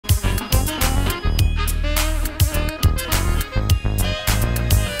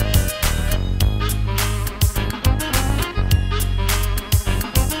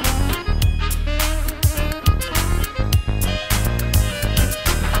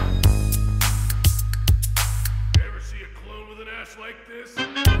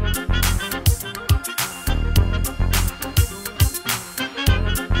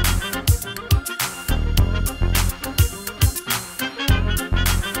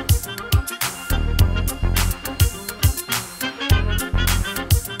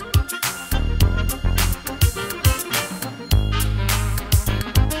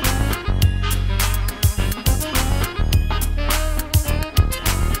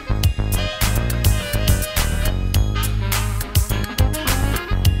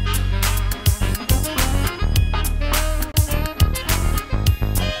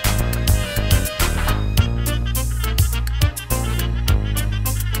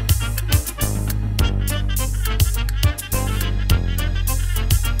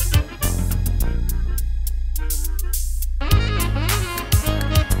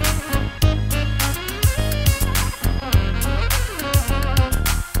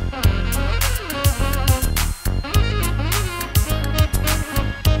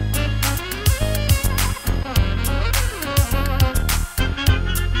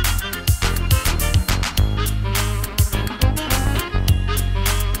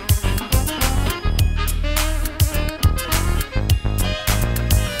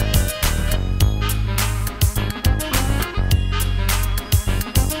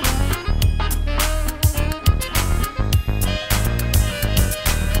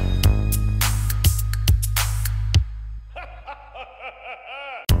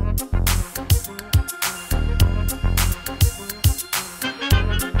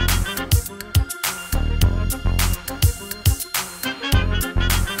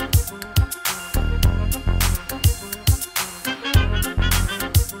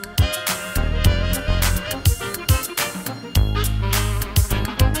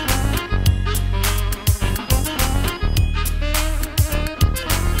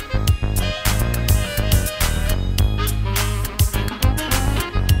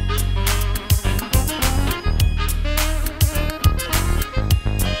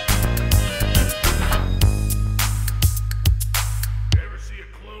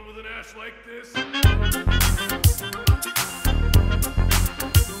ass like this?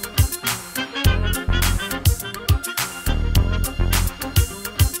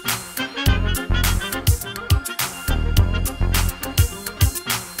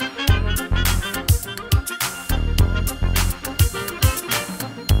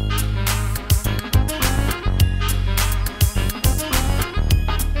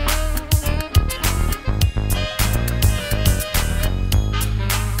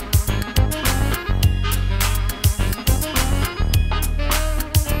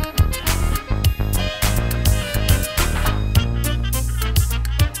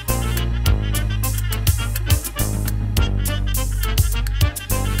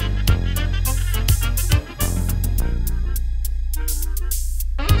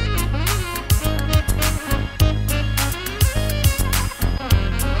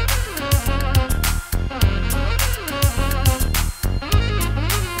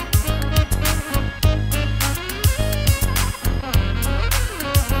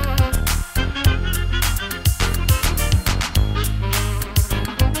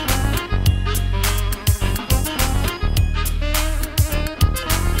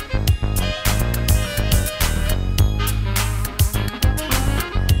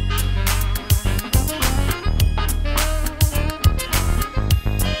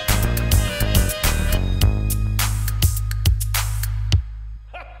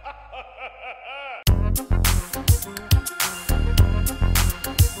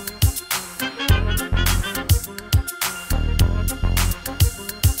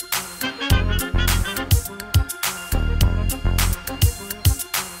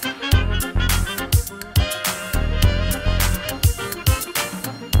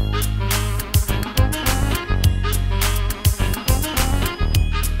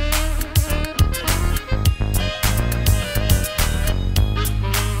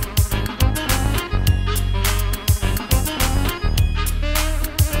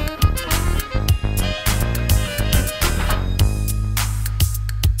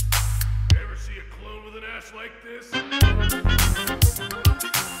 Like this?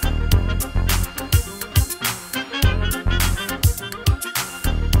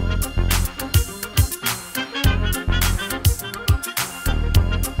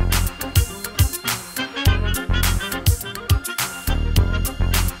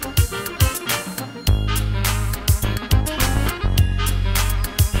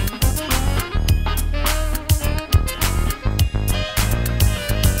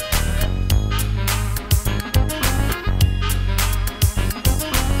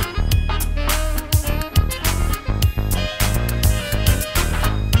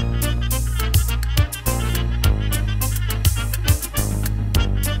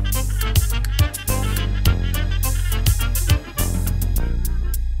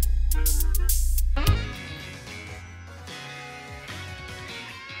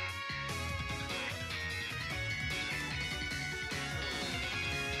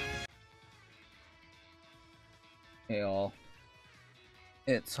 Hey all,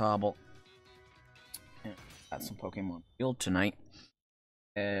 it's Hobble. Got some Pokemon Field tonight.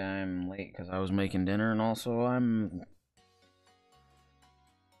 I'm late because I was making dinner, and also I'm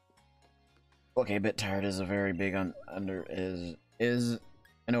okay. A bit tired is a very big is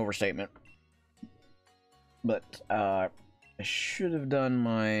an overstatement. But I should have done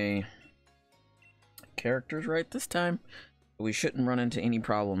my characters right this time. We shouldn't run into any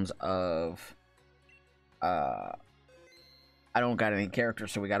problems of I don't got any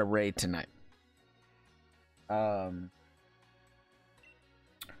characters, so we got a raid tonight. About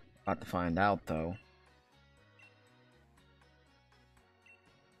to find out though.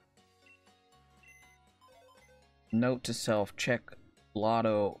 Note to self: check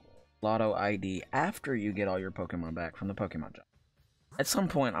Lotto ID after you get all your Pokemon back from the Pokemon job. At some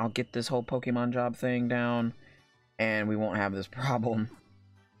point, I'll get this whole Pokemon job thing down, and we won't have this problem.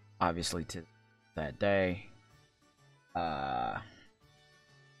 Obviously, to that day.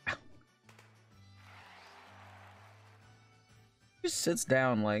 Just sits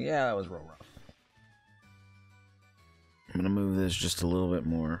down like, yeah, that was real rough. I'm gonna move this just a little bit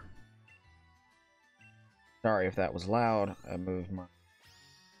more. Sorry if that was loud. I moved my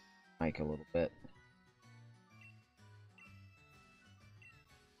mic a little bit.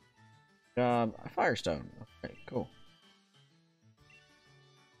 A Firestone. Okay, cool.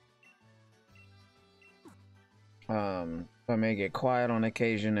 I may get quiet on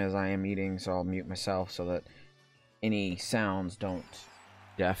occasion as I am eating, so I'll mute myself so that any sounds don't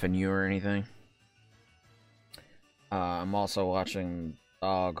deafen you or anything. I'm also watching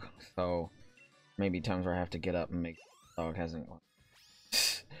dog, so maybe times where I have to get up and make the dog hasn't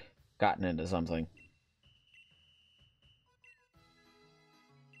gotten into something.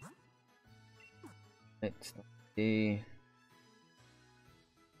 Let's see.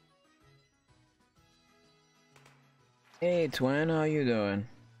 Hey twin, how you doing?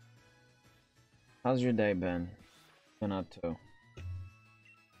 How's your day been up to?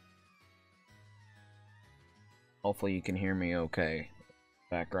 Hopefully you can hear me okay.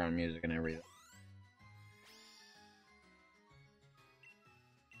 Background music and everything.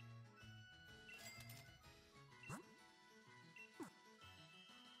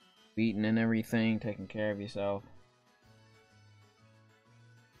 Eating and everything, taking care of yourself.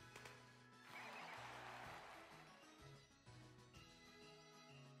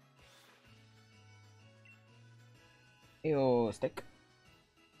 Yo, stick.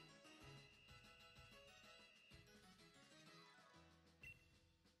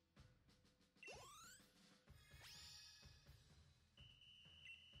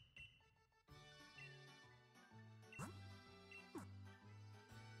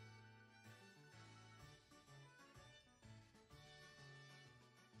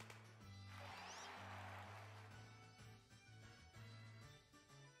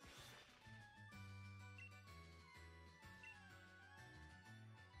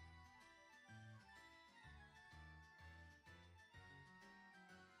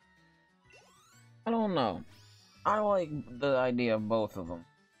 I don't know. I like the idea of both of them.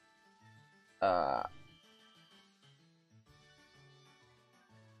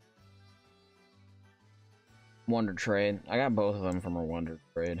 Wonder Trade. I got both of them from a Wonder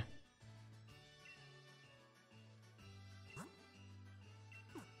Trade. I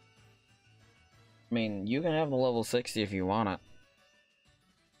mean, you can have the level 60 if you want it.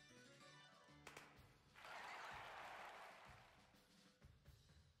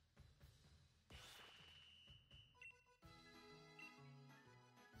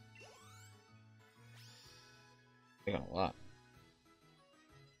 I got a lot.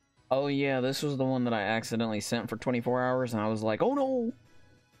 Oh yeah, this was the one that I accidentally sent for 24 hours, and I was like, oh no!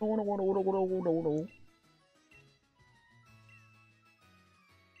 Oh no, no, no, no, no, no, no.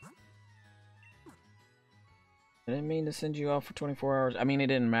 I didn't mean to send you off for 24 hours. I mean, it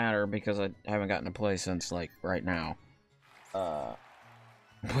didn't matter because I haven't gotten to play since, like, right now.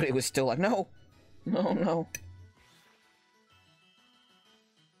 But it was still like, no! No, no.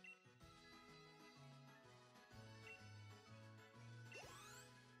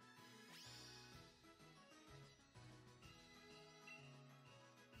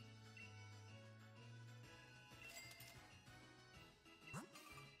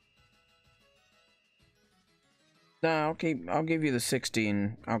 Nah, I'll give you the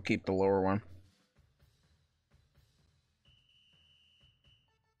 16. I'll keep the lower one.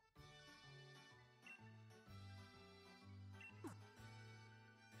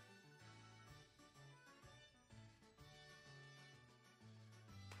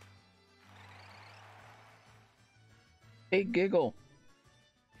 Hey, giggle.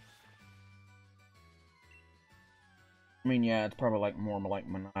 I mean, yeah, it's probably like more like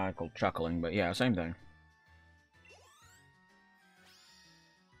maniacal chuckling, but yeah, same thing.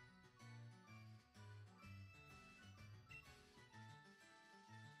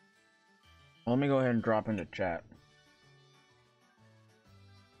 Let me go ahead and drop into chat.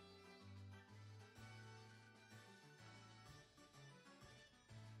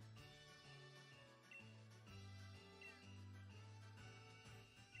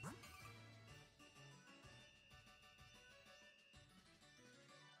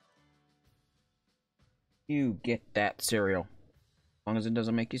 You get that cereal. As long as it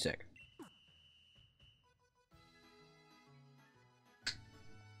doesn't make you sick.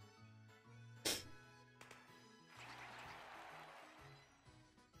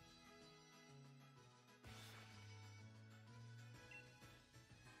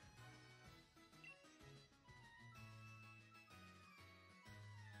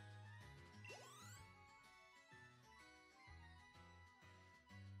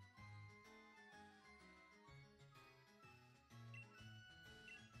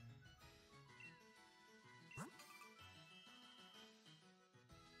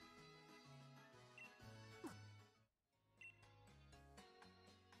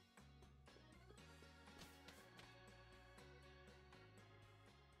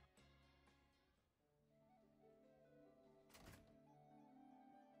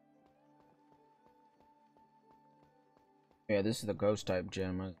 Yeah, this is the ghost type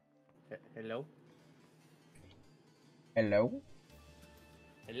gem. Hello? Hello?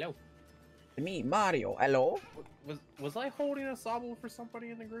 Hello? Me, Mario. Hello? Was I holding a Hobble for somebody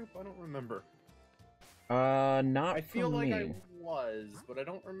in the group? I don't remember. Not I feel for like me. I was, but I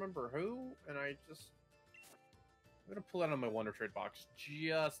don't remember who, and I'm gonna pull out on my Wonder Trade box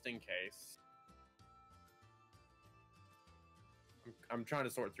just in case. I'm trying to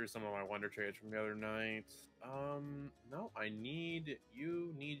sort through some of my Wonder Trades from the other night. No, I need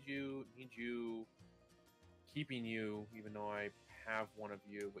you, keeping you, even though I have one of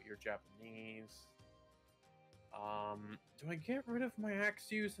you, but you're Japanese. Do I get rid of my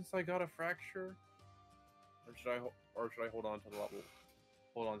Axew since I got a fracture? Or should I hold on to the level?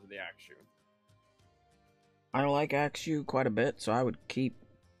 Hold on to the Axew. I like Axew quite a bit, so I would keep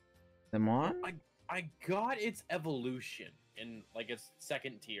them on. I got its evolution in like its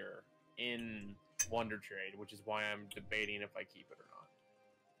second tier in Wonder Trade, which is why I'm debating if I keep it or not.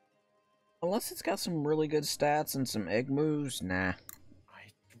 Unless it's got some really good stats and some egg moves, nah.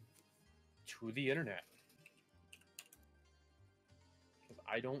 To the internet. Because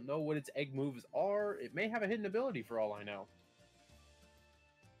I don't know what its egg moves are. It may have a hidden ability for all I know.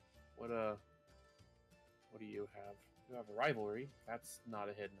 What do you have? You have a rivalry. That's not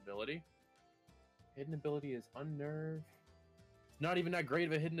a hidden ability. Hidden ability is unnerve. It's not even that great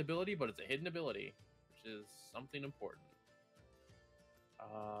of a hidden ability, but it's a hidden ability, which is something important.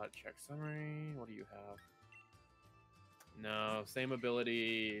 Check summary. What do you have? No, same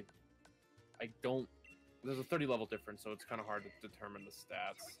ability. I don't. There's a 30 level difference, so it's kind of hard to determine the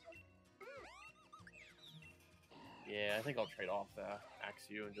stats. Yeah, I think I'll trade off the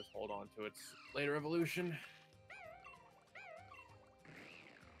Axew and just hold on to its later evolution.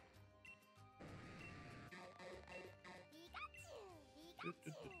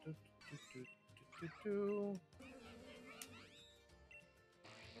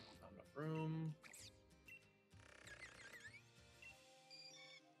 Not enough room.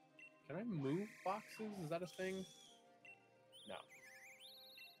 Can I move boxes? Is that a thing? No.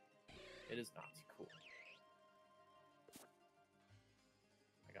 It is not. Cool.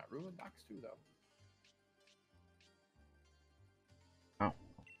 I got room in box 2 though. Oh.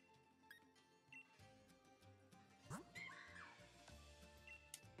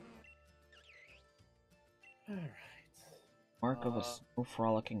 Alright. Mark of a Snow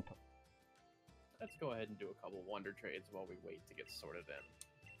Frolicking. Let's go ahead and do a couple Wonder Trades while we wait to get sorted in.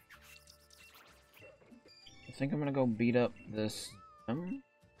 I think I'm gonna go beat up this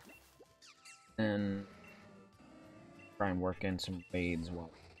and try and work in some raids while.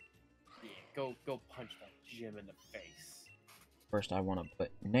 Yeah, go punch that gym in the face. First, I want to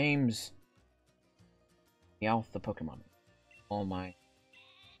put names. Meowth the Pokemon. All my.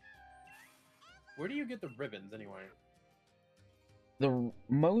 Where do you get the ribbons anyway?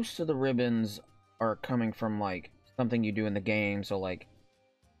 Most of the ribbons are coming from like something you do in the game. So like,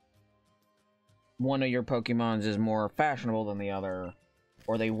 one of your Pokemons is more fashionable than the other,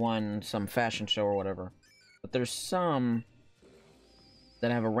 or they won some fashion show or whatever. But there's some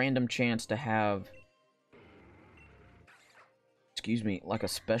that have a random chance to have, excuse me, like a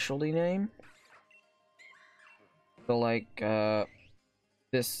specialty name. So like,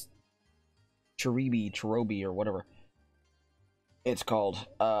 this Cherubi, or whatever it's called,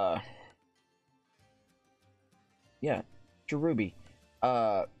 yeah, Cherubi.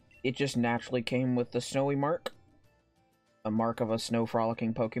 It just naturally came with the snowy mark. A mark of a snow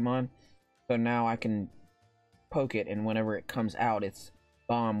frolicking Pokemon. So now I can poke it, and whenever it comes out, it's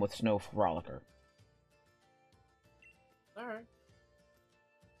bomb with Snow Frolicker. Alright.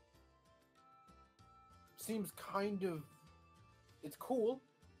 Seems kind of... It's cool.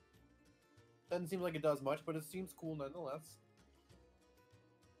 Doesn't seem like it does much, but it seems cool nonetheless.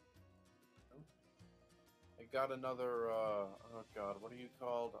 I got another, oh god, what are you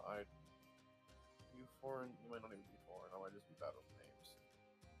called? You foreign? You might not even be foreign. I might just be bad with names.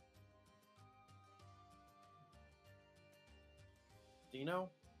 Do you know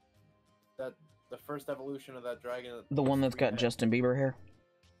that the first evolution of that dragon? The one that's got Justin Bieber hair?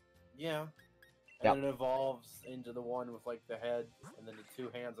 Yeah. And Yep. then it evolves into the one with like the head, and then the 2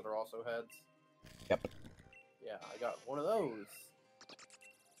 hands that are also heads. Yep. Yeah, I got one of those.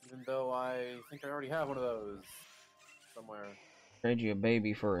 Even though I think I already have one of those somewhere. Trade you a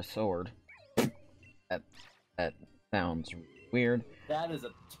baby for a sword. That sounds weird. That is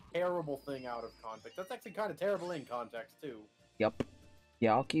a terrible thing out of context. That's actually kind of terrible in context too. Yep.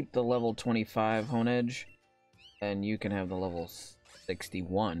 Yeah, I'll keep the level 25 Honedge, and you can have the level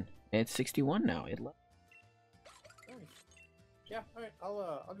 61. It's 61 now. Nice. Yeah, alright,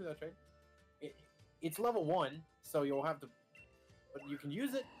 I'll do that trade. It's level 1, so you'll have to, but you can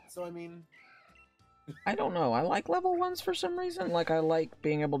use it, so I mean... I don't know, I like level 1s for some reason. Like, I like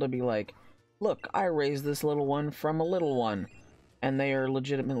being able to be like, look, I raised this little one from a little one. and they are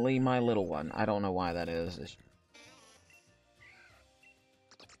legitimately my little one. I don't know why that is.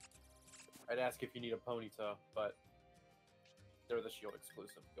 I'd ask if you need a Ponyta, but they're the Shield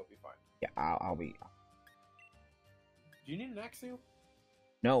exclusive. You'll be fine. Yeah, I'll be... Do you need an Axew?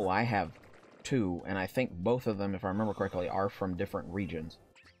 No, I have 2, and I think both of them, if I remember correctly, are from different regions.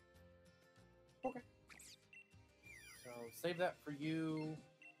 Okay. So, save that for you.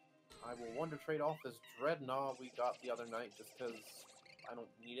 I will wonder trade off this Dreadnought we got the other night, just because I don't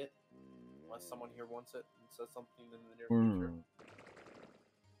need it. Unless someone here wants it and says something in the near future.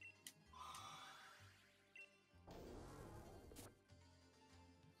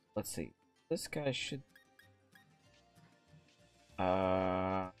 Let's see. This guy should...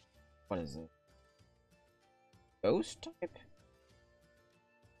 what is it? Ghost type?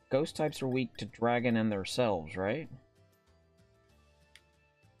 Ghost types are weak to dragon and themselves, right?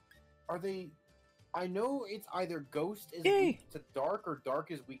 Are they... I know it's either Ghost is Yay! weak to Dark, or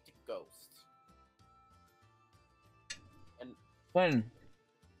Dark is weak to Ghost. And... When?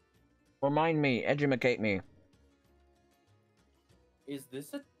 Remind me, educate me. Is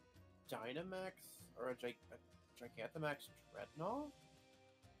this a Dynamax or a Gigantamax Dreadnought?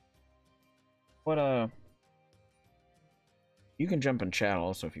 What, you can jump in chat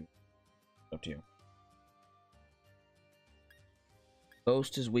also if you... Up to you.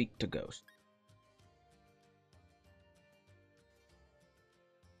 Ghost is weak to Ghost.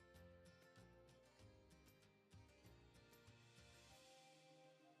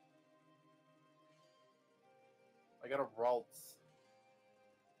 I got a Ralts.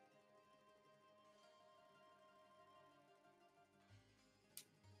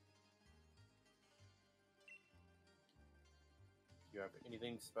 Do you have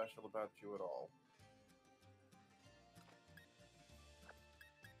anything special about you at all?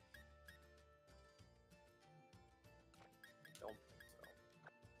 Don't think so.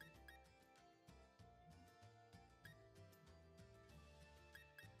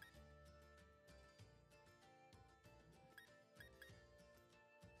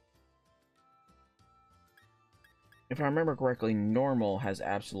 If I remember correctly, normal has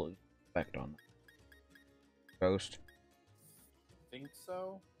absolute effect on them. Ghost. Think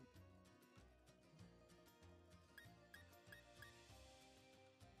so?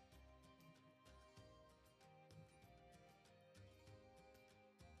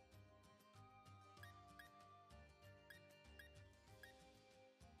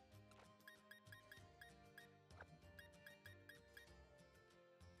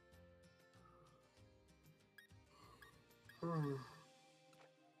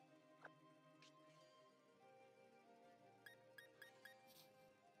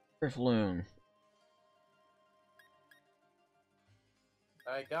 Griffloon.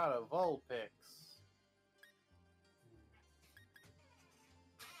 I got a Vulpix.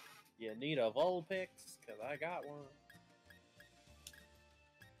 You need a Vulpix? Cause I got one.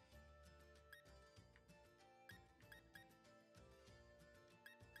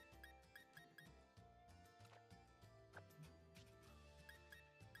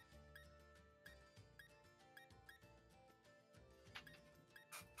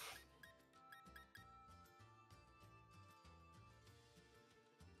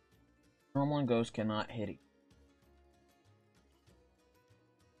 Normal and Ghost cannot hit it.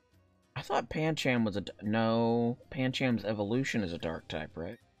 I thought Pancham was a... No, Pancham's evolution is a dark type,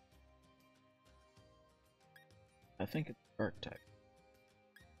 right? I think it's a dark type.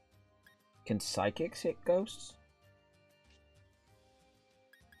 Can Psychics hit Ghosts?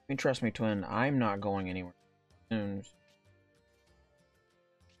 I mean, trust me, Twin, I'm not going anywhere soon.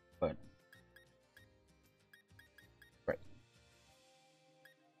 But... Right.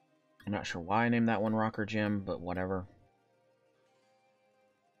 I'm not sure why I named that one Rocker Gym, but whatever.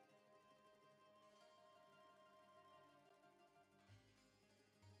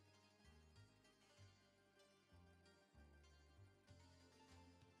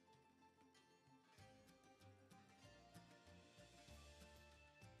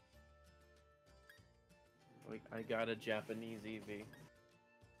 Like, I got a Japanese EV.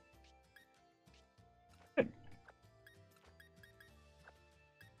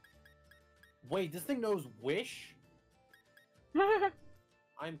 Wait, this thing knows Wish?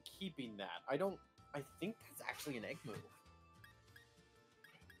 I'm keeping that. I think that's actually an egg move.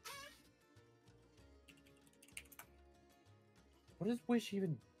 What does Wish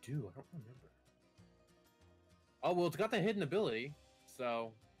even do? I don't remember. Oh, well, it's got the hidden ability,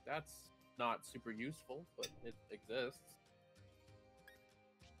 so that's not super useful, but it exists.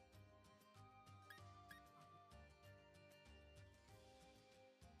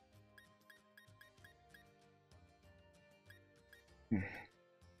 TM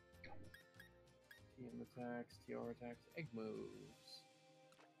attacks, TR attacks, egg moves.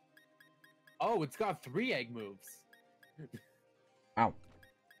 Oh, it's got 3 egg moves. Ow.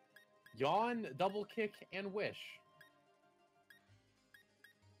 Yawn, double kick, and wish.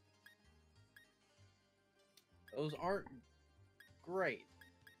 Those aren't great.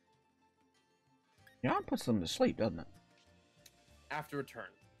 Yawn puts them to sleep, doesn't it? After a turn.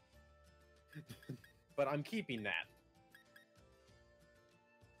 But I'm keeping that.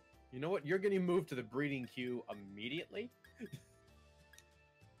 You know what? You're getting moved to the breeding queue immediately.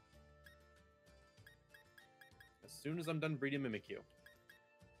 As soon as I'm done breeding Mimikyu.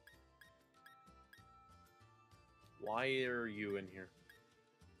 Why are you in here?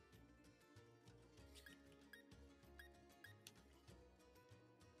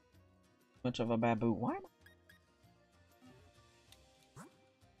 Much of a babu. Why am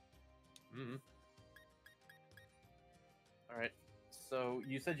Mm-hmm. Alright. So,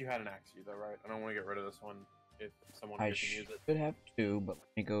 you said you had an Axew, though, right? I don't want to get rid of this one if someone I can use it. should have 2, but let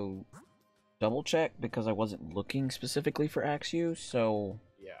me go double check because I wasn't looking specifically for Axew, so...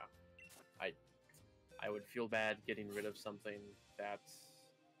 Yeah. I would feel bad getting rid of something that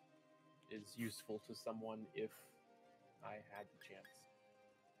is useful to someone if I had the chance.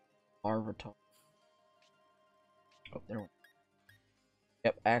 Larvitar. Oh, there we go.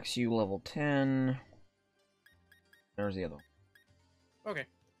 Yep, Axew level 10. There's the other one. Okay.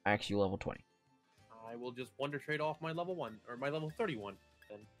 Axew level 20. I will just Wonder Trade off my level 1, or my level 31,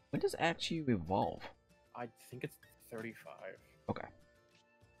 then. When does Axew evolve? I think it's 35. Okay.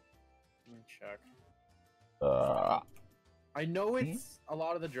 Let me check. I know it's a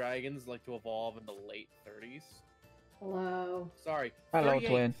lot of the dragons like to evolve in the late 30s. Hello. Sorry. Hello, 38.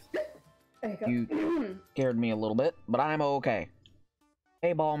 twin. There You go. scared me a little bit, but I'm okay.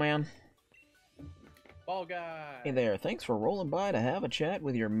 Hey, ball man. Ball guy. Hey there, thanks for rolling by to have a chat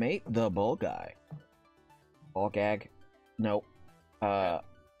with your mate, the ball guy. Ball gag? Nope. No.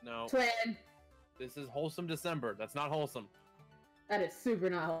 Twin. This is wholesome December. That's not wholesome. That is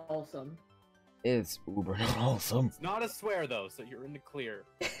super not wholesome. It's uber not wholesome. It's not a swear though, so you're in the clear.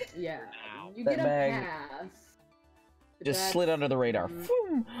 Yeah. Ow. You That get a bag pass. Just That's- slid under the radar. Mm.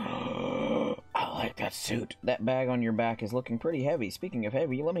 Phoom. I like that suit. That bag on your back is looking pretty heavy. Speaking of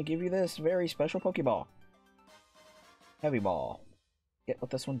heavy, let me give you this very special Pokeball. Heavy Ball. Get what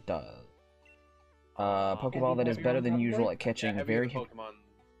this one does. Pokeball that is Heavy better than Pokemon usual play? at catching Yeah, very heavy heavy. Pokemon.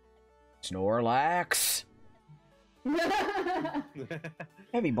 Snorlax!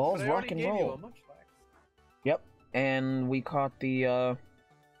 Heavy Ball's But I rock already and gave you roll. a Munchlax. Yep, and we caught the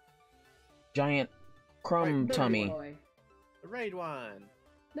giant crumb Big tummy. boy. The raid one.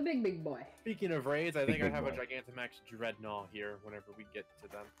 The big boy. Speaking of raids, I think I big have a boy. Gigantamax Dreadnought here whenever we get to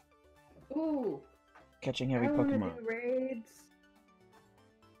them. Ooh. Catching heavy I wanna Pokemon. do raids.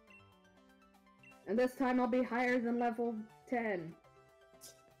 And this time I'll be higher than level 10.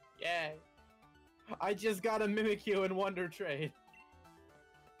 Yay! I just got a Mimikyu in Wonder Trade.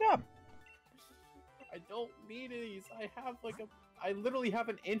 Yeah, I don't need these. I literally have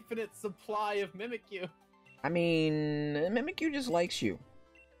an infinite supply of Mimikyu. I mean, Mimikyu just likes you.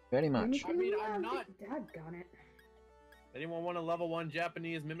 Very much. I mean, I'm not- Dadgone it. Anyone want a level 1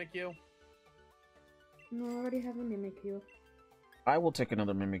 Japanese Mimikyu? No, I already have a Mimikyu. I will take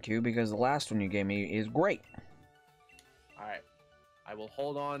another Mimikyu because the last one you gave me is great. Alright. I will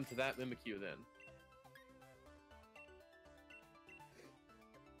hold on to that Mimikyu then.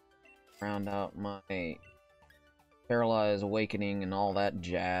 Round out my Paralyze Awakening and all that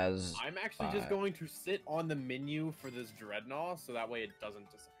jazz. I'm actually just going to sit on the menu for this Dreadnought so that way it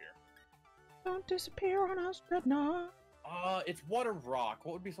doesn't disappear. Don't disappear on us, Dreadnought. It's Water Rock.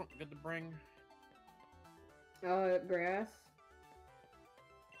 What would be something good to bring? Grass.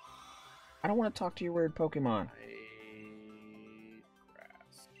 I don't want to talk to your weird Pokemon.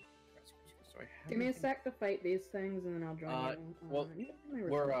 Grass. So I have Give me a anything- sec to fight these things and then I'll join you. well, I need to find my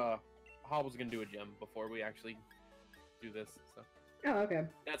We're, result. Hobble's gonna do a gym before we actually do this. So Oh, okay.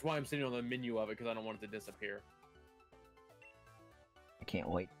 that's why I'm sitting on the menu of it, because I don't want it to disappear. I can't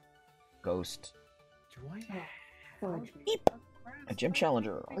wait. Ghost. Do I Oh, fudge me. Beep. A gym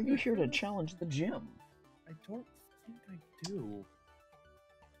challenger. Are you here to challenge the gym? I don't think I do.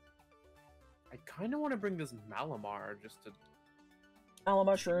 I kind of want to bring this Malamar just to Aloe see what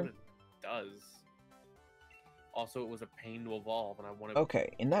Mushroom. it does. Also, it was a pain to evolve, and I want to.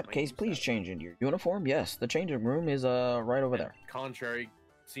 Okay, in that my case, moveset. please change into your uniform. Yes, the changing room is right over there. Contrary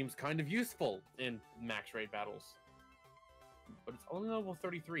seems kind of useful in max raid battles, but it's only level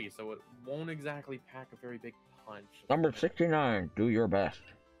 33, so it won't exactly pack a very big punch. Number 69. Do your best.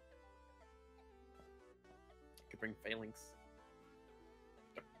 Could bring Phalanx.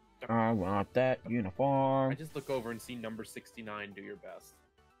 I want that I uniform. just look over and see number 69 do your best.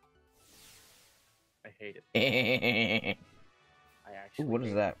 I hate it. Ooh, I actually. what is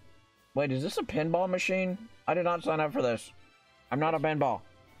hate that? Wait, is this a pinball machine? I did not sign up for this. I'm not a pinball.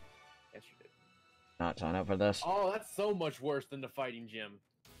 it. Yes, you did. Not sign up for this. Oh, that's so much worse than the fighting gym.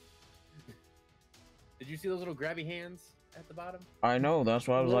 Did you see those little grabby hands at the bottom? I know, that's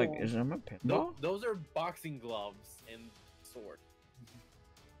why I was like, Whoa. is it a pinball? Those are boxing gloves and sword.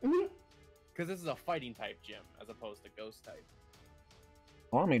 Mhm. Because this is a fighting type gym as opposed to ghost type.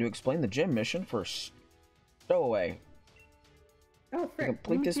 Allow me to explain the gym mission for Stowaway. Oh, frick.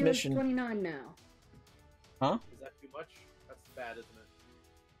 complete Monkey this is mission- 29 now. Huh? Is that too much? That's bad, isn't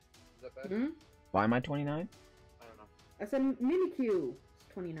it? Is that bad? Hmm? Why am I 29? I don't know. I said Mimikyu is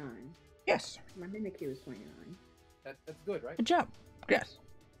 29. Yes. My Mimikyu is 29. That's good, right? Good job. Yes.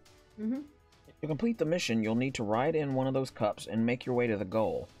 Mm-hmm. To complete the mission, you'll need to ride in one of those cups and make your way to the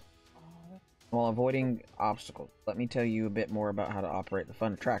goal, Oh, while avoiding obstacles. Let me tell you a bit more about how to operate the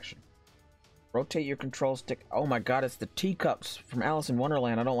fun attraction. Rotate your control stick. Oh my god, it's the teacups from Alice in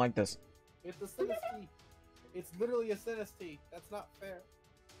Wonderland. I don't like this. it's a Sinistea. It's literally a Sinistea. That's not fair.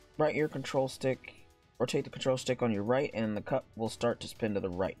 Right your control stick. Rotate the control stick on your right, and the cup will start to spin to the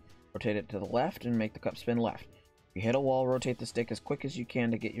right. Rotate it to the left and make the cup spin left. If you hit a wall, rotate the stick as quick as you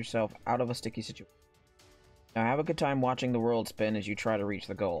can to get yourself out of a sticky situation. Now have a good time watching the world spin as you try to reach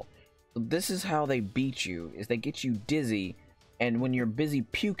the goal. So this is how they beat you, is they get you dizzy, and when you're busy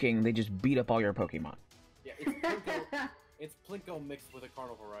puking, they just beat up all your Pokemon. Yeah, it's Plinko. It's Plinko mixed with a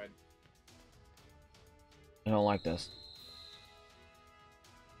carnival ride. I don't like this.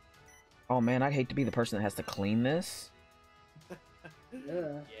 Oh man, I'd hate to be the person that has to clean this. Ugh.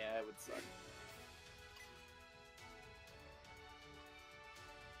 Yeah, it would suck.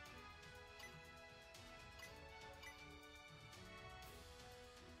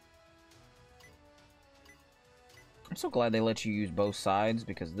 I'm so glad they let you use both sides,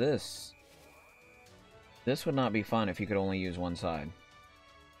 because this would not be fun if you could only use one side.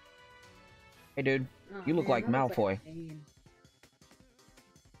 Hey dude, Oh, you look man, like that looks Malfoy. a pain.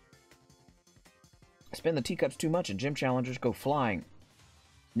 I spin the teacups too much and gym challengers go flying.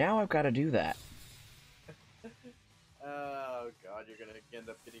 Now I've got to do that. Oh god, you're gonna end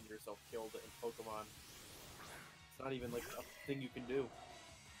up getting yourself killed in Pokemon. It's not even like a thing you can do.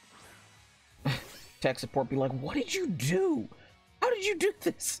 Tech support be like, what did you do? How did you do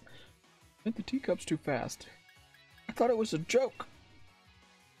this? Spin the teacups too fast. I thought it was a joke.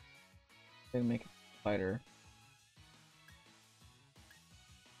 They make it lighter.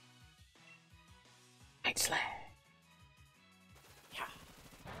 Night Slag. Yeah.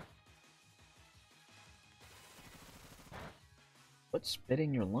 What's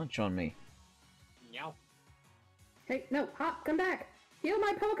spitting your lunch on me? Meow. Hey, no, Hop, come back! Heal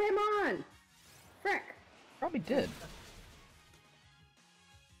my Pokemon! Frick! Probably did.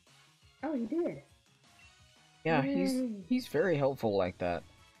 Oh, he did. Yeah, Yay. he's very helpful like that.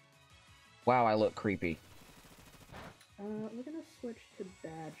 Wow, I look creepy. We're gonna switch to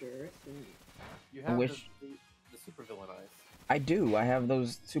Badger. So... You I have wish- the supervillain eyes. I do. I have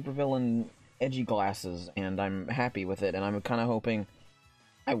those supervillain edgy glasses, and I'm happy with it. And I'm kind of hoping.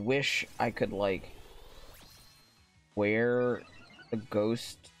 I wish I could like wear the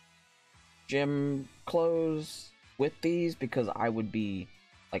ghost gym clothes with these, because I would be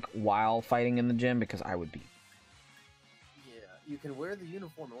like while fighting in the gym, because I would be. Yeah, you can wear the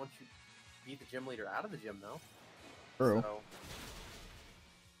uniform once you beat the gym leader out of the gym, though. True. So,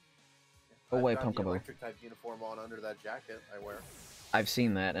 Go away, I've got the Punkaboo. electric type uniform on under that jacket I wear. I've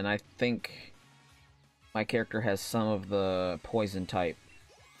seen that, and I think my character has some of the poison type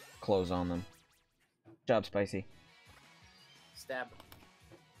clothes on them. Good job, Spicy. Stab.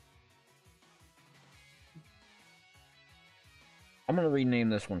 I'm gonna rename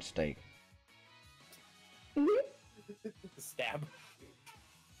this one Steak. Stab.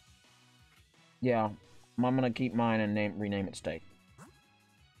 Yeah, I'm gonna keep mine and rename it Steak.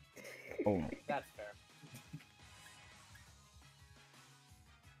 Oh, That's fair.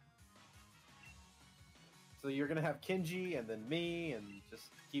 So you're gonna have Kinji and then me and just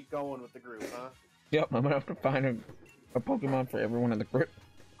keep going with the group, huh? yep. I'm gonna have to find a Pokemon for everyone in the group.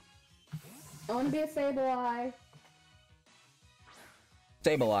 I wanna be a Sableye.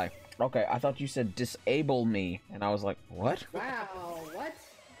 Sableye. Okay, I thought you said disable me, and I was like, what? Wow, what?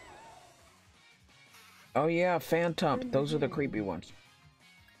 Oh yeah, Phantump. Those are the creepy ones.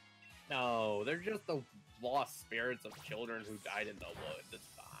 No, they're just the lost spirits of children who died in the woods. It's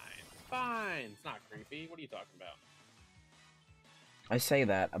fine. It's fine. It's not creepy. What are you talking about? I say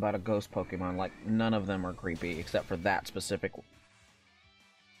that about a ghost Pokemon, like none of them are creepy except for that specific one.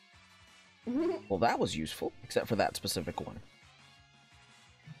 Well, that was useful, except for that specific one.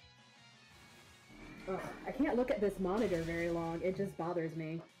 Ugh, I can't look at this monitor very long. It just bothers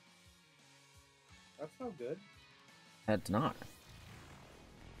me. That's no good. That's not.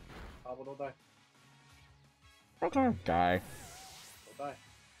 Hobble, don't die. Okay, die. Don't die.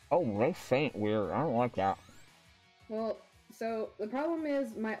 Oh, they faint weird. I don't like that. Well, so the problem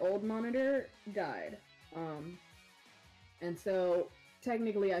is my old monitor died. And so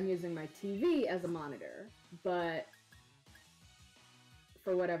technically I'm using my TV as a monitor, but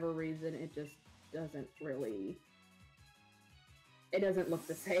for whatever reason it just doesn't really, it doesn't look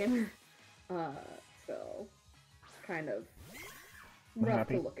the same. So kind of rough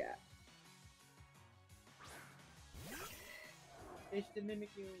to look at. Fish to mimic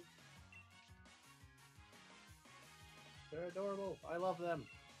you. They're adorable. I love them.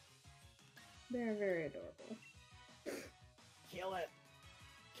 They're very adorable. Kill it.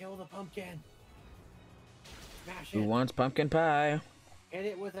 Kill the pumpkin. Smash Who it. wants pumpkin pie? Hit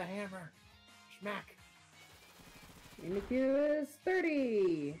it with a hammer. Smack. Mimikyu is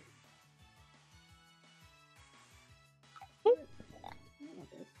 30.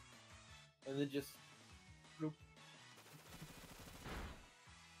 And then just bloop.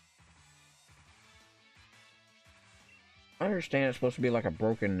 I understand it's supposed to be like a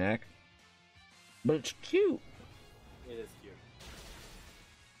broken neck, but it's cute. It is cute.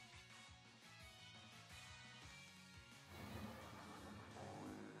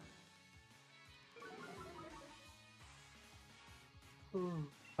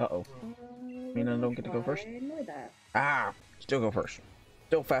 Uh-oh. mean I don't get to go first? I know that. Ah! Still go first.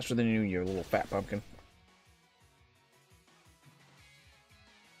 Still faster than you, you little fat pumpkin.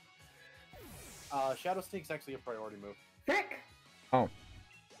 Shadow Sneak's actually a priority move. Frick! Oh.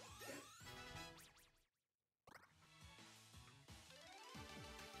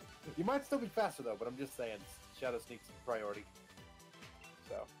 You might still be faster though, but I'm just saying Shadow Sneak's a priority.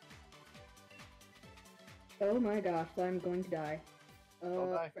 So. Oh my gosh, I'm going to die.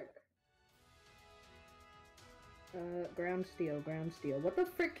 Don't die. Frick. Ground steel, ground steel. What the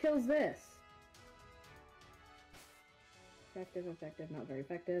frick kills this? Effective, effective, not very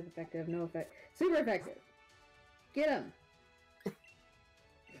effective, effective, no effect. Super effective! Get him!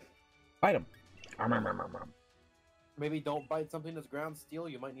 Fight him. Maybe don't bite something that's ground steel,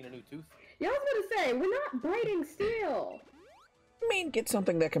 you might need a new tooth. Yeah, I was gonna say, we're not biting steel! I mean, get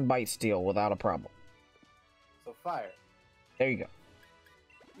something that can bite steel without a problem. So fire. There you go.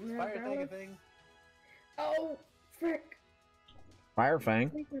 Is fire thing a thing? Oh, frick! Fire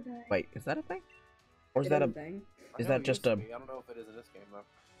Fang. Sleeper die. Wait, is that a thing? Or is It that a... thing. Is I know that it just used to a... be. I don't know if it is in this game though.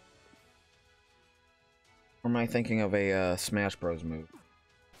 Or am I thinking of a Smash Bros. Move?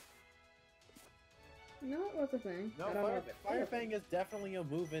 No, it was a thing. No, I don't know if it's Fire Fang is definitely a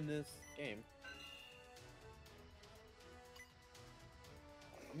move in this game.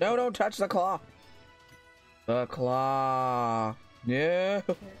 No, don't touch the claw. The claw. Yeah.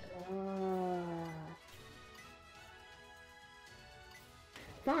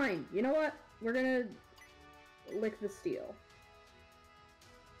 Fine. You know what? We're gonna lick the steel.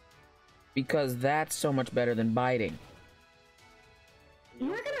 Because that's so much better than biting. You're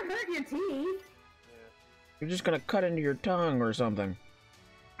not gonna hurt your teeth. You're just gonna cut into your tongue or something.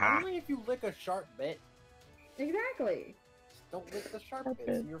 Ah. Only if you lick a sharp bit. Exactly. Just don't lick the sharp Sharp bits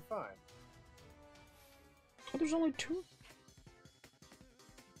bit. and you're fine. Oh, there's only two.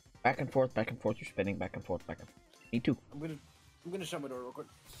 Back and forth, you're spinning, back and forth, back and forth. Me too. I'm gonna shut my door real quick.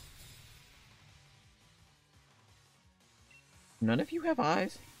 None of you have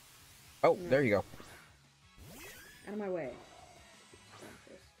eyes? Oh, No. there you go. Out of my way.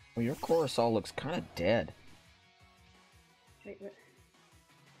 Well, your Coruscant looks kind of dead. Wait, what?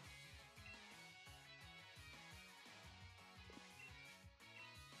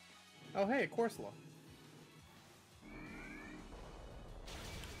 Oh hey, a Corsola.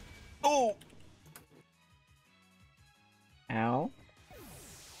 Oh! Ow.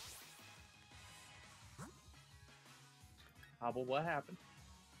 Hobble, what happened?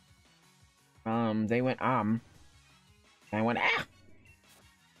 They went, and I went, ah!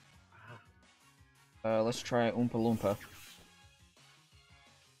 Let's try Oompa Loompa.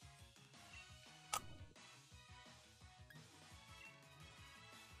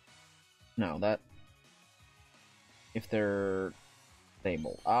 No, that... If they're...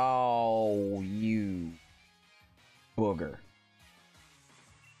 stable. Oh, you... booger.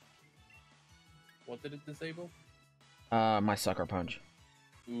 What did it disable? My Sucker Punch.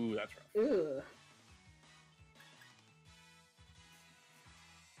 Ooh, that's rough. Ugh.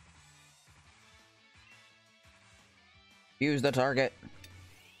 Use the target.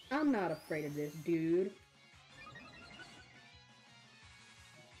 I'm not afraid of this dude.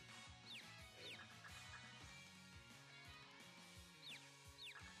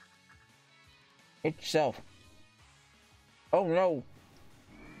 Hit yourself. Oh no.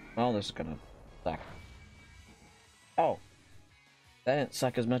 Oh, this is gonna suck. Oh. That didn't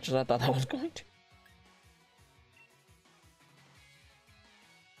suck as much as I thought that was going to.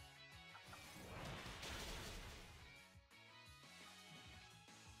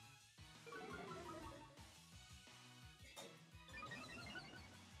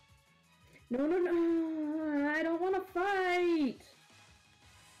 No, no, no. I don't want to fight.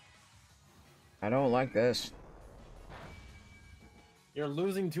 I don't like this. You're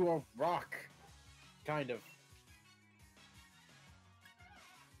losing to a rock. Kind of.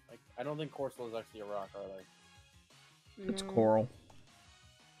 Like, I don't think Corsola is actually a rock, are they? It's coral.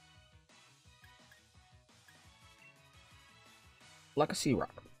 Like a sea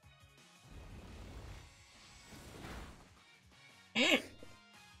rock.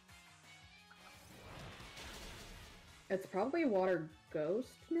 It's probably a water ghost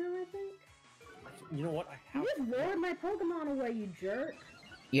now, I think. You know what? I You have. just roared my Pokemon away, you jerk.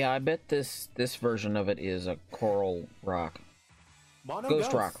 Yeah, I bet this version of it is a coral rock. Mono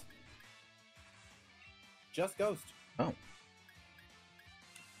Ghost rock. Just ghost. Oh.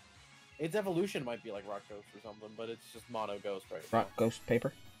 Its evolution might be like rock ghost or something, but it's just mono ghost right Rock now. ghost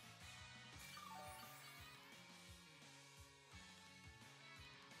paper.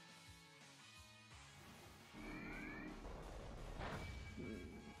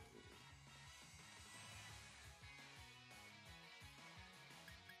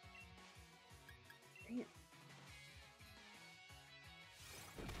 Damn.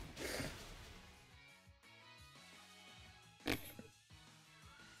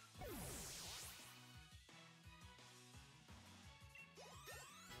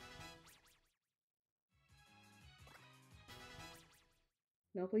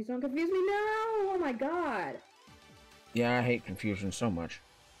 No, please don't confuse me. No! Oh my god. Yeah, I hate confusion so much.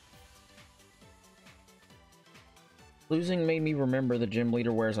 Losing made me remember the gym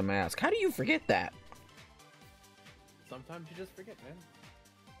leader wears a mask. How do you forget that? Sometimes you just forget, man.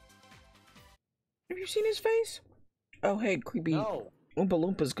 Have you seen his face? Oh, hey, creepy. No. Oompa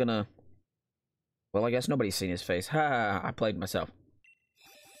Loompa's gonna... Well, I guess nobody's seen his face. Ha! I played myself.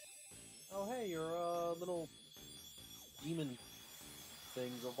 Oh, hey, your little demon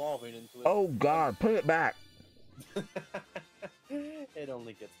thing's evolving into a... Oh, God, put it back. It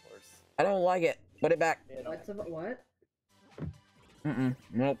only gets worse. I don't like it. Put it back. What's about what?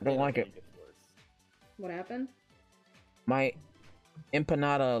 Nope, don't like it. Only gets worse. What happened? My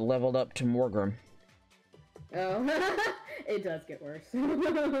empanada leveled up to Morgrim. Oh, it does get worse. It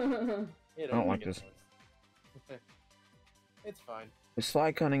I don't only like gets this. worse. It's fine. With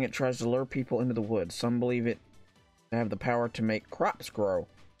sly cunning, it tries to lure people into the woods. Some believe it to have the power to make crops grow.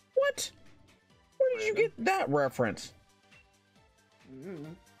 What? Where did you get that reference?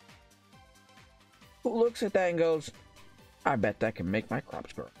 Who looks at that and goes, I bet that can make my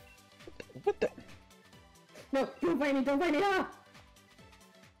crops grow. What the? No, don't fight me, don't fight me! Ah!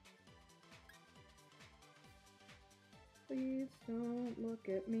 Please don't look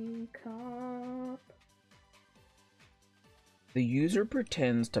at me, cop. The user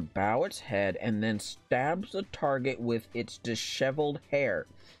pretends to bow its head and then stabs the target with its disheveled hair.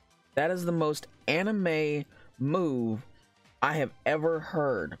 That is the most anime move I have ever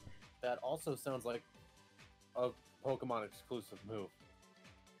heard. That also sounds like a Pokemon exclusive move.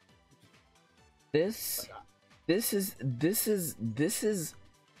 This is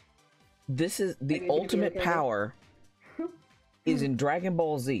the ultimate power is in Dragon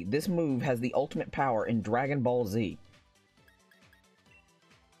Ball Z. This move has the ultimate power in Dragon Ball Z.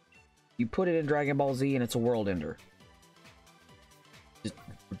 You put it in Dragon Ball Z and it's a world ender. Just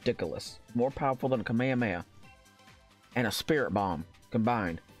ridiculous. More powerful than a Kamehameha and a Spirit Bomb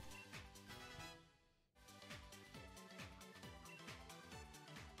combined.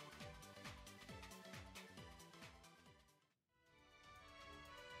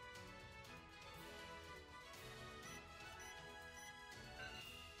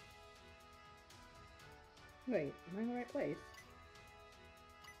 Wait, am I in the right place?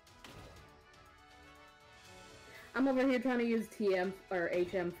 I'm over here trying to use TM or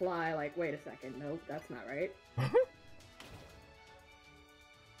HM fly, like, wait a second, nope, that's not right.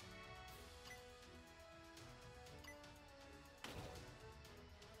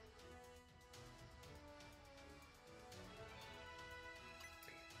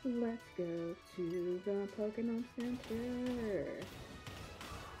 Let's go to the Pokemon Center.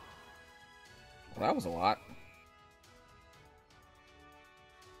 Well, that was a lot.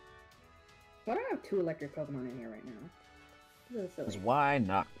 2 electric Pokemon in here right now. This is Because silly. why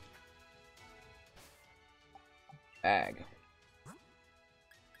not? Bag.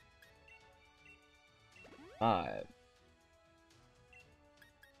 5.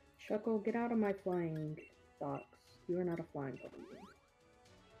 Shuckle, get out of my flying box. You are not a flying Pokemon.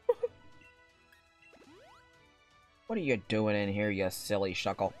 What are you doing in here, you silly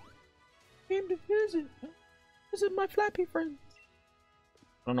Shuckle? Came to visit. Visit my flappy friends.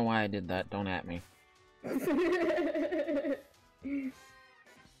 I don't know why I did that. Don't at me.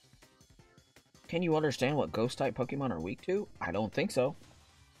 Can you understand what ghost-type Pokemon are weak to? I don't think so.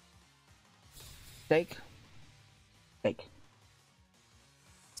 Steak. Steak.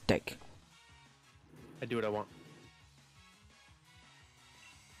 Steak. I do what I want.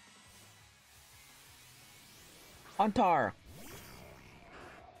 Huntar.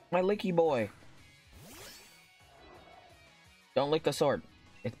 My licky boy. Don't lick the sword.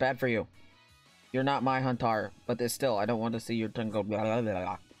 It's bad for you. You're not my Huntar, but it's still, I don't want to see your tongue go blah blah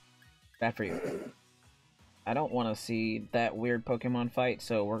blah. Bad for you. I don't want to see that weird Pokemon fight,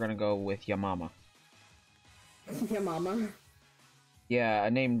 so we're gonna go with Yamama. Yamama. Yeah,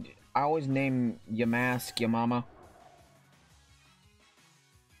 I always name Yamask Yamama.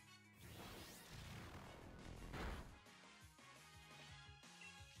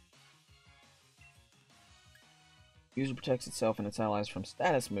 User protects itself and its allies from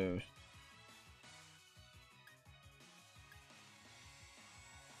status moves.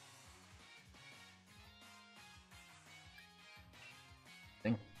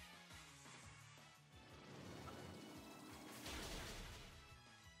 Thing.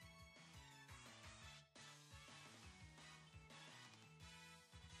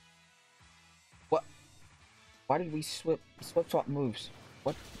 What? Why did we swap moves?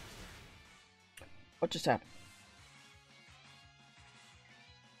 What? What just happened?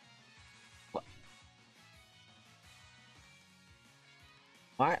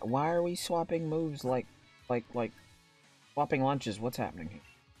 Why are we swapping moves like swapping lunches? What's happening here?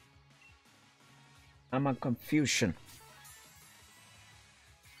 I'm a confusion.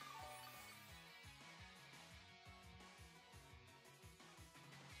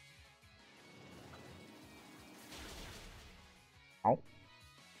 Ow.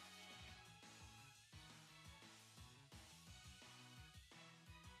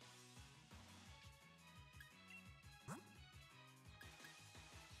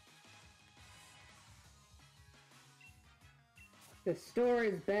 The store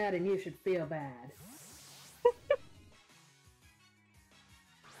is bad and you should feel bad.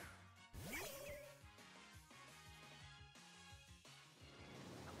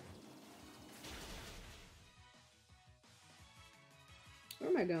 Where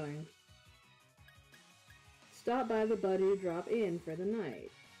am I going? Stop by the buddy, drop in for the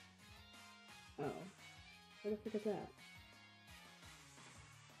night. Oh. Where the frick is that?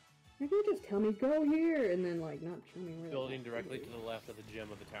 Why can't you just tell me, go here, and then, like, not show me where Building the directly to the left of the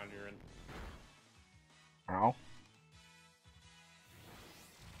gym of the town you're in. Ow.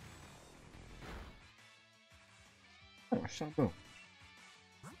 Oh, Shabu.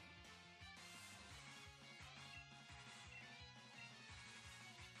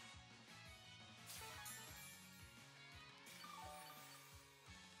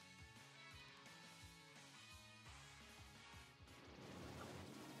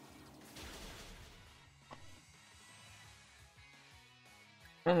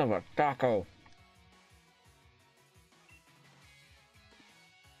 Son of a taco.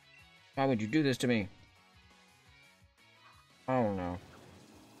 Why would you do this to me? Oh no.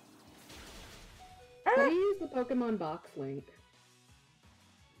 How do you use the Pokemon box link?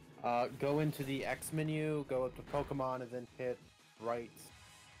 Go into the X menu, go up to Pokemon, and then hit right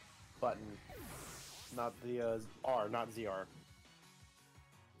button. Not the R, not ZR.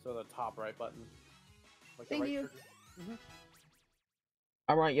 So the top right button. Like Thank you. Mm-hmm.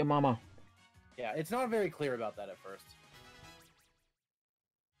 Alright, your mama. Yeah, it's not very clear about that at first.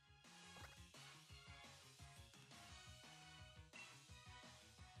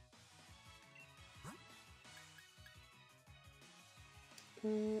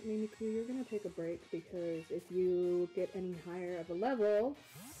 Mimiku, you're gonna take a break because if you get any higher of a level,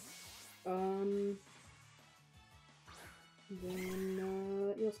 then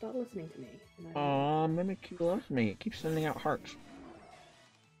you'll stop listening to me. And Aw, Mimikyu loves me. It keeps sending out hearts.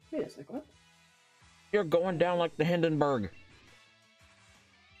 Wait a sec, what? You're going down like the Hindenburg.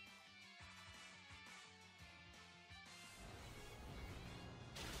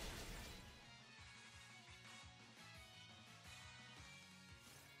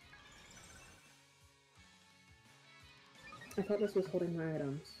 I thought this was holding my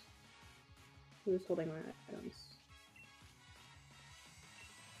items. Who's holding my items?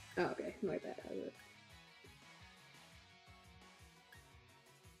 Oh, okay. My bad. I was...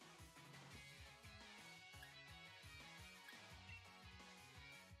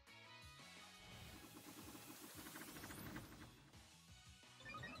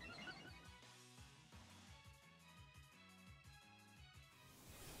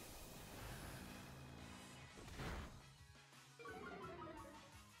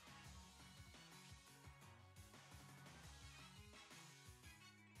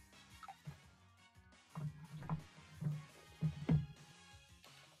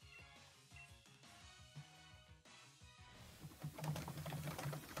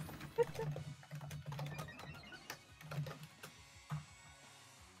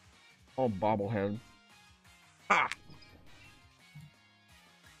 Oh, bobblehead. Ah!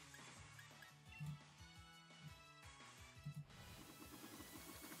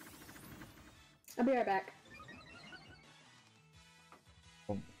 I'll be right back.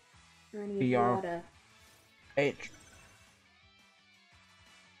 Oh. I need PR. water. H.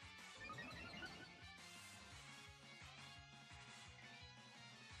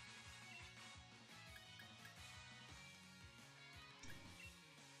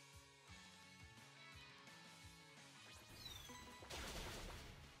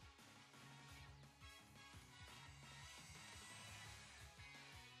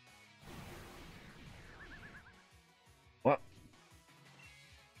 What?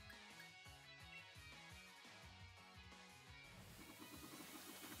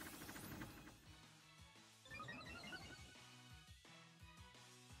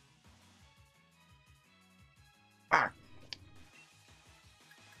 Ah!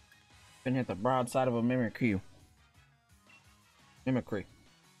 Been hit the broadside of a mimicry. Mimicry.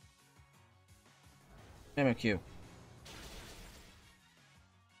 Mimicry.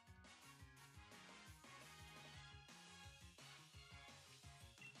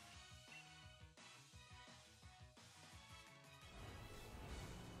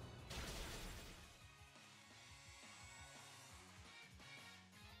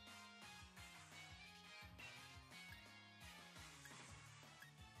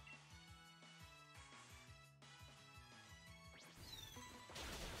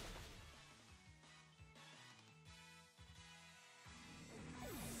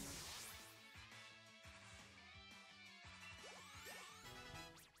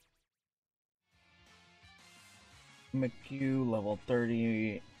 McHugh level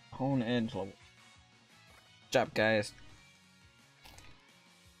 30. Hone edge level. Good job, guys.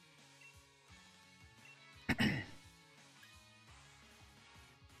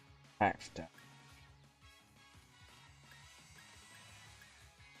 Axe down.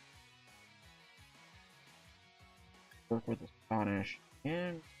 Work with Astonish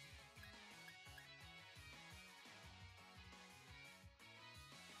and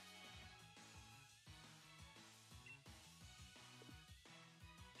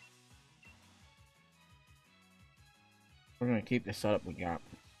we're gonna keep the setup we got.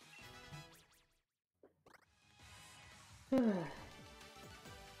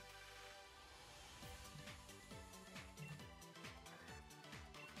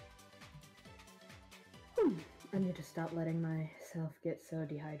 I need to stop letting myself get so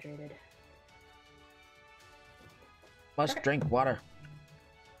dehydrated. Must drink water.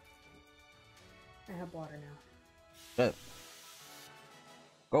 I have water now. Good.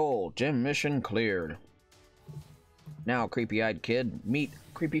 Goal. Gym mission cleared. Now, creepy-eyed kid, meet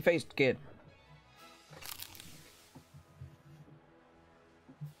creepy-faced kid.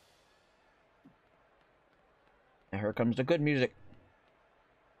 And here comes the good music.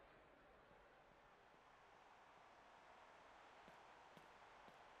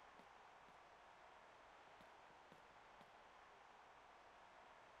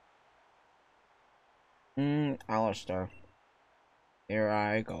 Alistair. Here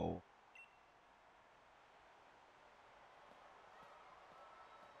I go.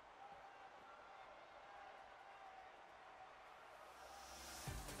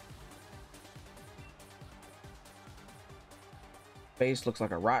 Face looks like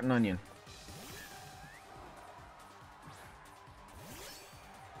a rotten onion.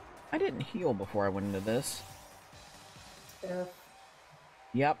 I didn't heal before I went into this. Yeah.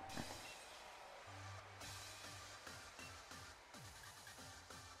 Yep.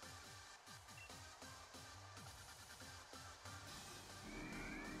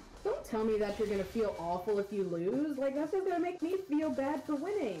 Don't tell me that you're gonna feel awful if you lose. Like, that's just gonna make me feel bad for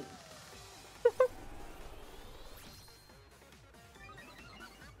winning.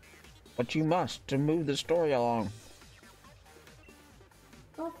 But you must to move the story along.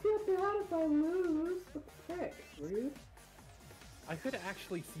 I'll feel bad if I lose. What the frick, rude? I could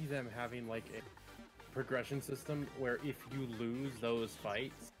actually see them having like a progression system where if you lose those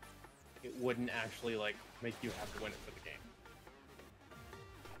fights, it wouldn't actually like make you have to win it for the game.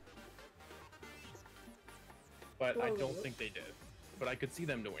 But I don't think they did. But I could see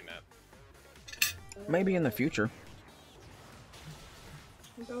them doing that. Maybe in the future.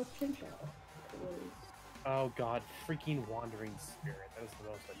 Go Chinchou. Oh god, freaking Wandering Spirit. That is the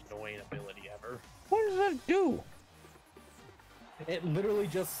most annoying ability ever. What does that do? It literally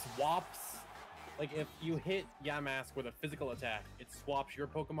just swaps. Like, if you hit Yamask with a physical attack, it swaps your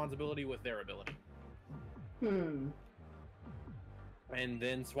Pokemon's ability with their ability. And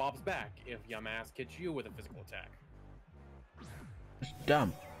then swaps back if Yamask hits you with a physical attack. It's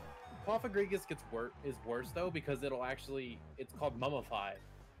dumb. Cofagrigus is worse, though, because it's called Mummify,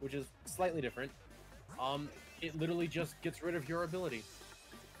 which is slightly different. It literally just gets rid of your ability.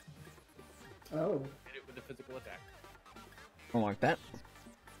 Oh. Hit it with a physical attack. I don't like that.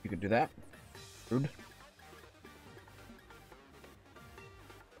 You could do that. Rude.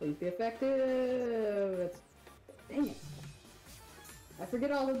 Please be effective. Dang it. I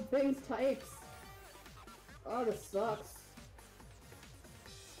forget all the things types. Oh, this sucks.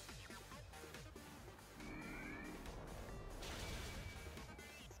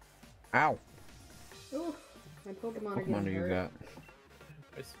 Ow. Oof. My Pokemon are Pokemon getting do you hurt. got?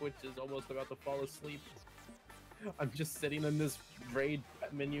 My Switch is almost about to fall asleep. I'm just sitting in this raid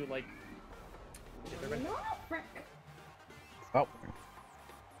menu like... No, frick. Oh.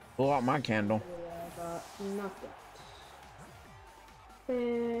 Blow out my candle. I got knocked out.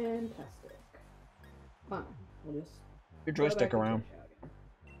 Fantastic. Fine. We'll just... Your go back joystick to around. Chinchou again.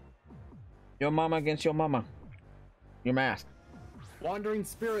 Your mama against your mama. Your mask. Wandering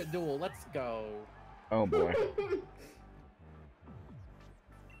Spirit Duel, let's go. Oh boy.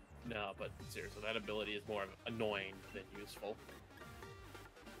 No, but seriously, that ability is more annoying than useful.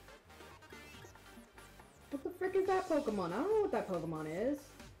 What the frick is that Pokemon? I don't know what that Pokemon is.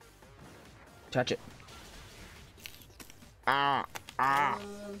 Touch it. Ah. Ah.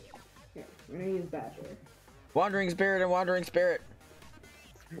 Here, I'm gonna use Badger. Wandering Spirit and Wandering Spirit.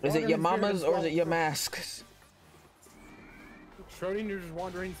 Is it your mama's or is it your masks? Schrodinger's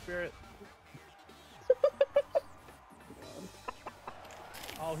Wandering Spirit.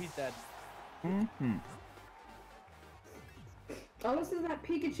 Oh, he's dead. Oh, this is that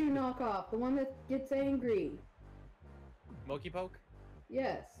Pikachu knockoff, the one that gets angry. Mokipoke?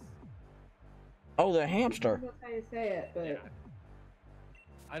 Yes. Oh, the hamster. That's how you say it, but...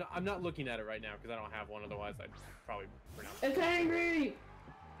 Yeah. I'm not looking at it right now because I don't have one, otherwise I'd probably pronounce it. It's angry!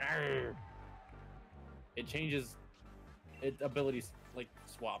 Arrgh. It changes... Its abilities, like,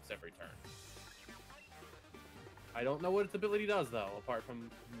 swaps every turn. I don't know what its ability does, though, apart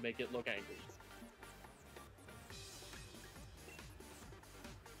from make it look angry.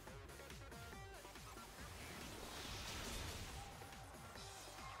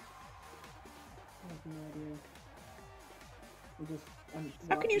 I have no idea.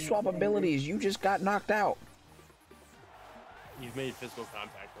 How can you swap abilities? You just got knocked out. You've made physical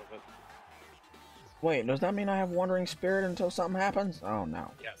contact with it. Wait, does that mean I have Wandering Spirit until something happens? Oh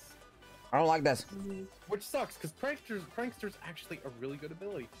no. Yes. I don't like this. Which sucks, because Prankster's actually a really good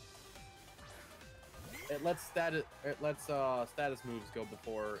ability. It lets status moves go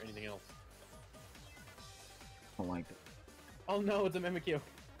before anything else. I don't like it. Oh no, it's a Mimikyu.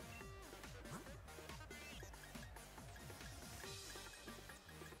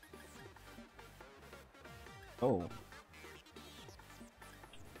 Oh.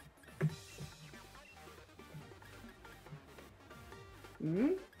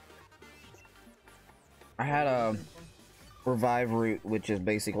 I had a revive route, which is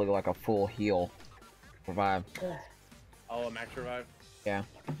basically like a full heal revive. Oh, a max revive? Yeah.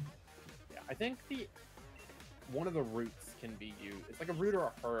 Yeah, I think one of the roots can be used. It's like a root or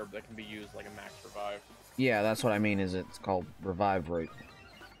a herb that can be used like a max revive. Yeah, that's what I mean, is it's called revive route.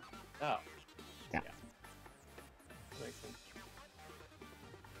 Oh. Yeah. Makes sense.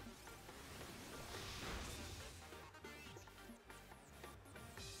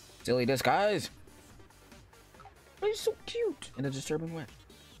 Silly disguise! Oh, he's so cute! In a disturbing way.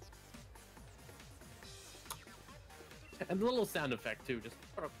 And the little sound effect too, just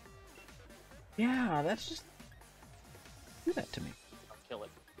Yeah, that's just... Do that to me. kill it.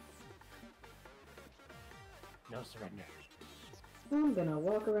 No surrender. I'm gonna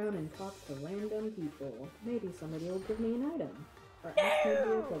walk around and talk to random people. Maybe somebody will give me an item. Or ask me to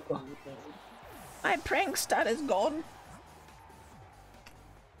do a Pokemon trade. My prank stat is gone!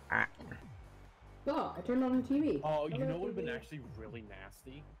 Ah. Oh, I turned on the TV. Oh, you Hello, know what would have been TV. actually really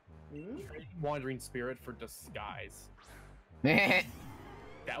nasty? Hmm? Trading Wandering Spirit for Disguise. Heh.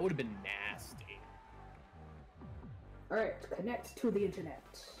 That would have been nasty. Alright, connect to the internet.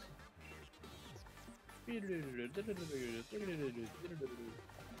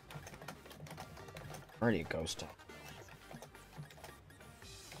 Where'd he go, stop?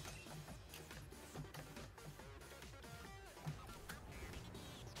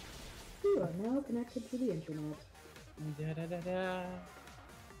 You are now connected to the internet. Da, da, da, da.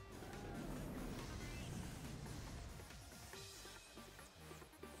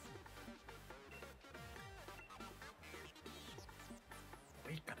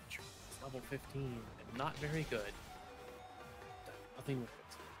 Weight control is level 15 and not very good. Nothing with it.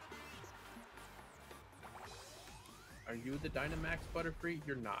 Are you the Dynamax Butterfree?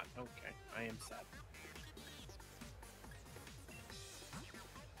 You're not. Okay, I am sad.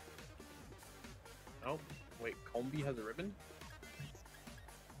 Oh, wait, Combi has a ribbon?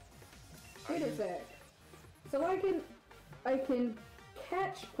 Wait a sec. So I can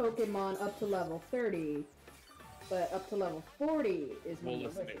catch Pokemon up to level 30, but up to level 40 is Well, no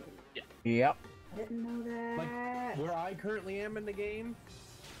listen, limit. yeah. Yep. I didn't know that. Where I currently am in the game,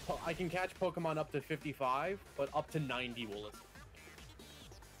 I can catch Pokemon up to 55, but up to 90 will listen.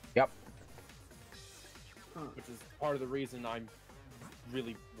 Yep. Huh. Which is part of the reason I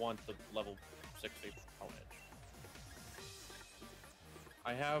really want the level 60 Edge.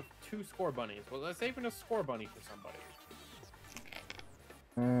 I have 2 score bunnies. Well, let's saving a score bunny for somebody.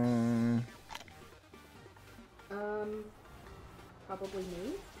 Probably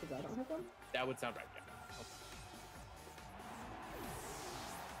me, because I don't have one. That would sound right, yeah.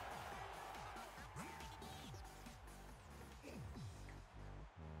 Okay.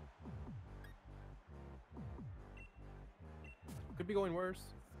 Could be going worse.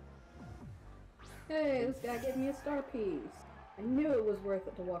 Hey, this guy gave me a star piece. I knew it was worth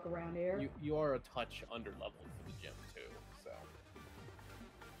it to walk around here. You are a touch under leveled for the gym too, so.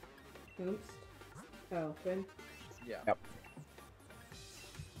 Oops. Oh, Finn? Yeah. Yep.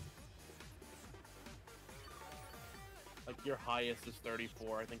 Like your highest is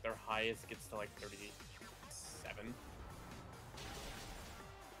 34. I think their highest gets to like 37.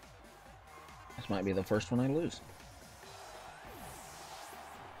 This might be the first one I lose.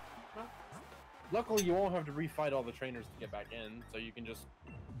 Luckily, you won't have to refight all the trainers to get back in, so you can just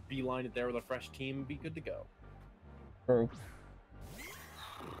beeline it there with a fresh team and be good to go. True.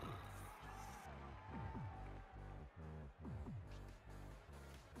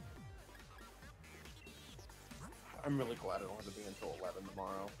 I'm really glad I don't have to be until 11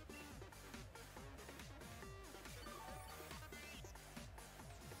 tomorrow.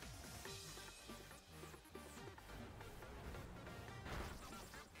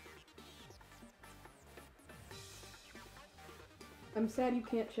 I'm sad you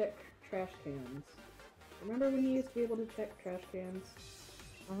can't check trash cans. Remember when you used to be able to check trash cans?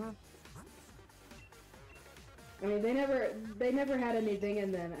 I mean, they never had anything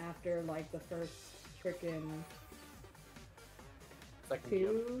in them after like the first frickin' Second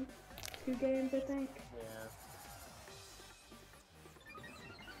gym. two games, I think. Yeah.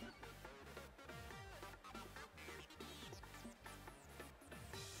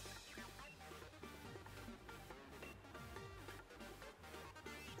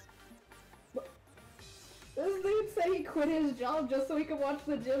 This dude said he quit his job just so he could watch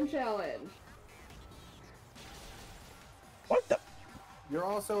the gym challenge. What the? You're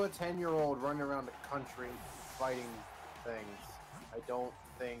also a 10-year-old running around the country fighting things. I don't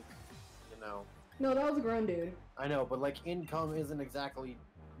think, you know. No, that was a grown dude. I know, but like income isn't exactly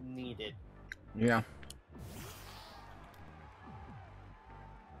needed. Yeah.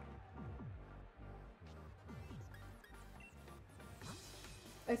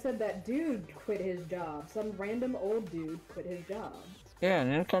 I said that dude quit his job. Some random old dude quit his job. Yeah,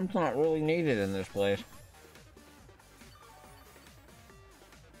 and income's not really needed in this place.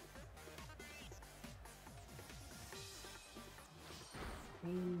 I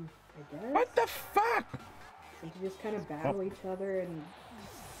mean, I guess. What the fuck? And to just kind of battle each other and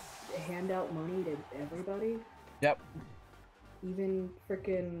hand out money to everybody. Yep. Even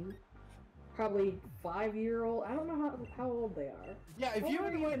frickin' probably 5-year-old. I don't know how old they are. Yeah, if How you old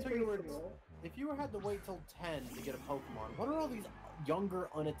had are to wait in till you were, preschool? if you had to wait till 10 to get a Pokemon, what are all these younger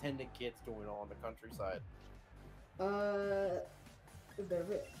unattended kids doing on the countryside? They're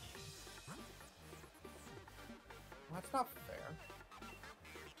rich. Well, that's not fair.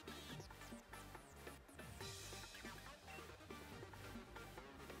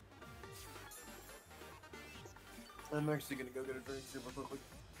 I'm actually gonna go get a drink super quickly.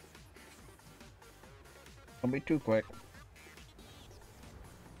 Don't be too quick.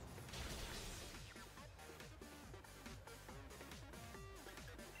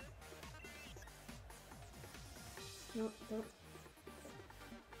 No, don't.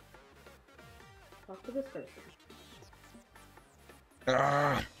 Talk to this person.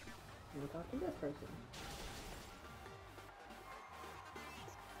 Ah! Now talk to this person.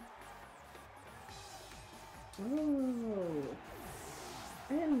 Oh,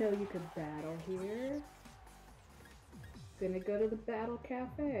 I didn't know you could battle here. Gonna go to the battle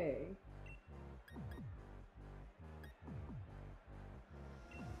cafe.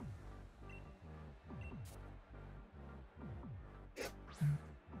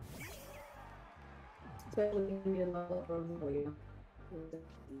 Especially when you level up Rosalia.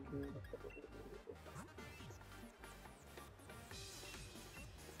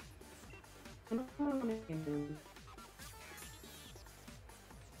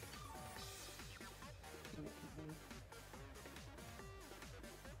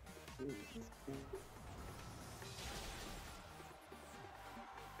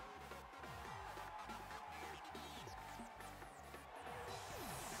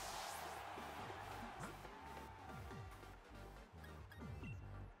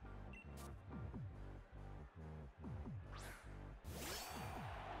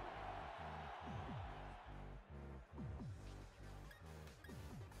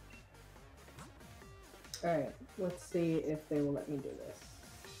 Alright, let's see if they will let me do this.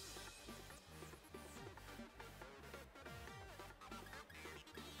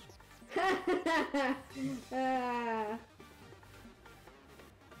 Ah.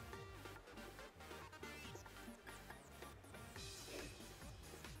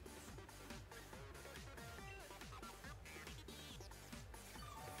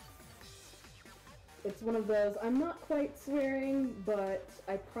 It's one of those, I'm not quite swearing, but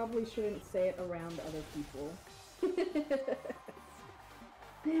I probably shouldn't say it around other people.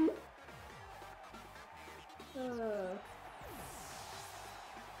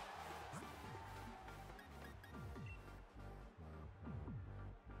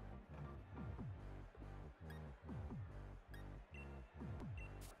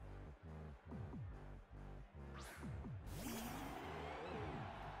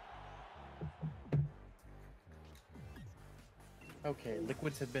 Okay,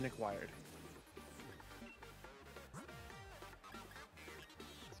 liquids have been acquired.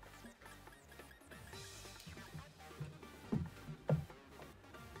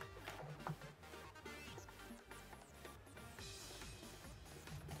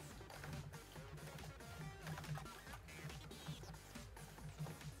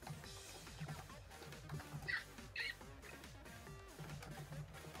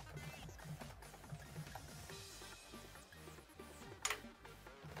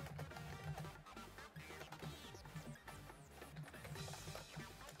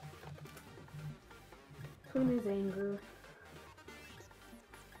 Kuna's anger.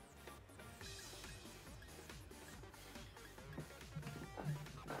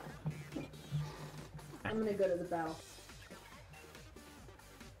 I'm gonna go to the battle.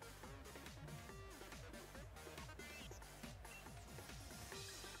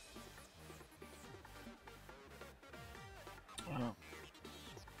 Oh.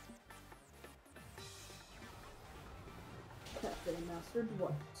 Cafe mastered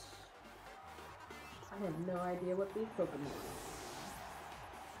what? I have no idea what these Pokemon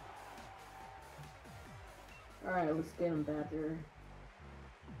are. Alright, let's get him, Badger.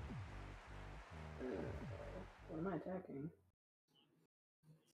 What am I attacking?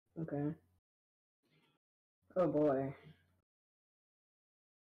 Okay. Oh boy.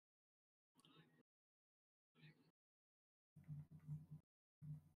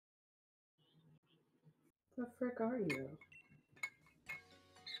 The frick are you?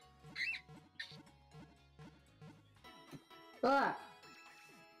 Ah!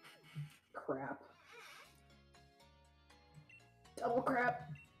 Crap. Double crap!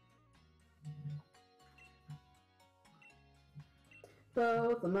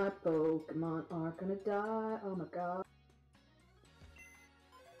 Both of my Pokemon are gonna die. Oh my god.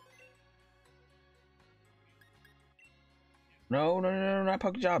 No, no, no, no, not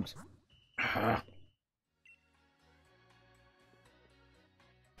Pokejobs. Ah.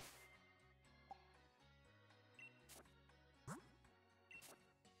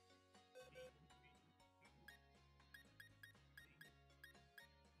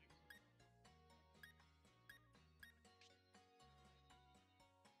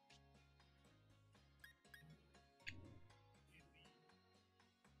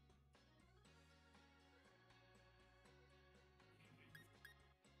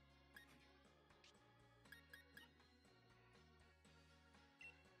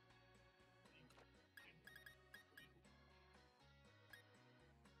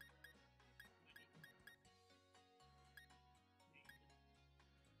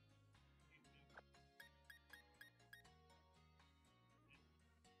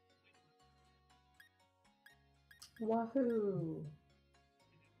 Wahoo!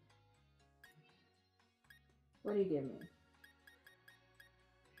 What do you give me?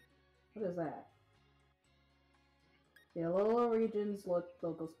 What is that? The Alola region's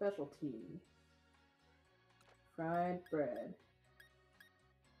local specialty. Fried bread.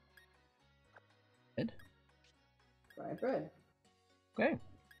 Bread? Fried bread. Okay.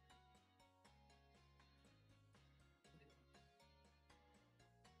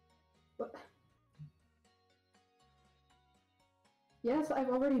 What? Yes, I've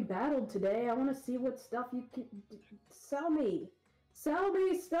already battled today. I want to see what stuff you can sell me. Sell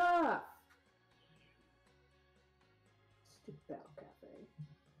me stuff. Stupid Battle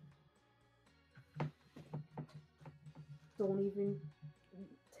Cafe. Don't even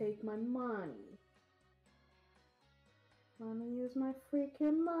take my money. Let me use my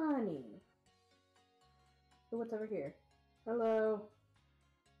freaking money. So what's over here? Hello.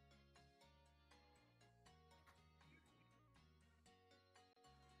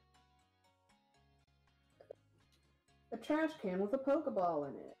 A trash can with a Pokeball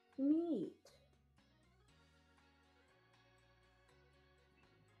in it. Neat.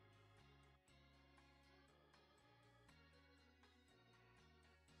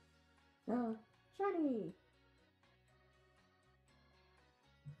 Shiny.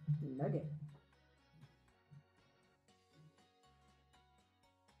 Nugget.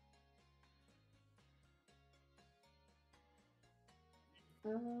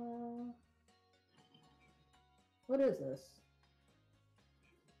 What is this?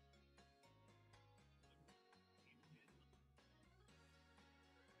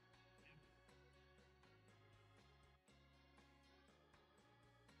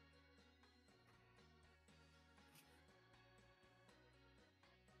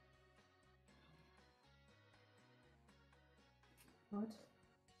 What?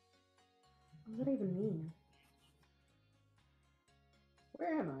 What does that even mean?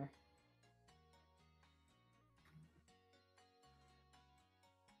 Where am I?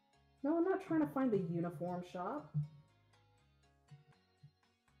 No, I'm not trying to find the uniform shop.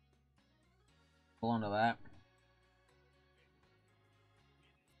 Hold on to that.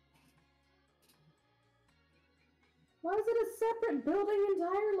 Why is it a separate building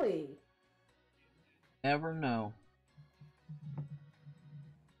entirely? Never know.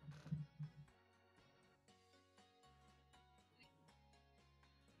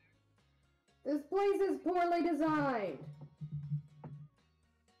 This place is poorly designed.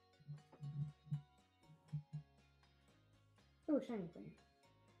 Oh, shiny thing.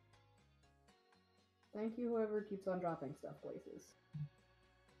 Thank you, whoever keeps on dropping stuff places.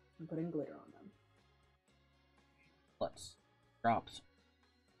 I'm putting glitter on them. Let's drops.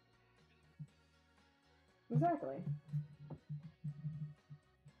 Exactly.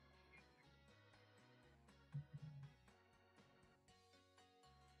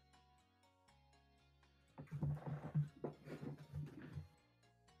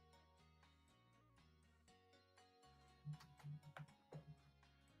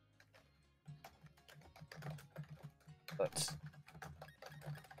 Let's.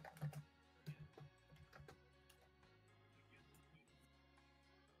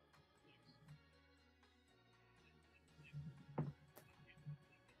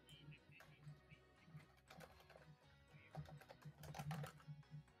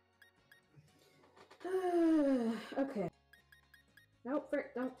 Okay. Nope,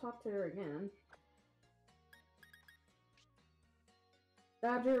 Frick, don't talk to her again.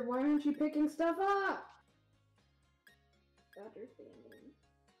 Dodger, why aren't you picking stuff up? Dodger's being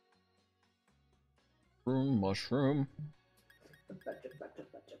mean. Mushroom.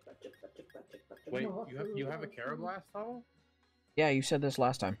 Wait, you have a Carablast Hobble? Yeah, you said this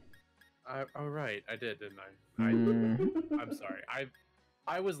last time. Oh right, I did, didn't I? Mhm. I'm sorry.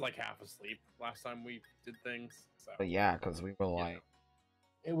 I was like half asleep last time we did things. So But yeah, because we were like,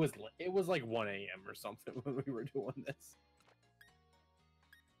 it was like 1 a.m. or something when we were doing this.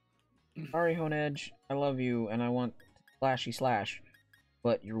 sorry, Honedge, I love you, and I want slashy slash,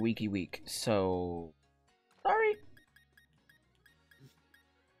 but you're weaky weak, so sorry.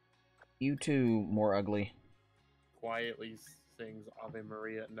 You too, more ugly. Quietly sings Ave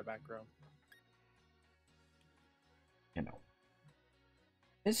Maria in the background. You know.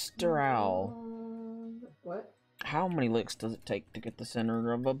 Mr. Owl, What? how many licks does it take to get the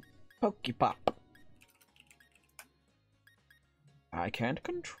center of a Pokepop? I can't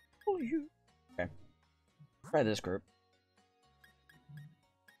control you. Okay. Try this group.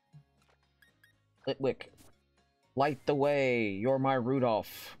 Litwick. Light the way. You're my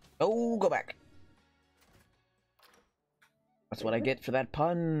Rudolph. Oh, go back. That's what I get for that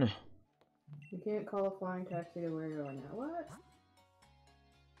pun. can't call a flying taxi to where you are now. What?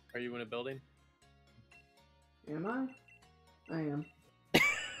 Are you in a building? Am I? I am.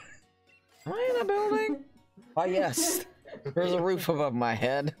 Am I in a building? Why, yes. There's a roof above my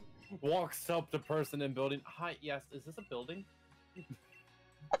head. Walks up to person in building. Hi, yes, is this a building?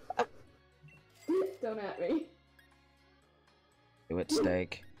 Don't at me. Do it,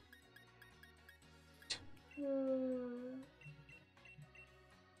 steak.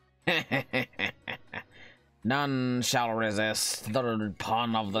 None shall resist the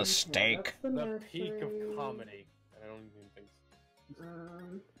pun of the steak. That's The peak of nursery. comedy. I don't even think.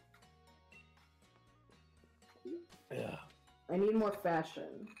 Yeah. I need more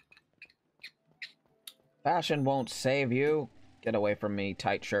fashion. Fashion won't save you. Get away from me,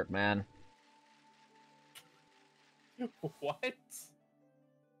 tight shirt man. What?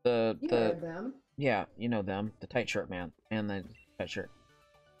 You heard them. Yeah, you know them. The tight shirt man and the tight shirt.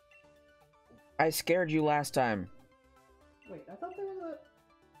 I scared you last time. Wait, I thought there was a.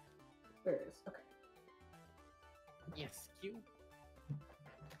 There it is. Okay. Yes, cute.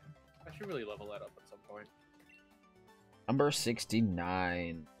 I should really level that up at some point. Number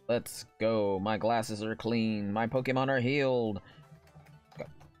 69. Let's go. My glasses are clean. My Pokemon are healed. Let's go.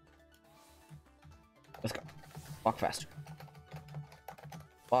 Let's go. Walk faster.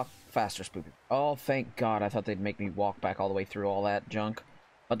 Walk faster, Spoopy. Oh, thank God. I thought they'd make me walk back all the way through all that junk.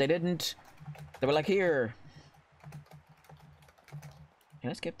 But they didn't. They were like, here.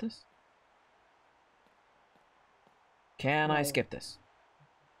 Can I skip this? Can I No. skip this?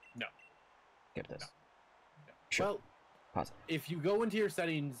 No. Skip this. No. Sure. Well, Pause it. if you go into your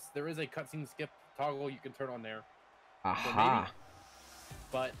settings, there is a cutscene skip toggle you can turn on there. Aha.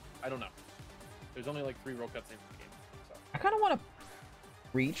 But I don't know. There's only like 3 real cutscenes in the game. So I kind of want to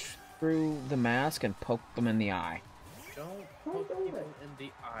reach through the mask and poke them in the eye. don't Don't poke do people it. in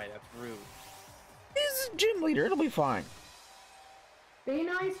the eye. That's rude. He's a gym leader. It'll be fine. Be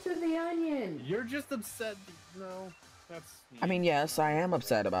nice to the onion. You're just upset. No, that's. I mean, yes, I am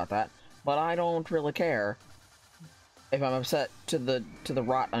upset about that, but I don't really care if I'm upset to the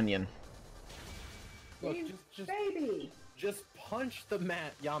rot onion. Look, You just baby. just punch the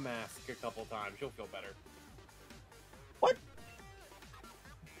Yamask a couple times. You'll feel better. What?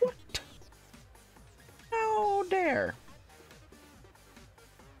 What? How dare?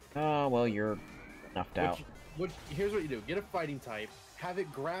 Oh, well, you're snuffed out. Here's what you do: get a fighting type, have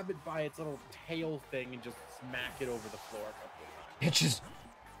it grab it by its little tail thing, and just smack it over the floor a couple of times. It just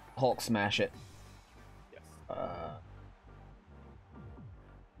Hulk smash it. Yes.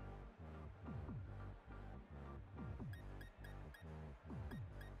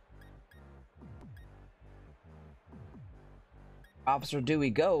 Officer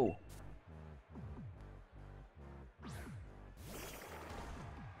Dewey, go!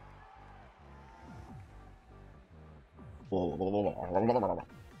 Why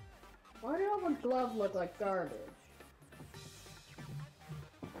do all the gloves look like garbage?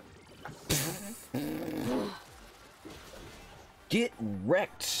 Get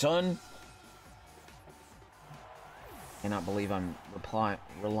wrecked, son! Cannot believe I'm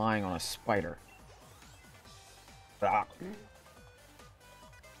relying on a spider. Ah.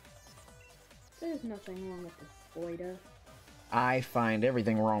 There's nothing wrong with the spider. I find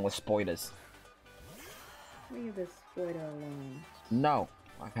everything wrong with spoilers. Leave this spider alone. No,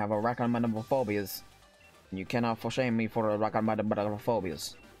 I have recommendable phobias. You cannot shame me for recommendable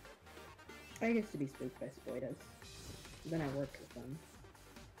phobias. I used to be spooked by spiders. Then I worked with them.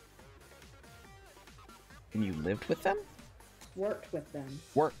 And you lived with them? Worked with them.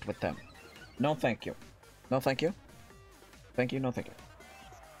 Worked with them. No, thank you. No, thank you. Thank you. No, thank you.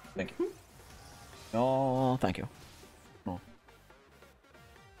 Thank you. No, thank you. No.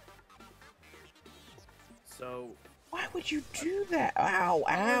 So. Why would you do that? Ow,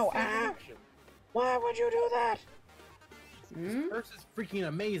 ow, ow! Why would you do that? Hmm? Curse is freaking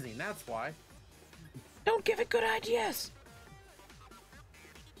amazing. That's why. Don't give it good ideas.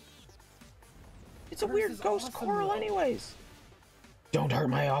 It's a Curse weird is ghost awesome, squirrel though. anyways. Don't hurt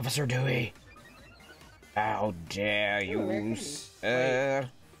my Officer Dewey. How dare Ooh, where you, can sir?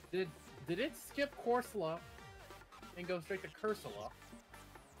 Did it skip Corsola and go straight to Cursula?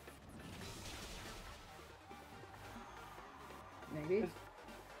 Maybe.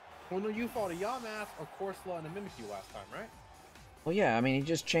 Well, no, you fought a Yamask, a Corsola, and a Mimikyu last time, right? Well, yeah, I mean, he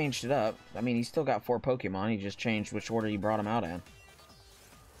just changed it up. I mean, he's still got 4 Pokemon. He just changed which order he brought them out in.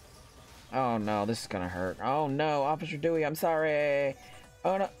 Oh, no, this is gonna hurt. Oh, no, Officer Dewey, I'm sorry.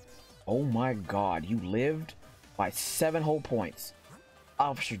 Oh, no. Oh, my God, you lived by 7 whole points.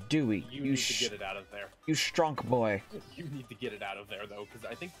 Officer Dewey, You need to get it out of there. you strunk boy. You need to get it out of there, though, because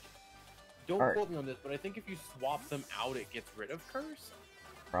I think... don't Alright. quote me on this, but I think if you swap them out, it gets rid of Curse.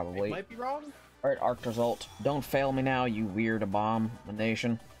 I Probably. might be wrong. Alright, Arc Result. Don't fail me now, you weird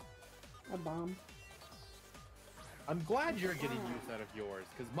abomination. A bomb. I'm glad you're getting use out of yours,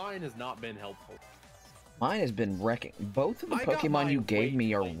 because mine has not been helpful. Mine has been wrecking. Both of the I got Pokemon mine you gave way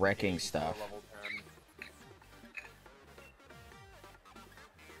me are late wrecking game for stuff. level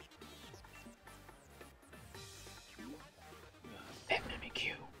 10. That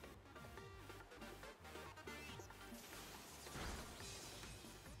Mimikyu.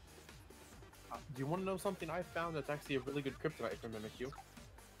 Do you want to know something I found that's actually a really good kryptonite for Mimikyu?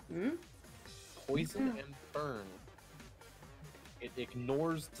 Hmm? Poison Yeah. and burn. It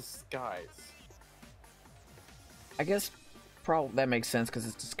ignores disguise. I guess probably that makes sense because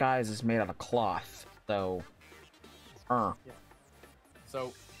its disguise is made out of cloth. So,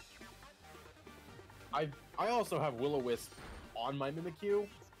 So, I also have Will-O-Wisp on my Mimikyu,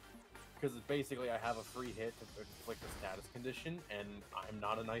 because basically I have a free hit to inflict a status condition, and I'm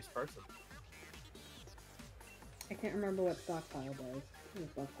not a nice person. I can't remember what stockpile does. What is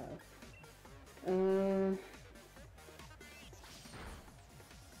stockpile?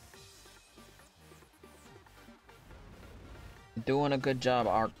 you're doing a good job,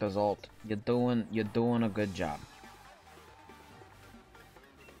 Arc Result. You're doing a good job.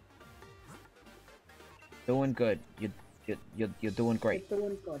 Doing good. You're doing great. You're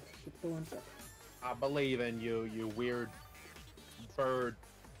doing good. You're doing good. I believe in you, you weird bird,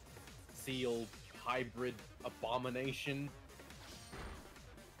 seal, hybrid abomination.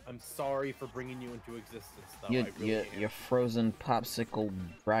 I'm sorry for bringing you into existence, though. I really am. You're frozen popsicle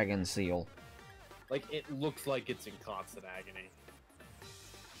dragon seal. Like, it looks like it's in constant agony.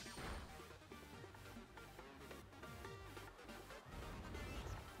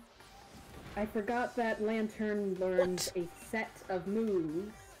 I forgot that Lantern learned a set of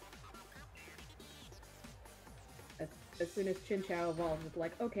moves. As soon as Chinchou evolved, it's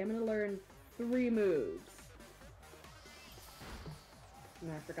like, okay, I'm gonna learn 3 moves.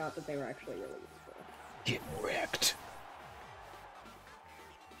 And I forgot that they were actually really useful. Get wrecked.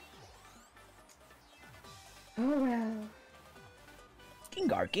 Oh well.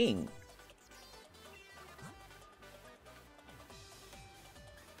 Gengar King.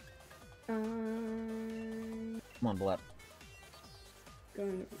 Come on, Blep.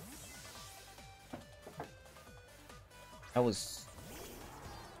 Going. That was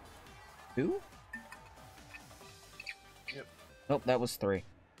 2? Yep. Nope, that was 3.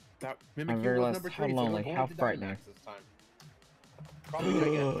 That I Mimikyu was realized number how 3, so we're lonely, going how to frightening. Dynamax this time. Probably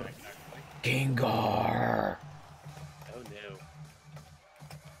Gigantamax, actually. Gengar. Oh no.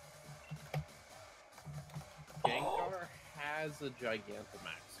 Gengar has a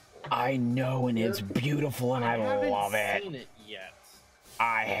Gigantamax score. I know, and it's beautiful, and I love haven't it. seen it yet.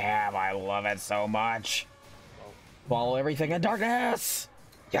 I love it so much. Well, Follow everything in darkness.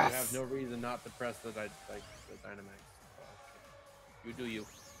 you have Yes. no reason not to press the Dynamax. You do you,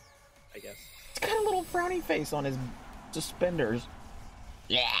 I guess. It's got a little frowny face on his suspenders.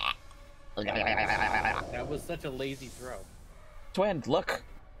 Yeah. That was such a lazy throw. Twin, look.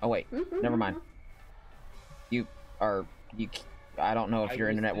 Oh wait, never mind. You are you. I don't know if your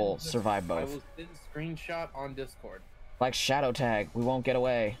internet will survive I both. will send screenshot on Discord. Like Shadow Tag, we won't get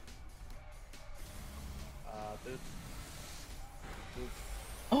away. This,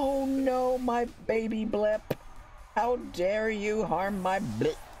 Oh no, my baby Blip. How dare you harm my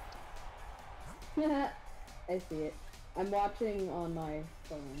Blip? I see it. I'm watching on my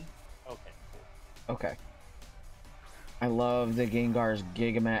phone. okay. Okay. I love the Gengar's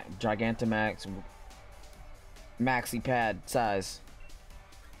Gigantamax Maxi Pad size.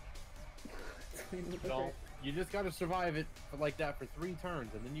 So you just gotta survive it like that for 3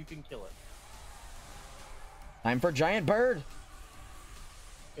 turns, and then you can kill it. Time for Giant Bird.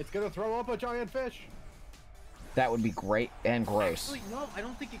 It's gonna throw up a giant fish. That would be great and gross. Actually, no, I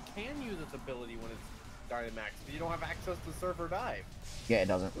don't think it can use its ability when it's Dynamax, because you don't have access to Surf or Dive. Yeah, it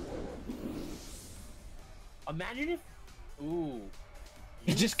doesn't. Imagine if... Ooh.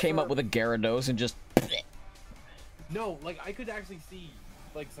 He just came up with a Gyarados and just... No, like, I could actually see,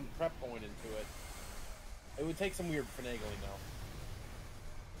 like, some prep going into it. It would take some weird finagling,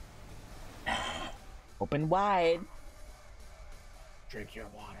 though. Open wide. Drink your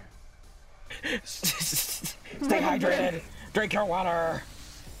water. Stay hydrated. Drink your water.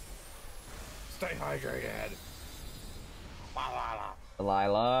 Stay hydrated.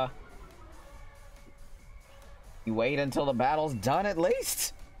 Delilah. You wait until the battle's done at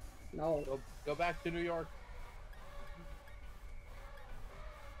least? No. Go back to New York.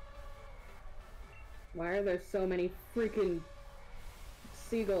 Why are there so many freaking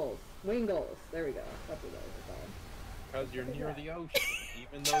seagulls? Wingles. There we go. That's what those are called. Because you're near the ocean,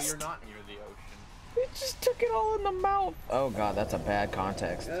 even though you're not near the ocean. It just took it all in the mouth. Oh god, that's a bad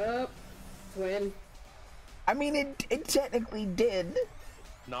context. Oh, twin. I mean, it technically did.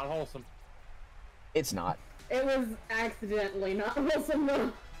 Not wholesome. It's not. It was accidentally not wholesome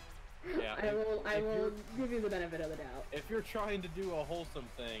though. Yeah. I will give you the benefit of the doubt. If you're trying to do a wholesome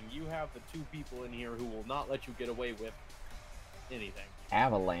thing, you have the two people in here who will not let you get away with anything.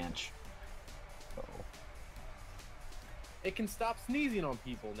 Avalanche. Oh. It can stop sneezing on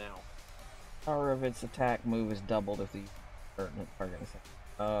people now. Power of its attack move is doubled if the pertinent target is.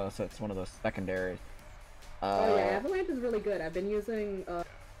 So it's one of those secondaries. Oh yeah, Avalanche is really good. I've been using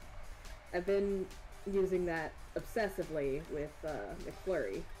that obsessively with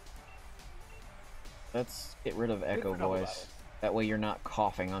McFlurry. Let's get rid of Echo double Voice. battles. That way you're not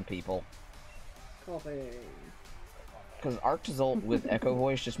coughing on people. Coughing. Because Arctazult with Echo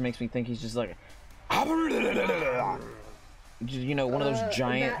Voice just makes me think he's just like... You know, one of those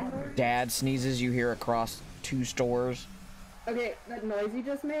giant dad sneezes you hear across 2 stores. Okay, that noise you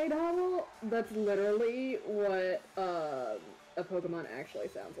just made, Hobble, that's literally what a Pokemon actually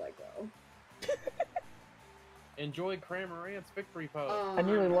sounds like, though. Enjoy Cramorant's victory pose. I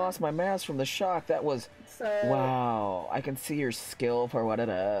nearly lost my mask from the shock. That was... So, Wow, I can see your skill for what it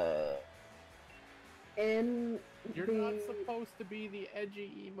is. in You're the not supposed to be the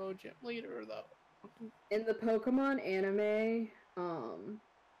edgy emo gym leader, though. in the Pokemon anime,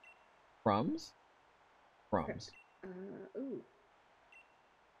 Crumbs? Crumbs. ooh.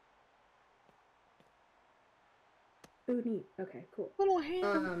 Ooh, neat. Okay, cool. Little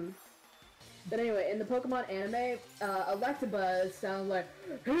hand. But anyway, in the Pokemon anime, Electabuzz sounds like.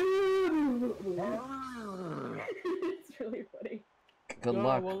 It's really funny. Good No,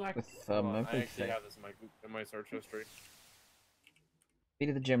 luck well, with I actually everything. have this in my search history.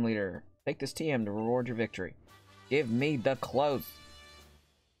 Defeated the gym leader. Take this TM to reward your victory. Give me the clothes.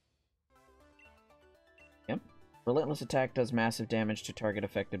 Yep. Relentless attack does massive damage to target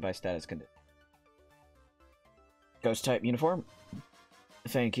affected by status condition. Ghost type uniform.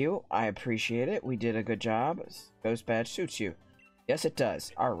 Thank you. I appreciate it. We did a good job. Ghost badge suits you. Yes, it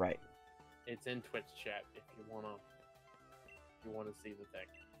does. All right. It's in Twitch chat if you wanna see the thing.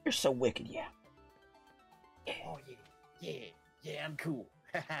 You're so wicked, yeah. Oh yeah, I'm cool.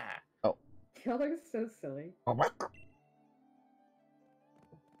 Oh. Y'all are so silly.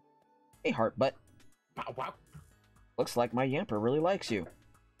 Hey, heart butt. Bow wow. Looks like my Yamper really likes you.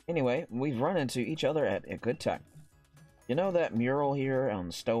 Anyway, we've run into each other at a good time. You know that mural here on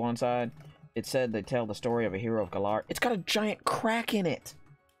the Stowan side? It said they tell the story of a hero of Galar. It's got a giant crack in it!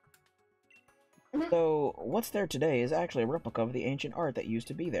 So, what's there today is actually a replica of the ancient art that used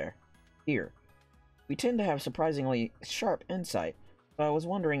to be there. Here. We tend to have surprisingly sharp insight, so I was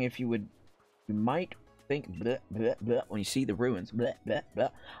wondering if you might think bleh, bleh, bleh, when you see the ruins. Bleh, bleh,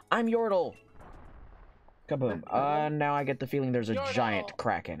 bleh. I'm Yordle! Kaboom. Now I get the feeling there's a Yordle! giant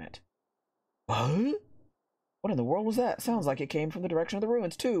crack in it. What? What in the world was that? Sounds like it came from the direction of the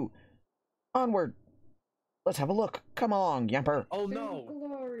ruins, too. Onward. Let's have a look. Come along, Yamper. Oh no!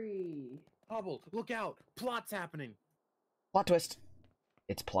 Glory. Hobble, look out! Plot's happening. Plot twist.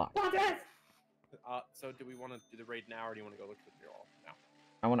 It's plot. So do we want to do the raid now, or do you want to go look at the mural now?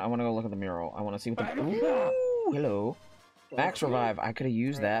 I want to go look at the mural. I want to see what the... Ooh, hello. Max Revive. I could have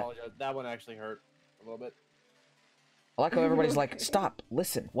used I that. apologize. That one actually hurt a little bit. I like how everybody's like, stop,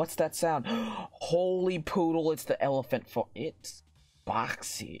 listen, what's that sound? Holy poodle, it's the elephant for... It's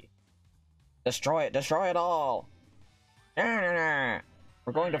boxy. Destroy it all. We're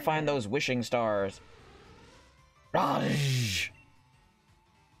going to find those wishing stars. Raj!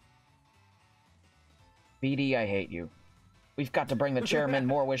 BD, I hate you. We've got to bring the chairman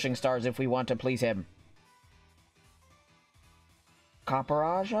more wishing stars if we want to please him.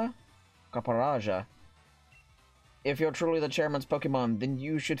 Caparaja? Caparaja. If you're truly the chairman's Pokemon, then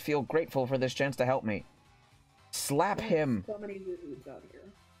you should feel grateful for this chance to help me. Slap him So many Woos out here.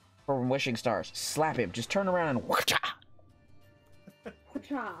 for wishing stars. Slap him. Just turn around and whacha!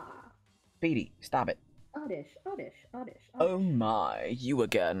 Cha. Speedy, stop it. Oddish, oddish, oddish. Oh my, you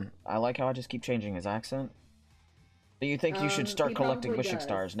again. I like how I just keep changing his accent. Do you think you should start he collecting probably wishing does.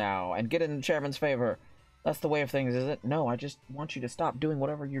 stars now and get in the chairman's favor? That's the way of things, is it? No, I just want you to stop doing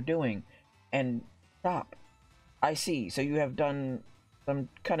whatever you're doing. And stop. I see, so you have done some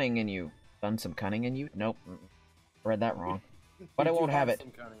cunning in you. Done some cunning in you? Nope. Read that wrong. But I You won't have it.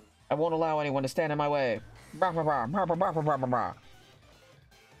 some cunning. I won't allow anyone to stand in my way. Brah, brah, brah, brah, brah, brah, brah, brah, brah.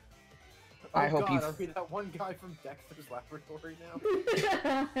 I hope God, you... Are we that one guy from Dexter's Laboratory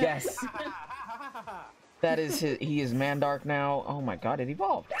now? Yes. That is his. He is Mandark now. Oh my god, it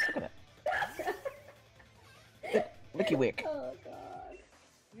evolved. Look at that. Licky Wick. Oh god.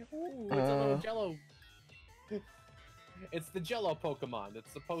 Ooh, it's a little Jello. It's the Jello Pokemon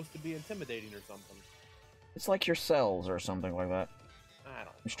that's supposed to be intimidating or something. It's like your cells or something like that. I don't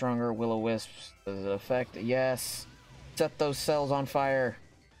know. Stronger Will-O-Wisps. Does it affect? Yes. Set those cells on fire.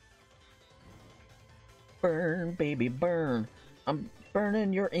 Burn, baby, burn. I'm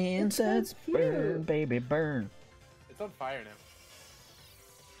burning your insides. cute. Burn, baby, burn. It's on fire now.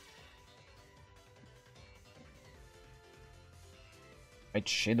 Right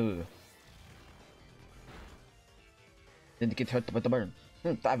shadow. Didn't get hurt with the burn.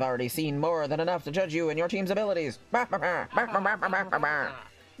 I've already seen more than enough to judge you and your team's abilities. Yeah,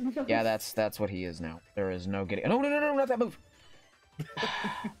 that's what he is now. There is no getting. No, not that move.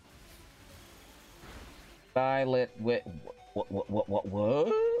 Violet. What?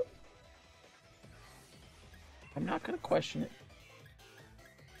 I'm not gonna question it.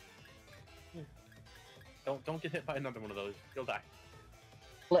 Don't get hit by another one of those. You'll die.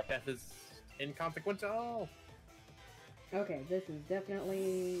 Flip. Death is inconsequential. Okay, this is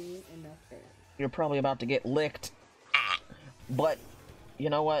definitely enough there. You're probably about to get licked. But, you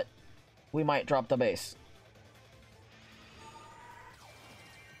know what? We might drop the base.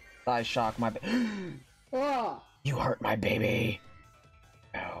 I shock my Oh! You hurt my baby.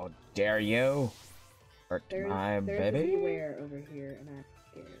 How dare you? Hurt my There's baby? a beware over here, and I'm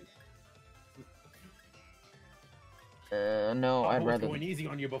scared. No, I I'd was rather... going easy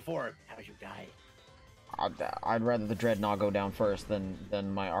on you before. How'd you die? I'd rather the Dreadnought go down first than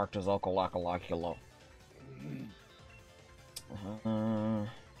my Arctozalkalakalakulo.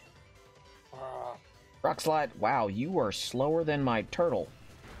 Rock Slide. Wow, you are slower than my turtle.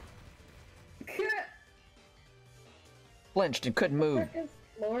 Flinched and couldn't move. It's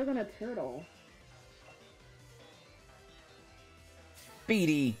slower than a turtle.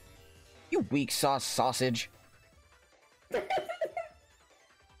 Speedy. You weak sauce sausage.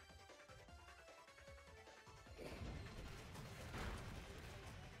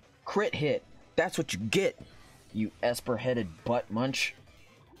 Crit hit. That's what you get, you Esper-headed butt munch.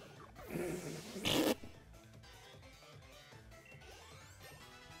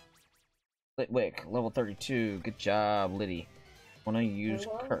 Litwick, level 32. Good job, Liddy. Wanna use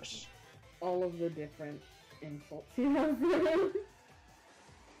love Curse. All of the different insults you have.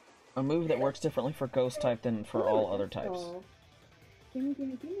 A move that works differently for Ghost type than for all other types. Oh. Gimme,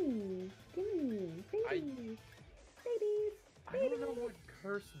 gimme, gimme. Gimme. Babies. Babies. I don't know what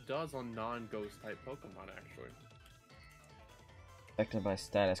Curse does on non-ghost type Pokemon, actually. Affected by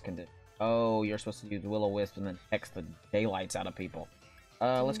status condition. Oh, you're supposed to use Will-O-Wisp and then hex the daylights out of people.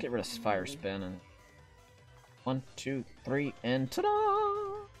 Let's get rid of Fire Spin and 1, 2, 3, and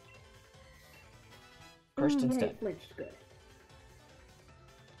ta-da! Cursed instead. Flinched good.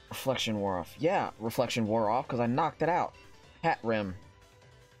 Reflection wore off. Yeah, Reflection wore off because I knocked it out. Hat Rim.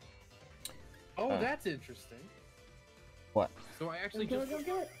 Oh, that's interesting. What? So I actually Go, just go, looked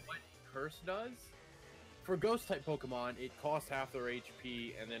go. at what Curse does. For ghost type Pokemon, it costs half their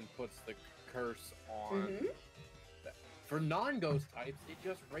HP and then puts the curse on. Mm-hmm. For non-ghost types, it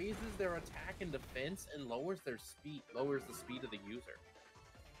just raises their attack and defense and lowers their speed, lowers the speed of the user.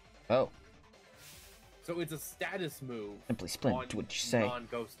 Oh, So it's a status move simply splint. on Do what you say.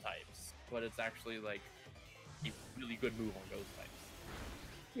 non-ghost types, but it's actually like a really good move on ghost types.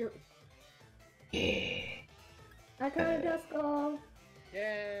 You're... Yeah. I got a Duskull.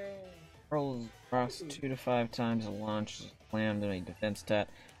 Yay! Rolls across 2 to 5 times a launch. Slam to a defense stat.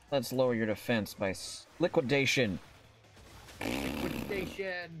 Let's lower your defense by liquidation.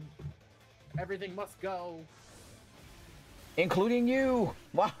 Liquidation! Everything must go! Including you!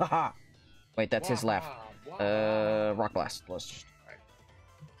 Wahaha! Wait, that's his laugh. Wah. Rock Blast. Let's just...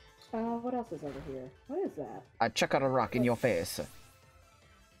 What else is over here? What is that? I chuck out a rock in your face.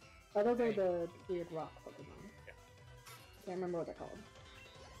 Oh, those are the weird rock Pokemon. Can't remember what they're called.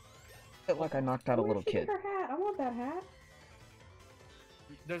 Felt like I knocked out a little Where'd she kid. get her hat? I want that hat.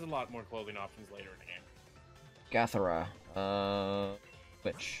 There's a lot more clothing options later in the game. Gathera.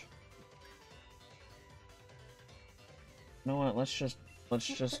 Which? You know what? Let's just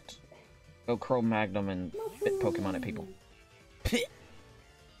go Cro-Magnum and spit Pokemon at people.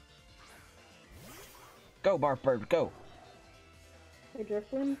 Go, Barf Bird, go! Hey,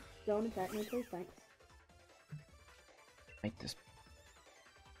 Driftwind, don't attack me, please, thanks. Make this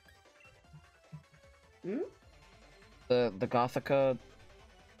Hmm? the Gothica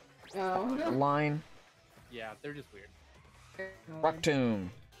Oh. line. Yeah, they're just weird. Rock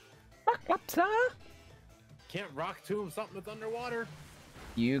Tomb. Rock Lobster. Can't rock tomb something that's underwater.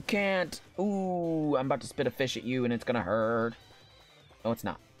 You can't. Ooh, I'm about to spit a fish at you and it's gonna hurt. No, it's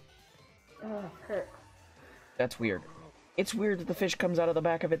not. Oh, hurt. That's weird. It's weird that the fish comes out of the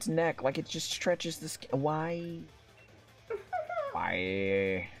back of its neck, like it just stretches the skin. Why?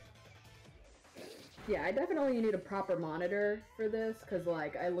 Why? Yeah, I definitely need a proper monitor for this, because,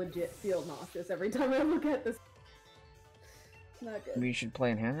 like, I legit feel nauseous every time I look at this. It's not good. We should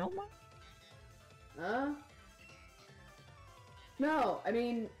play in handheld mode? No, I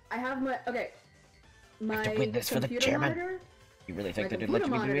mean, I have my, okay. My have to win this for the computer chairman. monitor, You really think my they'd let you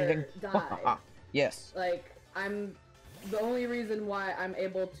computer do anything? monitor died. Yes. Like, the only reason why I'm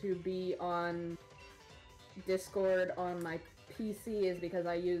able to be on Discord on my PC is because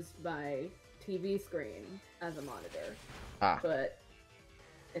I used my TV screen as a monitor. But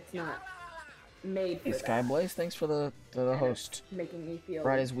it's not made for hey, that. Skyblaze, thanks for the host. Making me feel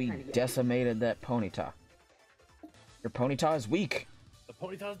Right as we decimated that Ponyta. Your Ponyta is weak. The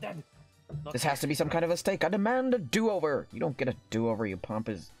Ponyta's dead. This has to be some kind of a mistake. I demand a do-over. You don't get a do-over, you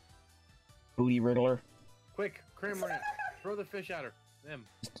pompous booty wriggler. Quick, Cramorant, throw the fish at her. Them.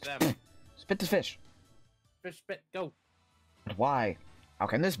 Spit the fish. Fish spit, go. But why? How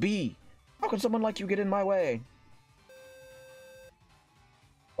can this be? How can someone like you get in my way?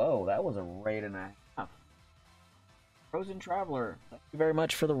 Whoa, that was a raid and a half. Frozen Traveler, thank you very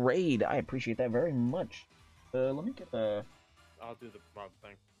much for the raid. I appreciate that very much. Let me get the... I'll do the mob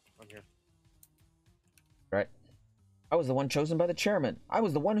thing. I'm here. Right. I was the one chosen by the chairman. I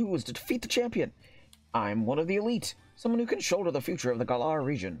was the one who was to defeat the champion. I'm one of the elite. Someone who can shoulder the future of the Galar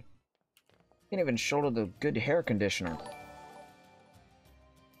region. Can't even shoulder the good hair conditioner.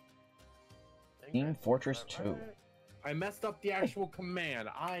 Team Fortress 2. I messed up the actual command.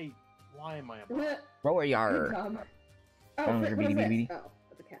 Why am I a mob? Roar-yar. Oh, Sounds what was beady-beady. this? Oh,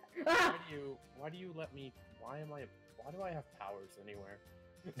 it's a cat. Ah! Why do you let me, why do I have powers anywhere?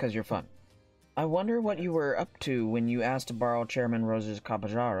 Because you're fun. I wonder what you were up to when you asked to borrow Chairman Rose's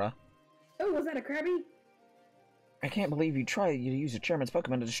Kapajara. Oh, was that a Krabby? I can't believe you tried to use a chairman's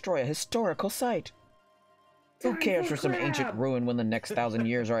Pokemon to destroy a historical site. Who cares for some ancient ruin when the next 1,000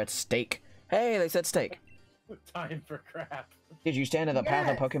 years are at stake? Hey, they said stake. Time for crap. Did you stand in the path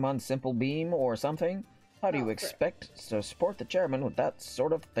of Yes. Pokemon Simple Beam or something? How do you Oh, expect to support the chairman with that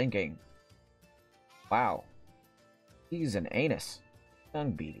sort of thinking? Wow. He's an anus.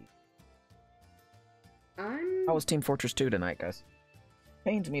 Young Beatty. How was Team Fortress 2 tonight, guys?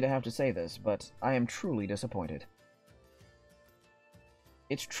 Pains me to have to say this, but I am truly disappointed.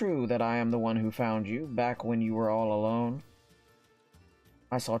 It's true that I am the one who found you back when you were all alone.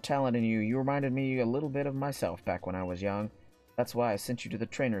 I saw talent in you. You reminded me a little bit of myself back when I was young. That's why I sent you to the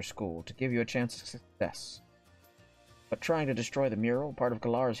trainer school, to give you a chance of success. But trying to destroy the mural, part of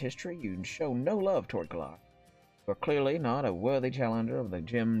Galar's history, you show no love toward Galar. You are clearly not a worthy challenger of the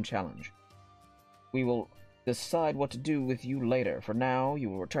gym challenge. We will decide what to do with you later. For now, you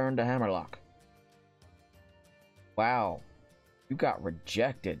will return to Hammerlock. Wow. You got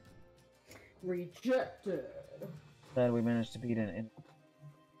rejected. Rejected. Glad we managed to beat an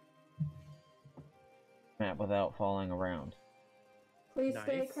map without falling around. Please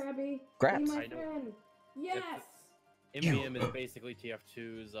stay, Nice. Krabby. Grabs. Be my I know. friend. Yes. MVM is basically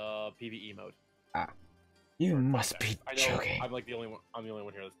TF2's PvE mode. You must be I know joking. I'm like the only one. I'm the only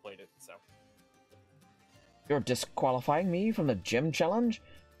one here that's played it. So You're disqualifying me from the gym challenge?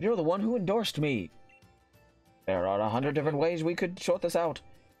 You're the one who endorsed me. There are 100 different ways we could sort this out.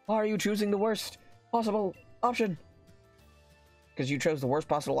 Why are you choosing the worst possible option? Because you chose the worst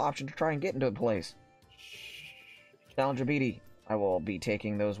possible option to try and get into a place. Challenger Beatty, I will be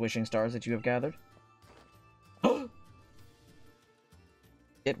taking those wishing stars that you have gathered.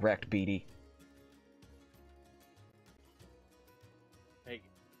 Get wrecked, Beatty.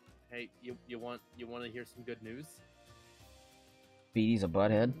 hey, you want to hear some good news? Beatty's a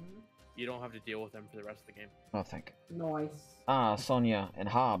butthead. You don't have to deal with them for the rest of the game. Oh, thank you. Nice. Ah, Sonia and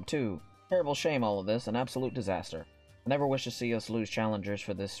Hob, too. Terrible shame, all of this. An absolute disaster. I never wish to see us lose challengers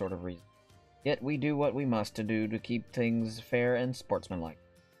for this sort of reason. Yet we do what we must to do to keep things fair and sportsmanlike.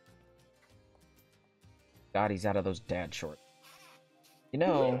 God, he's out of those dad shorts. You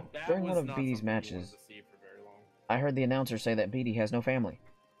know, That during was one of not Beatty's something you wanted matches, to see for very long. I heard the announcer say that Beatty has no family.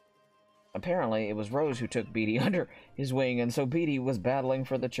 Apparently, it was Rose who took Beatty under his wing, and so Beatty was battling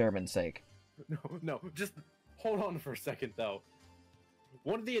for the chairman's sake. No, just hold on for a second, though.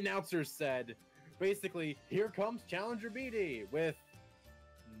 One of the announcers said, basically, here comes Challenger Beatty with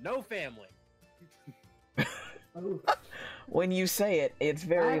no family. Oof. When you say it, it's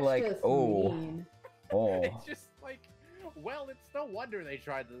very That's like, just oh, mean. oh. It's just like, well, it's no wonder they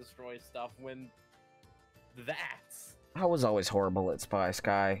tried to destroy stuff when that's I was always horrible at Spy.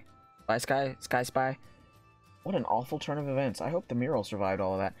 What an awful turn of events. I hope the mural survived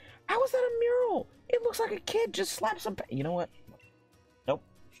all of that. How is that a mural? It looks like a kid just slapped some... You know what? Nope.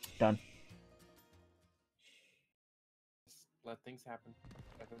 Done. Just let things happen.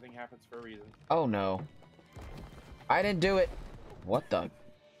 Everything happens for a reason. Oh no. I didn't do it. What the...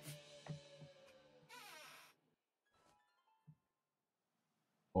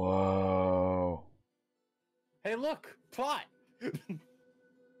 Whoa. Hey, look! Plot!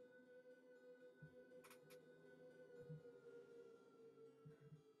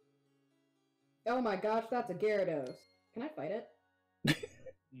 Oh my gosh, that's a Gyarados. Can I fight it?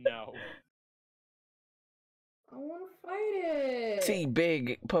 No. I want to fight it! See,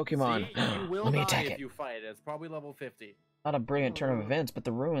 big Pokemon. See, you will Let me die attack if it. you fight it. It's probably level 50. Not a brilliant turn of events, but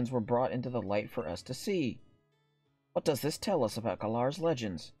the ruins were brought into the light for us to see. What does this tell us about Galar's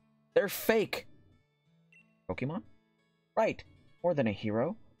legends? They're fake! Pokemon? Right. More than a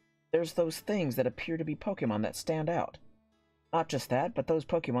hero. There's those things that appear to be Pokemon that stand out. Not just that, but those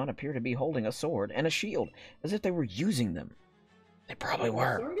Pokemon appear to be holding a sword and a shield, as if they were using them. They probably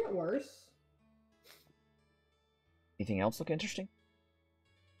were. It's gonna get worse. Anything else look interesting?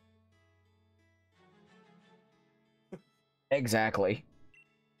 Exactly.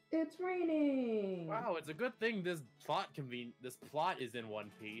 It's raining. Wow, it's a good thing this plot is in one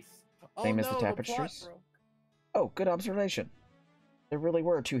piece. Oh, Same no, as the tapestries? plot broke. Oh, good observation. There really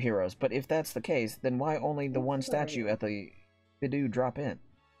were two heroes, but if that's the case, then why only the one statue at the Bidoo drop in?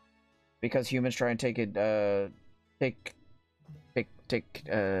 Because humans try and take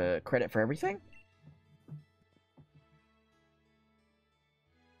credit for everything?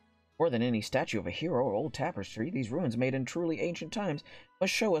 More than any statue of a hero or old tapestry, these ruins made in truly ancient times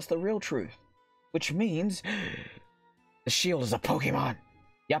must show us the real truth. Which means... the shield is a Pokemon!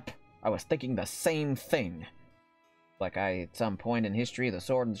 Yup, I was thinking the same thing. Like at some point in history, the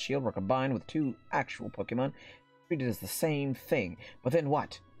sword and the shield were combined with two actual Pokemon, treated as the same thing. But then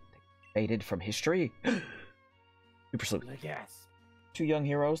what? They faded from history? Super Sleuth. Yes. Two young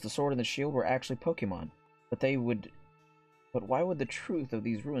heroes, the sword and the shield, were actually Pokemon. But why would the truth of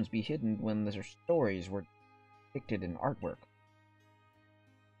these ruins be hidden when their stories were depicted in artwork?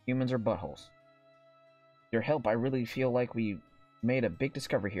 Humans are buttholes. With your help, I really feel like we made a big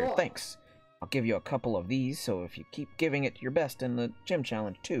discovery here. Cool. Thanks. I'll give you a couple of these, so if you keep giving it your best in the gym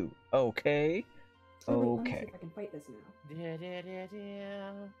challenge too. Okay? So wait, let me see Okay. if I can fight this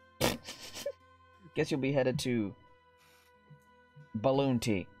now. Guess you'll be headed to Balloon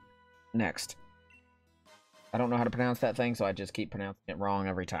Tea next. I don't know how to pronounce that thing, so I just keep pronouncing it wrong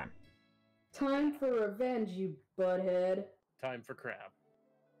every time. Time for revenge, you butthead. Time for crab.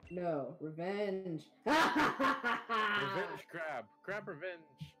 No, revenge. Revenge crab. Crab revenge.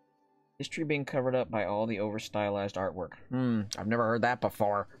 History being covered up by all the over-stylized artwork. I've never heard that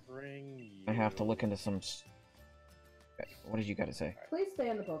before. Bring you. I have to look into some... What did you gotta say? Please stay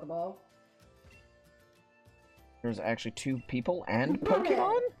in the Pokeball. There's actually two people and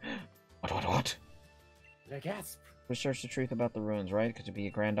Pokemon? What? I gasp. Research the truth about the ruins, right? Could you be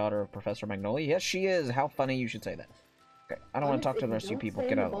a granddaughter of Professor Magnolia? Yes, she is. How funny you should say that. Okay, I don't want to talk to the rest of you people.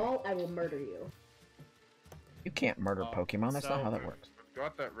 Get out of the way. Ball, I will murder you. You can't murder Pokemon. That's not how that works. I've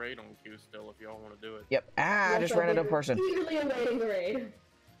got that raid on queue still if y'all want to do it. Yep. I just ran into a person. Eagerly awaiting the raid.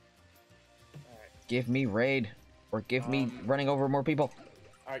 Alright. Give me raid. Or give me running over more people.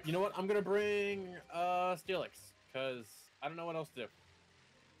 Alright, you know what? I'm gonna bring Steelix, because I don't know what else to do.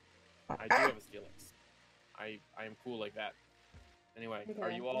 I do have a Steelix. I am cool like that. Anyway, Okay, are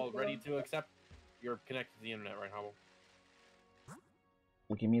you all let's go. ready to accept? You're connected to the internet, right, Hobble?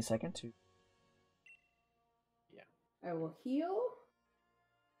 Well, give me a second to... I will heal.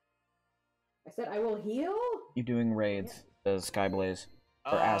 I said I will heal? You doing raids? Does Skyblaze?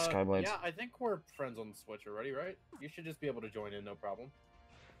 Or ask Skyblaze? Yeah, I think we're friends on the Switch already, right? You should just be able to join in, no problem.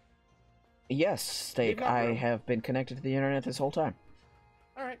 Yes, Steak. Leave that I room. have been connected to the internet this whole time.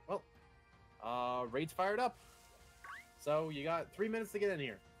 Alright, well. Raid's fired up. So, you got 3 minutes to get in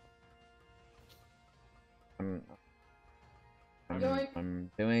here. I'm Going.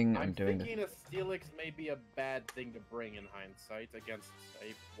 doing I'm the... thinking a Steelix may be a bad thing to bring in hindsight against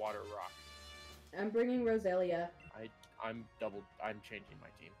a water rock. I'm bringing Roselia. I'm changing my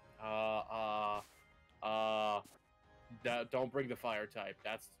team. Don't bring the fire type.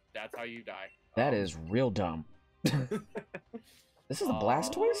 That's how you die. That is real dumb. This is a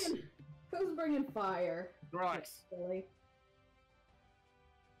Blastoise? Who's bringing fire? Rocks. Silly.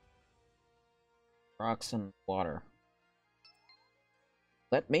 Rocks and water.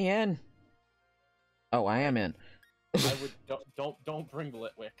 Let me in. Oh, I am in. I would don't bring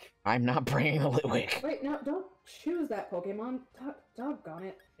Litwick. I'm not bringing the Litwick. Wait, no, don't choose that Pokemon. Doggone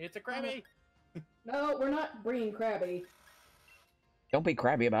it. It's a Krabby. No, we're not bringing Krabby. Don't be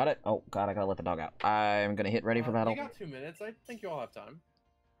crabby about it. Oh god, I gotta let the dog out. I'm gonna hit ready for battle. You got 2 minutes. I think you all have time.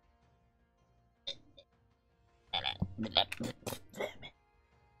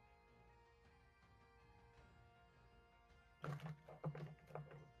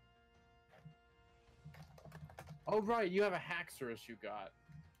 Oh right, you have a Haxorus you got.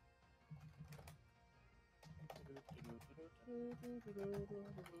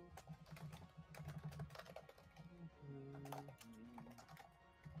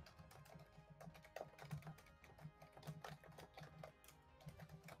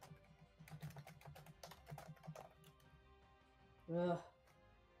 Ugh.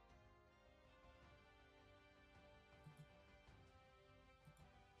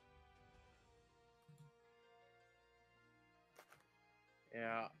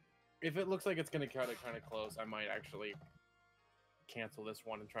 Yeah, if it looks like it's gonna cut it kind of close, I might actually cancel this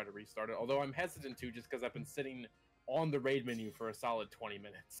one and try to restart it. Although I'm hesitant to, just because I've been sitting on the raid menu for a solid 20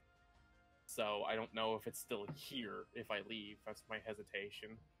 minutes. So I don't know if it's still here if I leave. That's my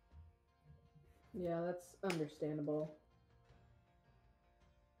hesitation. Yeah, that's understandable.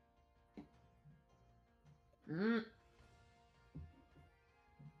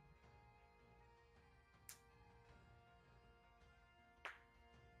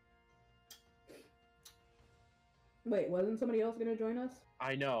 Wait, wasn't somebody else gonna join us?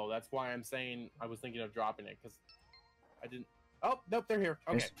 I know. That's why I'm saying I was thinking of dropping it, because I didn't... Oh, nope, they're here.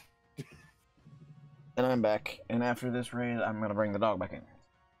 Okay. Yes. And I'm back. And after this raid, I'm gonna bring the dog back in.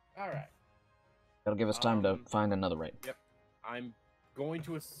 Alright. It'll give us time to find another raid. Yep. I'm going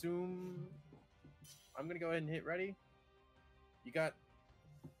to assume... I'm gonna go ahead and hit ready. You got...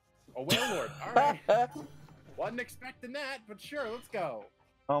 a Whale Lord. Alright. Wasn't expecting that, but sure, let's go.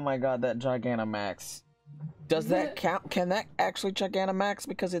 Oh my god, that Gigantamax. Does that count? Can that actually Gigantamax?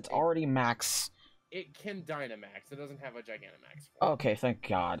 Because it's already max. It can Dynamax. It doesn't have a Gigantamax form. Okay, thank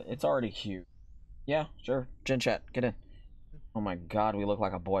god. It's already huge. Yeah, sure. Gen chat, get in. Oh my god, we look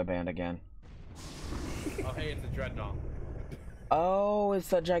like a boy band again. Oh, hey, it's a Dreadnought. Oh, it's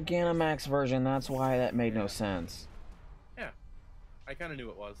the Gigantamax version. That's why that made no sense. Yeah. I kind of knew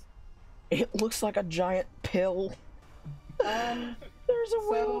it was. It looks like a giant pill. There's a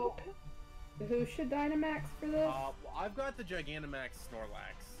whale. Who should Dynamax for this? Well, I've got the Gigantamax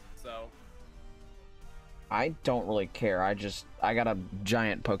Snorlax, so... I don't really care. I got a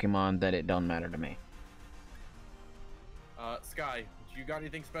giant Pokemon that it don't matter to me. Sky, you got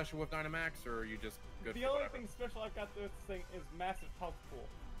anything special with Dynamax, or are you just good The for only whatever? thing special I've got this thing is massive health pool.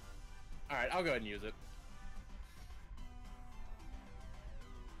 Alright, I'll go ahead and use it.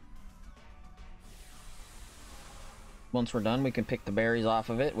 Once we're done, we can pick the berries off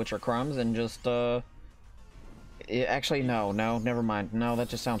of it, which are crumbs, and just, actually, no, never mind. No, that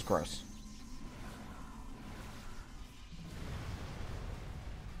just sounds gross.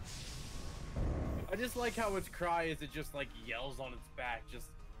 I just like how its cry is it just, like, yells on its back, just...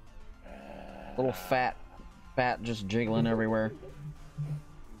 Little fat just jiggling everywhere.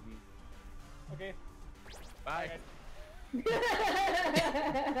 Okay. Bye.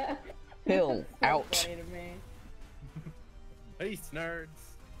 Pill, So out. funny to me. Peace, nerds.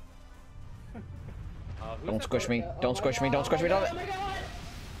 Who's Don't that squish me. Oh Don't my squish me. God, Don't squish me. Don't. Oh my god!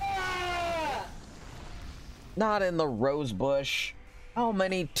 Ah! Not in the rose bush. How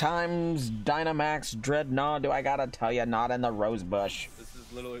many times Dynamax Dreadnought do I gotta tell you? Not in the rose bush. This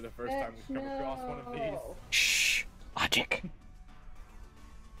is literally the first time we've come across one of these. No. Shh. Logic.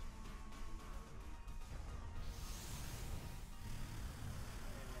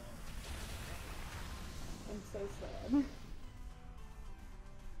 I'm so sad.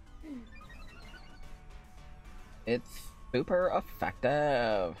 It's super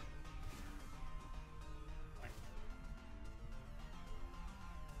effective.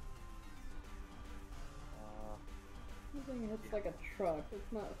 This thing hits like a truck.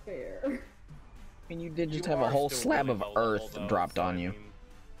 It's not fair. I mean, you did just You have a are whole still slab really of low level, earth though, dropped so on I you. mean,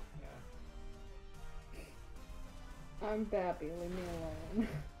 I'm Bappy. Leave me alone.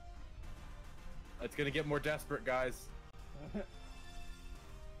 it's gonna get more desperate, guys.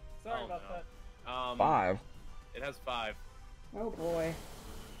 Sorry Oh, about no. that. 5. It has 5. Oh boy.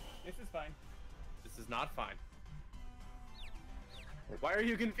 This is fine. This is not fine. Why are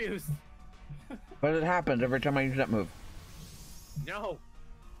you confused? But it happened every time I use that move. No.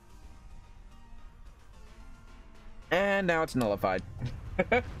 And now it's nullified.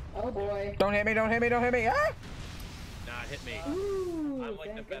 Oh boy. Don't hit me, don't hit me, don't hit me! Ah! Nah, hit me. Ooh, I'm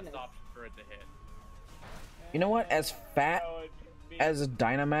like the thank best goodness. option for it to hit. You know what? As fat Oh, it'd be- as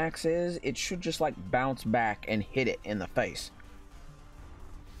Dynamax is, it should just like bounce back and hit it in the face.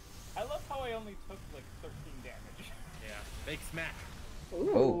 I love how I only took like 13 damage. Yeah, big smack.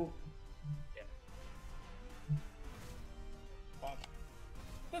 Ooh. Oh. Bonk.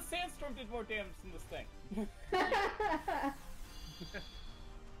 The sandstorm did more damage than this thing.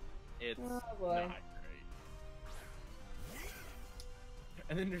 It's Oh, boy. not great.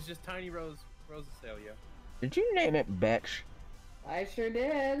 And then there's just tiny Rosacelia. Did you name it Betch? I sure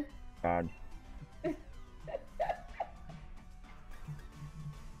did. God.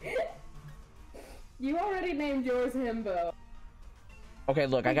 You already named yours Himbo. Okay,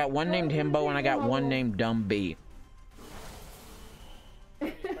 look, I got one named Himbo and I got one named Dumb B.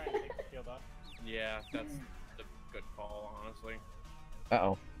 Just trying to take the shield off. Yeah, that's the good call, honestly.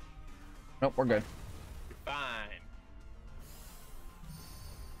 Uh-oh. Nope, we're good. You're fine.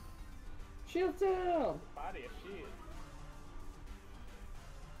 Shield down. Body of shield.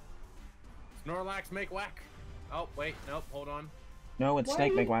 Snorlax make whack. Oh, wait, nope, hold on. No, it's Why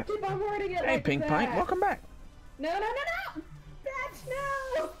Snake do you McWhack. keep on wording it Hey, like Pink that? Pint, welcome back. No, no, no, no! Bitch,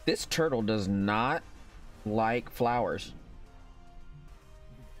 no! This turtle does not like flowers.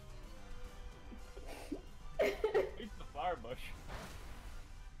 Eat the flower bush.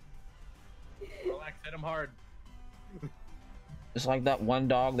 Snorlax hit him hard. It's like that one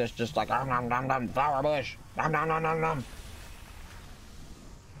dog that's just like, nom, nom, nom, nom, flower bush. Nom, nom, nom, nom, nom.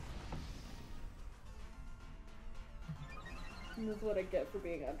 This is what I get for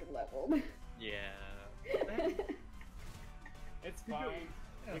being underleveled. Yeah. It's fine.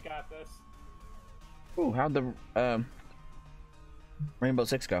 We got this. Ooh, how'd the Rainbow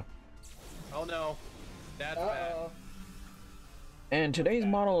Six go? Oh no. That's bad. Uh-oh. And today's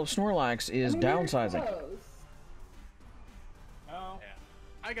model of Snorlax is I mean, they're downsizing. close. Oh. Yeah.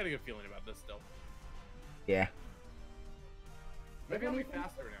 I got a good feeling about this still. Yeah. Maybe I'll be Anything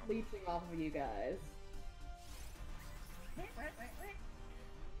faster now. Leeching off of you guys.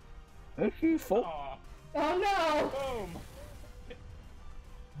 If you full. Aw. Oh Boom. no!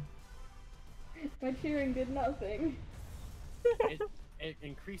 My cheering did nothing. It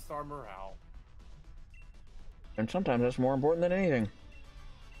increased our morale. And sometimes that's more important than anything.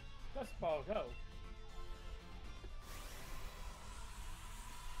 Dust ball, go.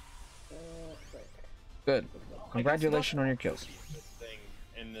 Right. Good. Congratulations on your kills. This thing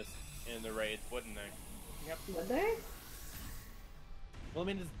in the raids, wouldn't they? Yep. Would they? Well, I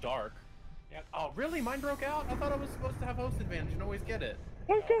mean, it's dark. Yep. Oh, really? Mine broke out? I thought I was supposed to have host advantage and always get it.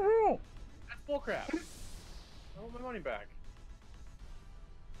 What the hell? That's bullcrap. I want my money back.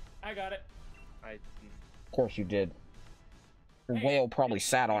 I got it. Of course you did. Your Hey, whale probably it's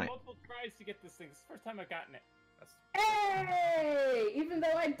sat on it. Multiple tries to get this thing. It's the first time I've gotten it. That's Hey! Even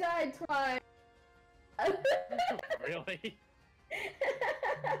though I died twice. really,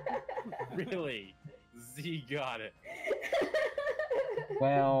 really. Z got it.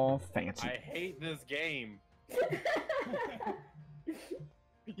 Well, fancy. I hate this game.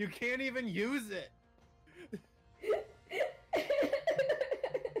 You can't even use it.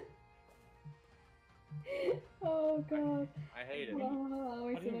 Oh god. I hate it. Oh,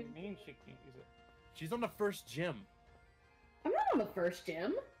 What do you mean she can't use it? She's on the first gym. I'm not on the first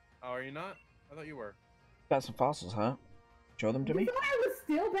gym. Oh, are you not? I thought you were. Got some fossils, huh? Show them to You me. thought I was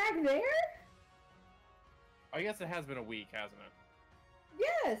still back there? I guess it has been a week, hasn't it?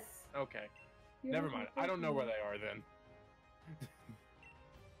 Yes. Okay. You're Never not mind. the I don't know first where one. they are then.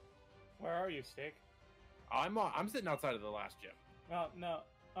 Where are you, Stick? I'm sitting outside of the last gym. Oh no.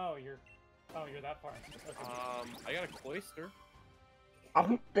 Oh, you're that far. Okay. I got a cloister.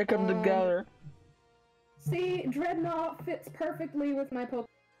 I'll stick them together. See, Dreadnought fits perfectly with my Pokemon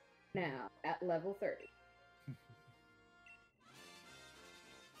now at level 30.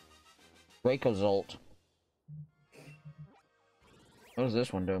 Wakezolt. What does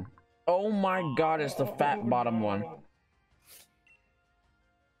this one do? Oh my god, it's the fat bottom one.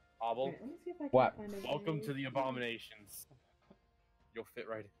 Hobble. Alright, let me see if I can What? find a Welcome way. to the abominations. You'll fit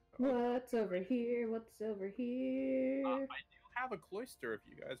right in. What's over here? What's over here? I do have a cloister if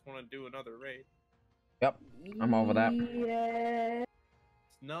you guys want to do another raid. Yep, I'm over that. Yeah.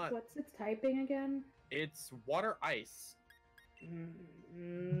 It's not. What's its typing again? It's water ice.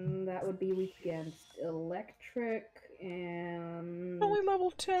 That would be weak against electric and Only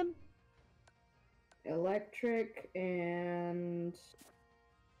level 10. electric and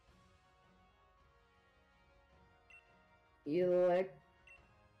electric.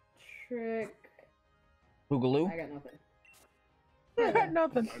 Boogaloo? I got nothing. I got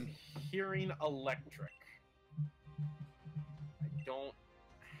nothing. I'm hearing electric. I don't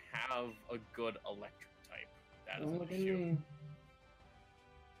have a good electric type. That is an Look at issue. me.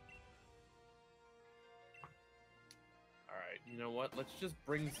 Alright, you know what? Let's just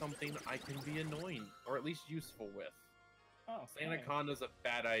bring something I can be annoying, or at least useful with. Oh, okay. Anaconda's a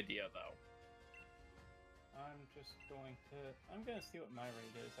bad idea, though. I'm gonna see what my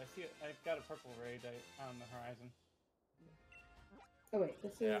raid is. I see it. I've got a purple raid on the horizon. Oh wait,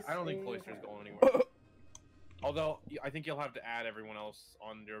 this Yeah, is. I don't think a Cloister's hard- going anywhere. Although, I think you'll have to add everyone else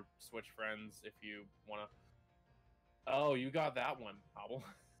on your Switch friends if you wanna... Oh, you got that one, Hobble.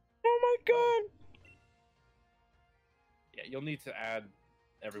 Oh my god! Yeah, you'll need to add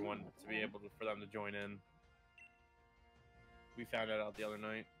everyone to be able to, for them to join in. We found that out the other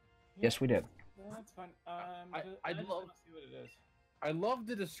night. Yes, we did. No, that's fine. I just love- want to see what it is. I love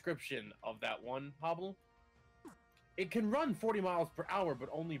the description of that one, Hobble. It can run 40 miles per hour, but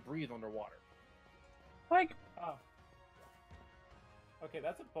only breathe underwater. Like, Oh. Okay,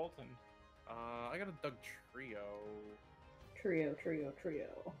 that's a Bolton. I got a Doug Trio. Trio.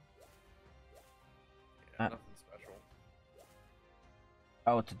 Yeah, nothing special.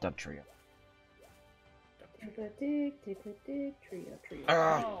 oh, it's a dub trio. Take a dig, trio.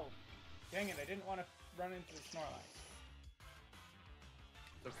 Ah. Oh, dang it! I didn't want to run into the Snorlax.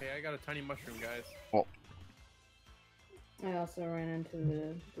 It's okay, I got a tiny mushroom, guys. Oh, I also ran into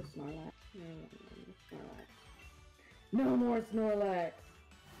the Snorlax. No more Snorlax.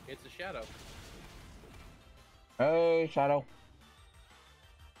 It's a shadow. hey, Shadow.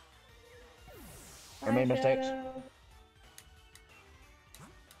 I made mistakes. Shadow.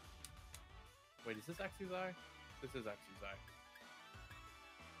 Wait, is this Axe's Eye? This is Axe's Eye.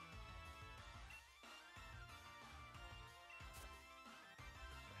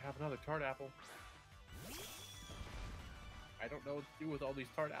 I have another tart apple. I don't know what to do with all these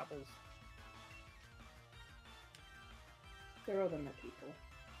tart apples. Throw them at people.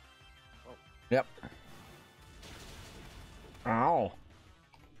 Yep. Ow. Oh,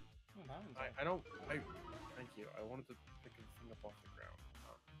 that one's I don't. Thank you. I wanted to pick a thing up off the ground.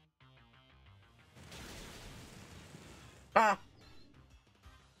 Ah.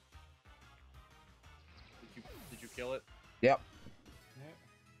 Did you kill it? Yep.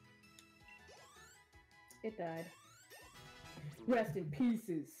 It died. Rest in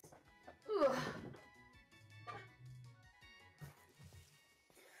pieces. Ugh.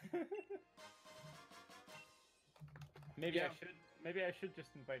 Maybe Yeah. Maybe I should just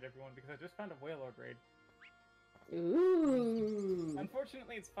invite everyone because I just found a Wailord raid. Ooh.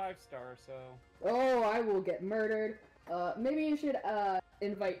 Unfortunately, it's 5-star, so Oh, I will get murdered. Maybe you should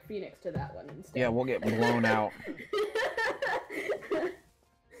invite Phoenix to that one instead. Yeah, we'll get blown out.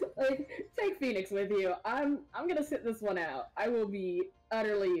 Like, take Phoenix with you. I'm gonna sit this one out. I will be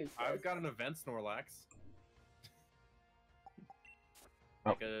utterly useless. I've got an event Snorlax. Oh.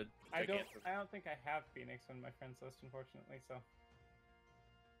 Like a I don't gigantic- think I have Phoenix on my friends list, unfortunately. So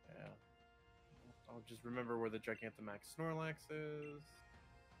Yeah. I'll just remember where the Gigantamax Snorlax is.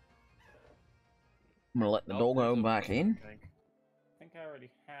 I'm gonna let the Nope, dog go there's a back in. tank. I think I already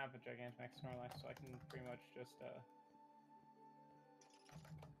have a Gigantamax Snorlax, so I can pretty much just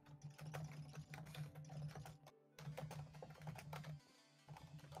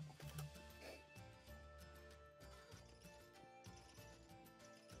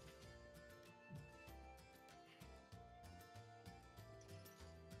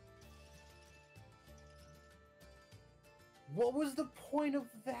What was the point of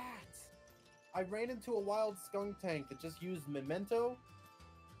that? I ran into a wild skunk tank that just used Memento,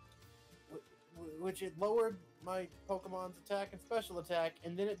 which it lowered my Pokemon's attack and special attack,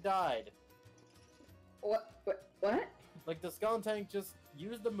 and then it died. What? Like, the skunk tank just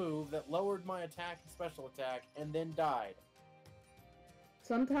used the move that lowered my attack and special attack, and then died.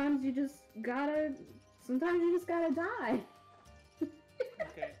 Sometimes you just gotta die.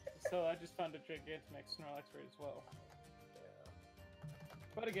 okay. So I just found a Gigantamax Snorlax raid as well.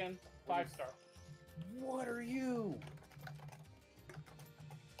 But again, 5-star. What are you?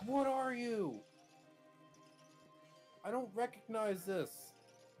 What are you? I don't recognize this.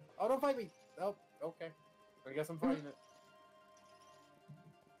 Oh, don't fight me. Oh, okay. I guess I'm fighting it.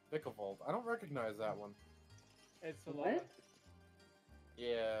 Vikavolt. I don't recognize that one. It's a What? lot.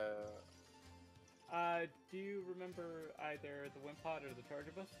 Yeah. Do you remember either the Wimpod or the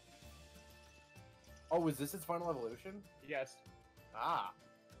Charjabus? Oh, is this its final evolution? Yes. Ah.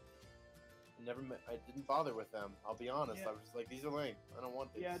 I didn't bother with them. I'll be honest. Yeah. I was just like, these are lame. I don't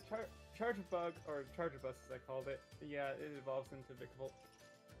want these. Yeah, Charjabug, or Charjabus as I called it. Yeah, it evolves into Vikavolt.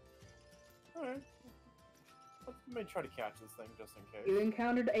 Alright. Let me try to catch this thing just in case. You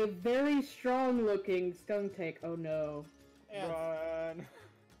encountered a very strong-looking skunk tank. Oh no. Yeah, Run!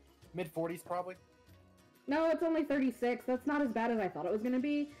 mid-40s probably. No, it's only 36. That's not as bad as I thought it was gonna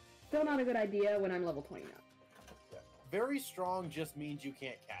be. Still not a good idea when I'm level 29. Yeah. Very strong just means you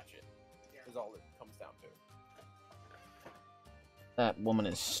can't catch it. Is all it comes down to. That woman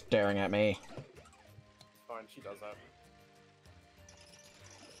is staring at me. Fine, she does that.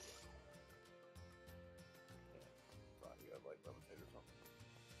 Thought you had like levitate or something.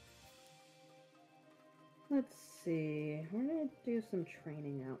 Let's see. We're gonna do some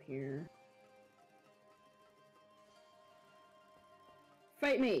training out here.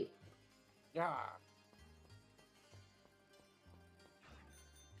 Fight me! Yeah.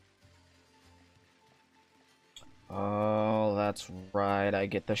 Oh, that's right. I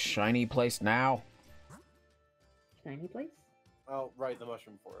get the shiny place now. Shiny place? Oh, right, the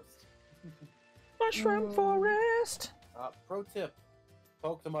mushroom forest. Mushroom forest. Pro tip: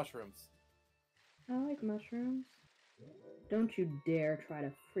 poke the mushrooms. I like mushrooms. Don't you dare try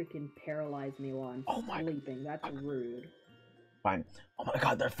to freaking paralyze me while I'm Oh my- sleeping. That's rude. Fine. Oh my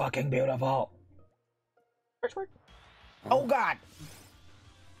god, they're fucking beautiful. Oh god.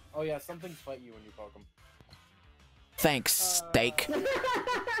 Oh yeah, some things fight you when you poke them. Thanks, steak.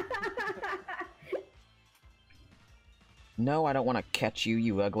 No, I don't want to catch you,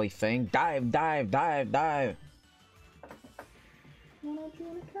 you ugly thing. Dive, dive, dive, dive. Why don't you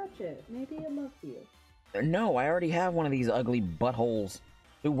want to catch it? Maybe it loves you. No, I already have one of these ugly buttholes.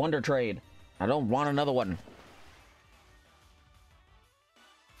 Do Wonder Trade. I don't want another one.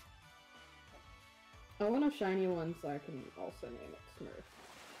 I want a shiny one so I can also name it Smurf.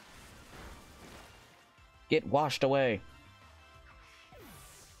 Get washed away.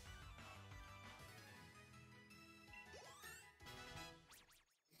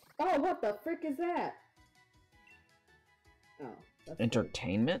 Oh, what the frick is that? Oh, that's weird.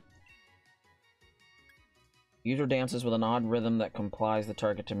 Entertainment? User dances with an odd rhythm that complies the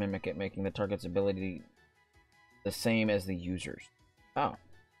target to mimic it, making the target's ability the same as the user's. Oh.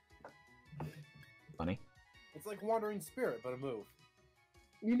 Funny. It's like Wandering Spirit, but a move.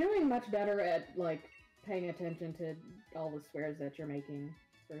 You're doing much better at, like, paying attention to all the swears that you're making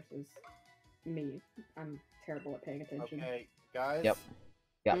versus me. I'm terrible at paying attention. Okay, guys. Yep.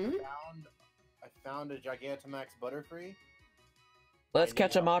 Yep. Hmm? I found a Gigantamax Butterfree Let's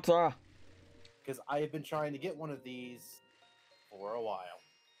catch a Mothra. because I have been trying to get one of these for a while.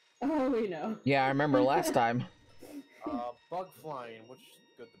 Oh, we know. Yeah, I remember last time. Bug flying, which is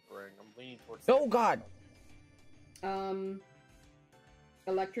good to bring. I'm leaning towards. Oh god!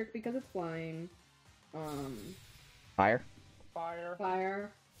 Electric because it's flying. Fire. Fire.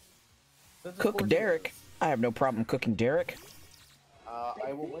 Fire. Since it's Cook 4 Derek. seasons, I have no problem cooking Derek.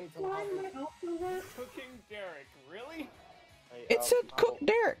 I will wait till. Flying might also work. Cooking Derek. Really? It said cook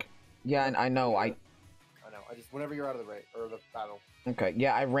Derek. Yeah, I know. I know. I just whenever you're out of the race or the battle. Okay,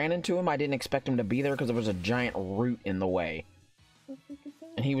 yeah, I ran into him. I didn't expect him to be there because there was a giant root in the way. What the frick is that?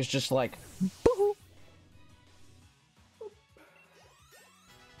 And he was just like, boo.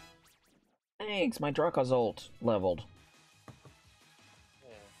 Thanks, my Dracozolt leveled.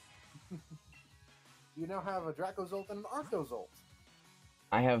 Yeah. You now have a Dracozolt and an Arctozolt.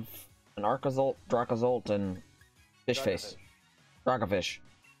 I have an Arcozolt, Dracozolt, and Fishface. Dracofish.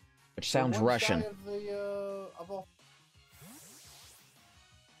 Which sounds One Russian. shy of the, of all...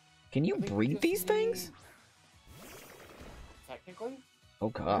 Can you I think we breed just these things? need- Technically? Oh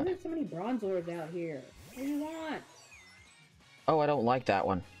Why god. are there so many Bronzors out here? What do you want? Oh, I don't like that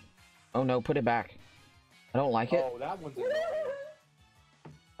one. Oh no, put it back. I don't like it. Oh, that one's annoying.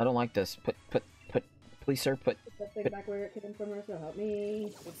 I don't like this. Put, please sir, put. Put that thing back where it came from, so help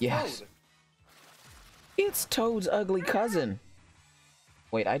me. It's Yes. Toad. It's Toad's ugly cousin.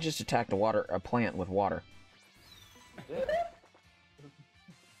 Wait, I just attacked a plant with water. Yeah.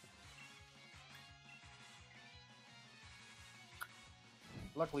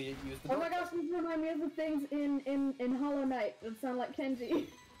 Luckily, it used the Oh my gosh, this reminds me of the things in Hollow Knight that sound like Kenji.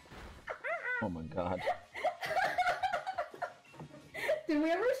 Oh my god. Did we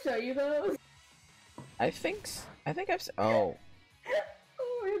ever show you those? I think I've oh.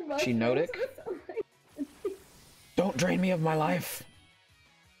 Oh, weird She mushrooms Nodic? that sound like Kenji. Don't drain me of my life.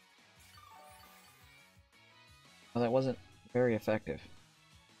 Well, that wasn't very effective.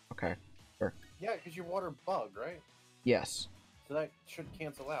 Okay. Sure. Yeah, because your water bugged, right? Yes. So that should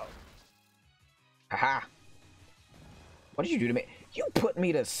cancel out. Aha. What did you do to me? You put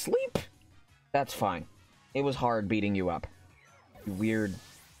me to sleep? That's fine. It was hard beating you up. You weird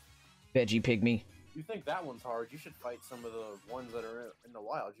veggie pygmy. You think that one's hard? You should fight some of the ones that are in the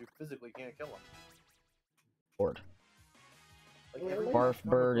wild. You physically can't kill them. Lord. Like Really? every Barf time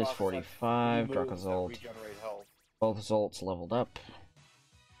you Bird is come across, 45, like, three moves that Dracozolt. regenerate health. Both Zolts leveled up.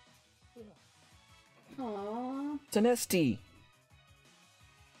 Aww. It's an ST.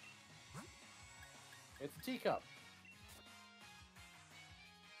 It's a teacup.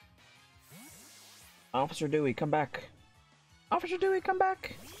 Officer Dewey, come back. Officer Dewey, come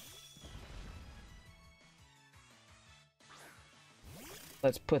back.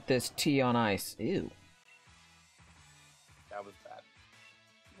 Let's put this tea on ice. Ew. That was bad.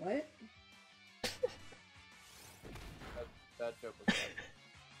 What? That joke was bad.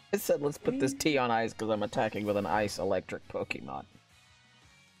 I said let's put this tea on ice because I'm attacking with an ice electric Pokemon.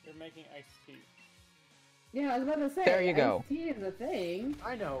 You're making iced tea. Yeah, I was about to say. There you go. Iced tea is a thing.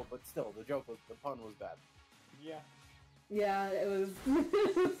 I know, but still, the pun was bad. Yeah. Yeah, it was.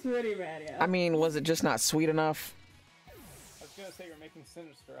 It was pretty bad. Yeah. I mean, was it just not sweet enough? I was gonna say you're making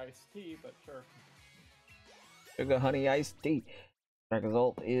sinister iced tea, but sure. Sugar honey iced tea. My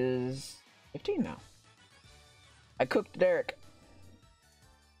result is 15 now. I cooked Derek.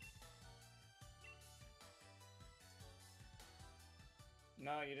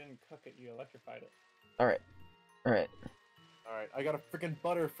 No, you didn't cook it. You electrified it. Alright. Alright. Alright, I got a freaking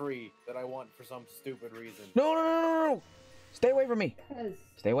Butterfree that I want for some stupid reason. No, no, no, no, no! Stay away from me! 'Cause-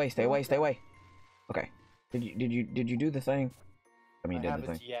 Stay away, stay away, stay away. Okay. Did you do the thing? I mean, I you did the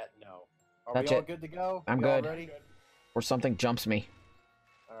haven't thing. yet, no. Are That's we all it. good to go? I'm We all good. ready? Or something jumps me.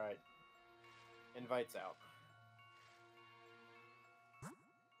 Alright. Invites out.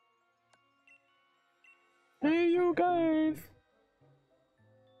 Hey, you guys!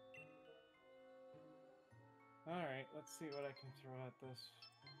 Alright, let's see what I can throw at this.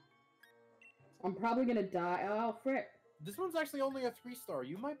 I'm probably gonna die. Oh, frick. This one's actually only a 3-star.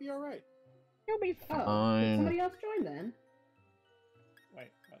 You might be alright. You'll be Oh, did fine. somebody else join then?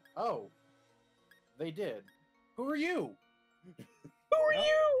 Wait, what? Oh. They did. Who are you? Who are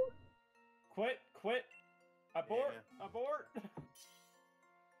you? Quit! Abort! Abort!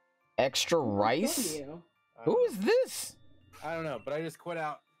 Extra Who rice? joined you? Who is this? I don't know, but I just quit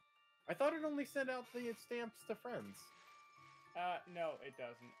out. I thought it only sent out the stamps to friends. No, it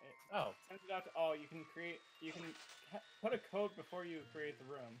doesn't. It Oh. sends it out to all. You can put a code before you create the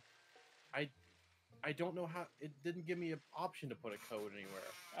room. I don't know how. It didn't give me an option to put a code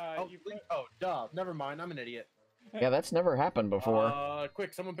anywhere. You Leave code. Duh. Never mind. I'm an idiot. Yeah, that's never happened before.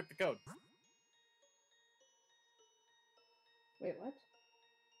 Quick, someone pick the code. Wait, what?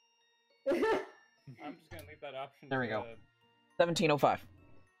 I'm just gonna leave that option. There we to go. 1705.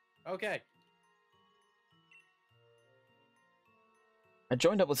 Okay. I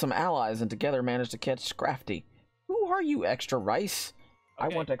joined up with some allies and together managed to catch Scrafty. Who are you, Extra Rice? I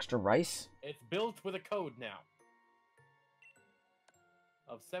Okay. want extra rice. It's built with a code now.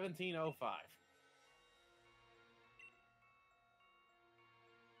 Of 1705.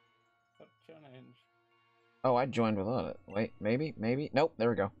 Challenge. Oh, I joined without it. Wait, maybe? Nope, there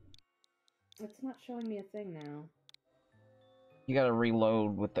we go. It's not showing me a thing now. You gotta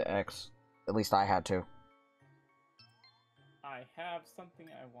reload with the X. At least I had to. I have something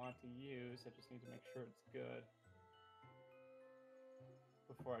I want to use. I just need to make sure it's good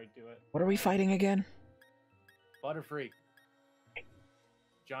before I do it. What are we fighting again? Butterfree.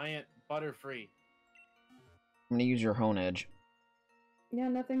 Giant Butterfree. I'm gonna use your Hone Edge. Yeah,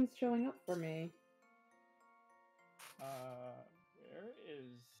 nothing's showing up for me. Where is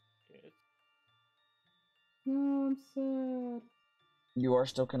it? No, I'm sad. You are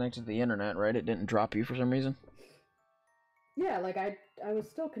still connected to the internet, right? It didn't drop you for some reason? Yeah, like I was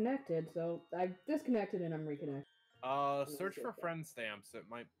still connected, so I disconnected and I'm reconnected. Search for friend stamps. It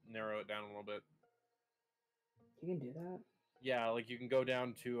might narrow it down a little bit. You can do that. Yeah, like you can go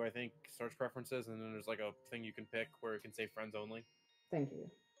down to, I think, search preferences, and then there's like a thing you can pick where it can say friends only. Thank you.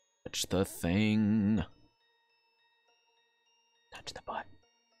 Touch the thing. Touch the butt.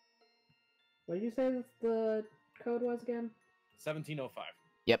 What did you say the code was again? 1705.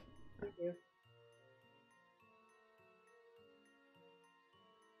 Yep. Thank you.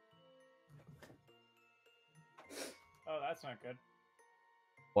 Oh, that's not good.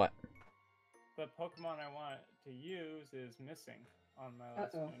 What? The Pokemon I want to use is missing on my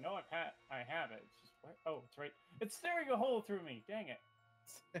list. Uh-oh. I know I have it. It's just where? Oh, it's right. It's staring a hole through me. Dang it.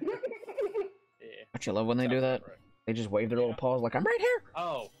 Yeah. Don't you love when they do that? Right. They just wave their little paws like, I'm right here!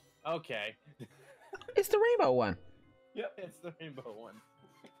 Oh, okay. It's the rainbow one. Yep, it's the rainbow one.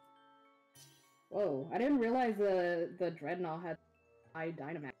 Whoa, I didn't realize the Dreadnought had high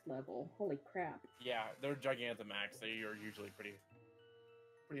Dynamax level. Holy crap. Yeah, they're Gigantamax. They are usually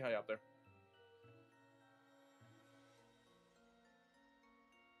pretty high up there.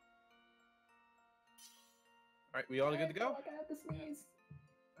 Alright, we all good to go? I got the sneeze.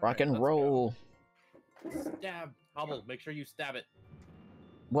 Rock Alright, and let's roll. go. Stab. Hobble, make sure you stab it.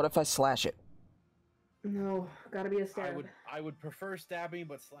 What if I slash it? No, gotta be a stab. I would prefer stabbing,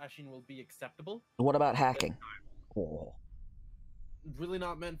 but slashing will be acceptable. What about hacking? Oh. Really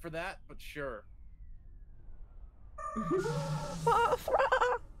not meant for that, but sure.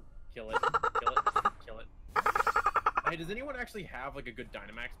 Kill it. Kill it. Kill it. Hey, does anyone actually have like a good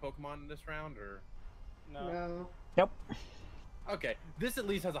Dynamax Pokemon in this round, or? No. No. Nope. Okay, this at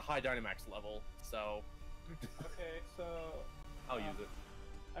least has a high Dynamax level, so Okay, so I'll use it.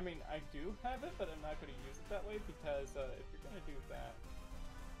 I mean, I do have it, but I'm not going to use it that way because if you're going to do that,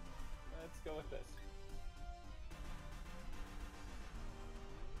 let's go with this.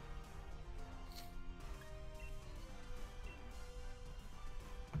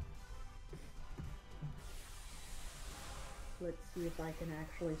 Let's see if I can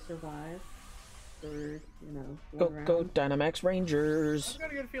actually survive for, you know, Go, one round. go, Dynamax Rangers. I've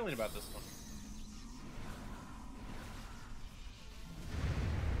got a good feeling about this one.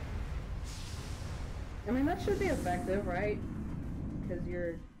 I mean, that should be effective, right? Because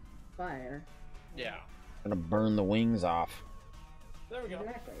you're fire. Yeah. Gonna burn the wings off. There we go.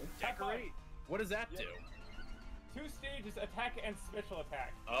 Exactly. Decorate. What does that do? 2 stages, attack and special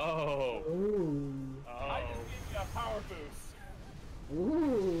attack. Oh. Ooh. I just Oh. gave you a power boost.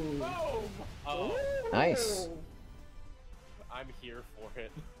 Ooh. Boom! Oh. Nice. I'm here for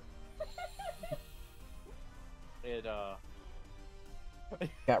it. It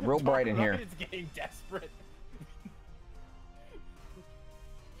Got real bright in here. It's getting desperate.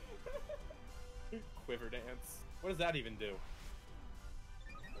 Quiver dance. What does that even do?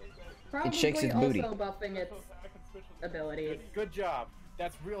 Probably shakes its booty. also buffing its Attack and special abilities. Good job.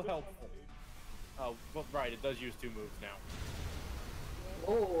 That's real helpful. Oh, well, right. It does use 2 moves now.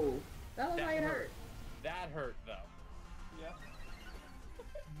 Oh, that looked That like it hurt. hurt. That hurt though. Yeah.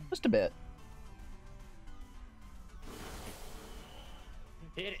 Just a bit.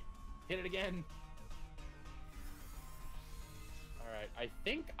 Hit it. Hit it again. Alright, I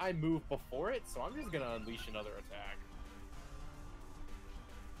think I moved before it, so I'm just gonna unleash another attack.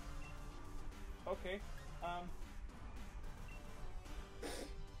 Okay.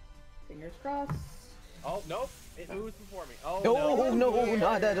 Fingers crossed. Oh, nope. It moves before me. Oh, No, no. no,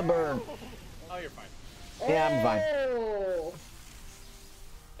 not that burn. Oh, you're fine. Yeah, I'm fine. Oh!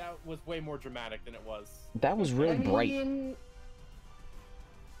 That was way more dramatic than it was. That was really bright. mean,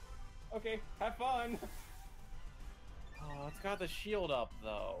 Okay, have fun. Oh, it's got the shield up,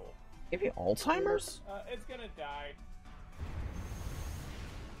 though. Give you Alzheimer's? It's gonna die.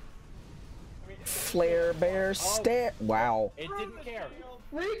 I mean, Flare bear stat. Wow. It didn't care.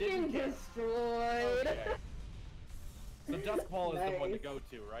 freaking Didn't care. destroyed. Okay. So Dusk Ball is the one to Nice. go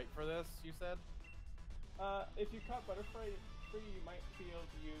to, right, for this, you said? If you caught Butterfree free, you might be able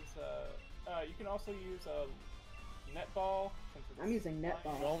to use, you can also use a netball. since it's I'm using I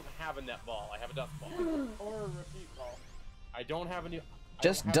netball. don't have a net ball. I have a Dusk Ball. Or a repeat ball. I don't have any. I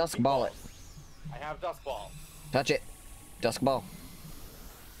Just don't have Dusk repeat Ball it. balls. I have Dusk Ball. Touch it. Dusk ball.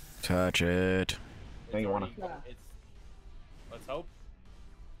 Touch it. No, you wanna. already- It's. Let's hope.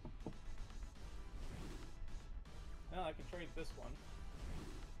 Well, I can trade this one.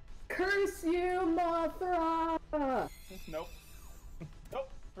 Curse you, Mothra! Nope. Nope,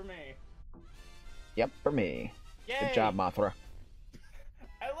 for me. Yep, for me. Yay! Good job, Mothra.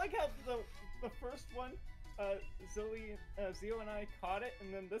 I like how the first one, Zio and I caught it,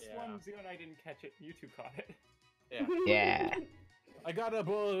 and then this Yeah. one, Zio and I didn't catch it, you two caught it. Yeah. Yeah. I got a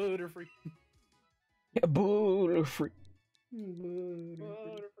Butterfree. Butterfree.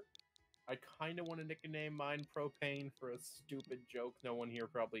 Butterfree. I kind of want to nickname mine Propane for a stupid joke no one here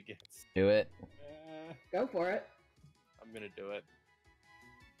probably gets. Do it. Go for it. I'm gonna do it.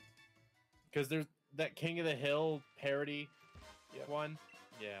 Because there's that King of the Hill parody one.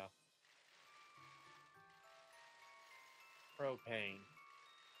 Yeah. Propane.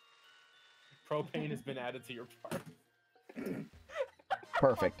 Propane has been added to your part.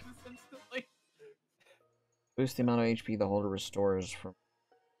 Perfect. Instantly. Boost the amount of HP the holder restores from.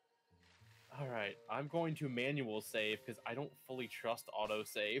 Alright, I'm going to manual save because I don't fully trust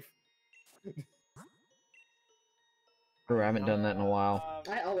autosave. True, I haven't done that in a while.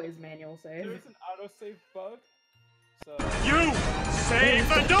 I always manual save. There's an autosave bug, so... You save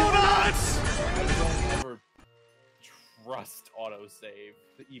the donuts! I don't ever trust autosave,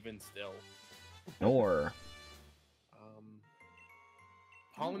 even still. Nor.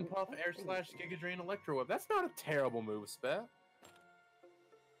 Pollen Puff, Air Slash, Giga Drain, Electro Whip. That's not a terrible move, Spec.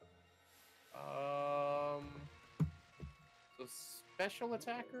 So special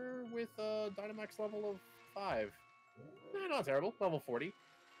attacker with a Dynamax level of 5. Not terrible. Level 40.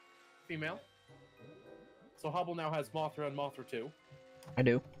 Female. So Hobble now has Mothra and Mothra 2. I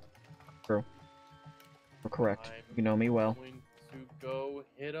do. True. You're correct. I'm You know me well. going to go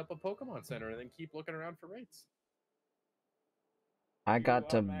hit up a Pokemon Center and then keep looking around for rates. I You got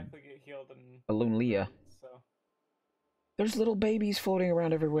to automatically get healed in Balloon Leah. raids, so. There's little babies floating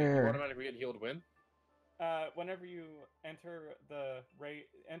around You everywhere. automatically get healed when? Whenever you enter the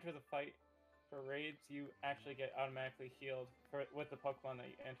fight for raids, you actually get automatically healed with the Pokemon that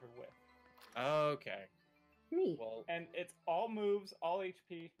you enter with. Okay. Neat. Well, And it's all moves, all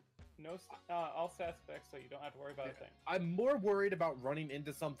HP, all stat specs, so you don't have to worry about a thing. I'm more worried about running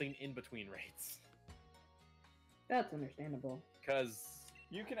into something in between raids. That's understandable. Because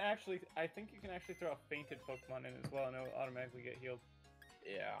You can actually, I think you can actually throw a fainted Pokemon in as well, and it'll automatically get healed.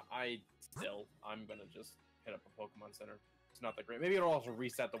 yeah, I'm gonna just hit up a Pokemon Center. It's not that great. Maybe it'll also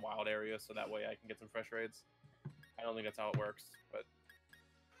reset the wild area so that way I can get some fresh raids. I don't think that's how it works, but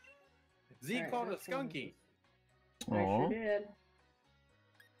Z Alright, called a let's go with skunky. this. I Aw. sure did.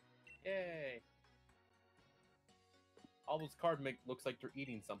 Yay! Almost card looks like they're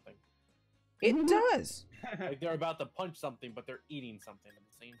eating something. It does. Like they're about to punch something, but they're eating something at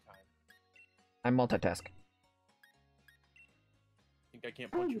the same time. I multitask. Think I can't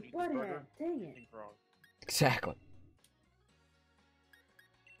Oh, punch you and eat this burger? butthead. Dang I it. think wrong. Exactly.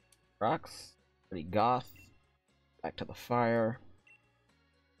 Rocks. Pretty goth. Back to the fire.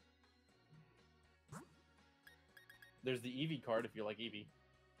 There's the Eevee card if you like Eevee.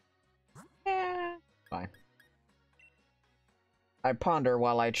 Yeah. Fine. I ponder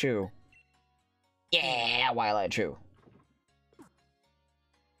while I chew. Yeah, while I chew.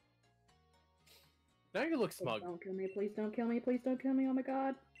 Now you look Please smug. don't kill me, please don't kill me, please don't kill me, oh my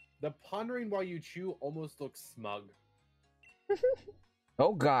god. The pondering while you chew almost looks smug.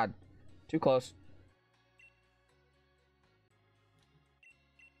 Oh god. Too close.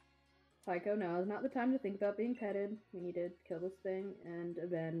 Psycho, now is not the time to think about being petted. We need to kill this thing and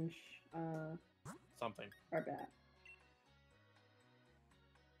avenge Something. our bat.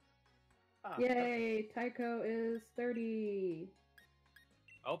 Ah, Yay! Tycho is 30.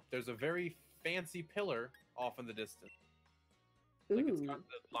 Oh, there's a very fancy pillar off in the distance. Like it's Ooh. got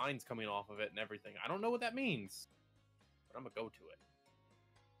the lines coming off of it and everything. I don't know what that means, but I'm gonna go to it.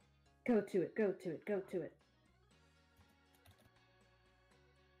 Go to it, go to it, go to it.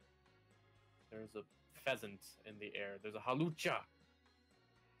 There's a pheasant in the air. There's a halucha.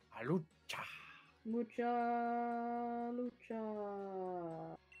 Halucha. Lucha,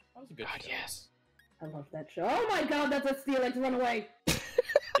 lucha. That was a good God, show. yes. I love that show. Oh my god, that's a Steelix, run away!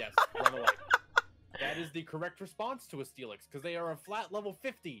 Yes, run away. That is the correct response to a Steelix, because they are a flat level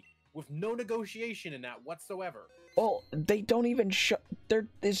 50 with no negotiation in that whatsoever. Well, they don't even show. They're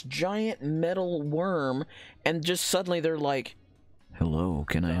this giant metal worm, and just suddenly they're like, "Hello,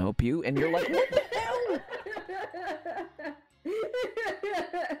 can I help you?" And you're like, "What the hell?"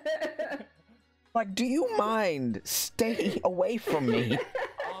 Like, do you mind? Stay away from me.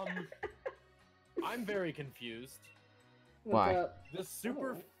 I'm very confused. What's Why? up? This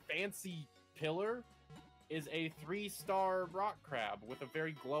super fancy pillar is a 3-star rock crab with a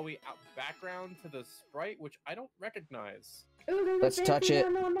very glowy background to the sprite, which I don't recognize. Ooh, there's Let's a touch fancy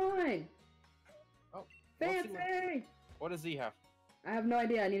it. one on mine. Oh, let's see Fancy! what does he have? I have no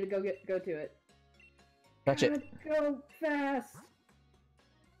idea. I need to go to it. Touch it. Gotta go fast.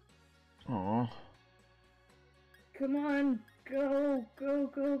 Aw. Come on, go, go,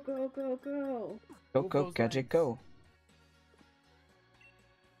 go, go, go, go. Go, Move go, those gadget, legs. go.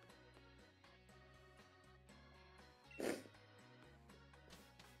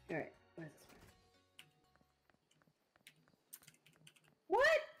 Alright, what is this one?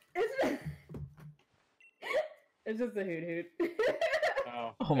 What? Is it? It's just a hoot hoot.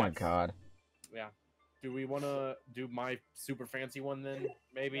 Oh my that's- god. Yeah. Do we want to do my super fancy one then?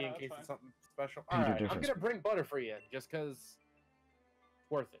 Maybe Yeah, in that's case fine. it's something special. Can you do Alright, I'm difference? gonna bring Butterfree in just because it's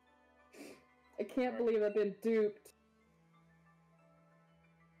worth it. I can't believe I've been duped.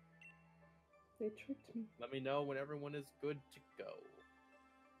 They tricked me. Let me know when everyone is good to go.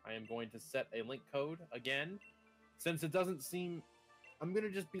 I am going to set a link code again. Since it doesn't seem... I'm going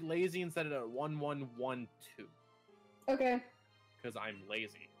to just be lazy and set it at 1112. Okay. Because I'm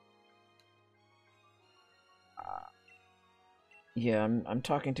lazy. Yeah, I'm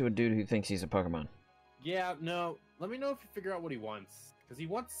talking to a dude who thinks he's a Pokemon. Yeah, no. Let me know if you figure out what he wants. Because he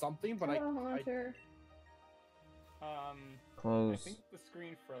wants something, but Hello, I... Haunter. I Close. think the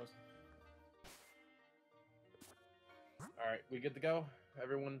screen froze. Alright, we good to go?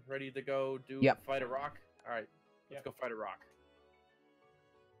 Everyone ready to go do Yep. Fight a Rock? Alright, let's Yep. go Fight a Rock.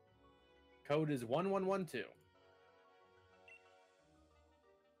 Code is 1112.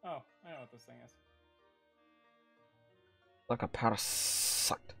 Oh, I know what this thing is. Like a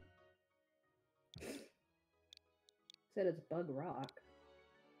parasite. Said it's Bug Rock.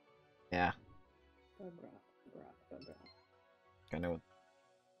 Yeah, Bug Rock. Bug Rock. Bug Rock. kind of.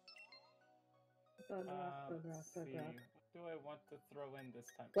 Bug Rock. Bug Rock. Let's Bug see. Rock. What do I want to throw in this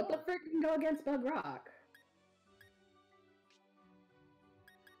time? What the frick can go against Bug Rock?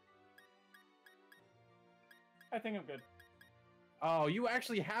 I think I'm good. Oh, you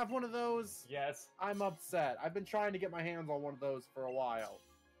actually have one of those? Yes. I'm upset. I've been trying to get my hands on one of those for a while.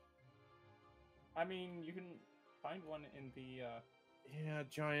 I mean, you can find one in the. Yeah,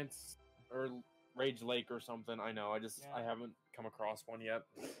 Giants or Rage Lake or something. I know. I Yeah. haven't come across one yet.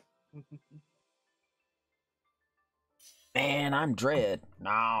 Man, I'm Dread.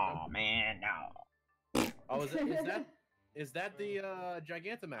 No, man, no. Oh, is that the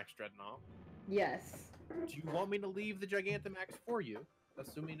Gigantamax Dreadnought? Yes. Do you want me to leave the Gigantamax for you,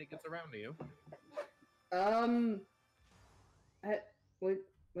 assuming it gets around to you?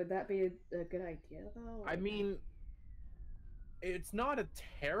 Would that be a good idea though? I mean, it's not a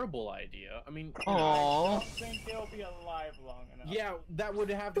terrible idea. I mean, I Aww. don't think they'll be alive long enough. yeah, that would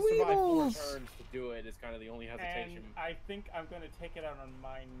have to survive 4 Dweebles. turns to do it. Is kind of the only hesitation. And I think I'm gonna take it out on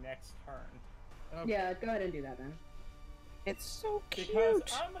my next turn. Okay. Yeah, go ahead and do that then. It's so cute. Because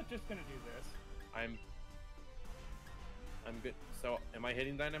I'm just gonna do this. I'm good. So, am I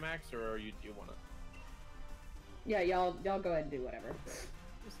hitting Dynamax, or do you want to? Yeah, y'all go ahead and do whatever.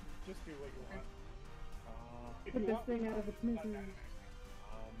 Just do what you want. If Put you this want, thing out of its misery.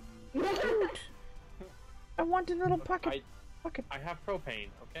 I want a little pocket. I have propane.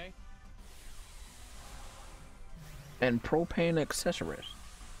 Okay. And propane accessories.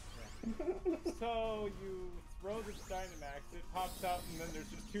 So you throw the Dynamax, it pops out, and then there's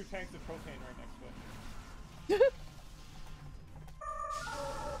just 2 tanks of propane right next to it.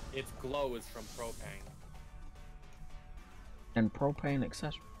 Its glow is from propane. And propane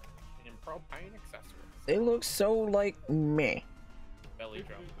accessories. And propane accessories. They look so like me. Belly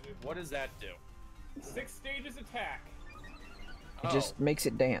drum. What does that do? 6 stages attack. It just makes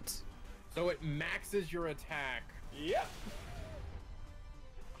it dance. So it maxes your attack. Yep.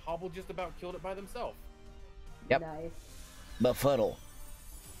 Hobble just about killed it by themselves. Yep. Nice. Befuddle.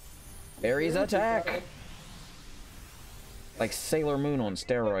 Barry's attack. Like Sailor Moon on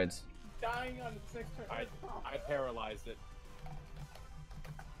steroids. Dying on the 6th turn. I paralyzed it.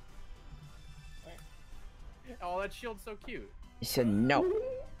 Oh, that shield's so cute. He said no.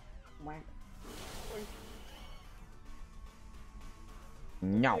 Whack.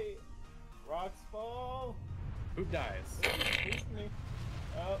 No. Hey, Rocks fall. Who dies? Excuse me.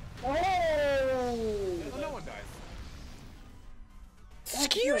 Oh, Oh! No one dies.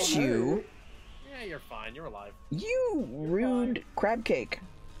 Excuse you. Yeah, you're fine. You're alive. You rude crab cake.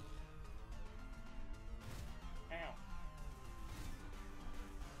 ow.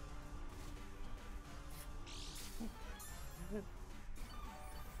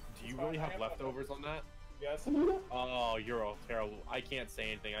 Do you really have leftovers on that? Yes. Oh, you're all terrible. I can't say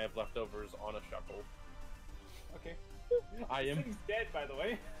anything. I have leftovers on a shuckle. Okay. I This am. thing's dead, by the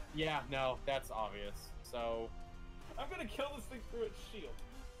way. Yeah, no, that's obvious. So, I'm gonna kill this thing through its shield.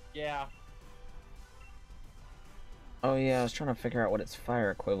 yeah. Oh yeah, I was trying to figure out what its fire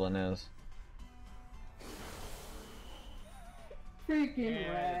equivalent is. Freaking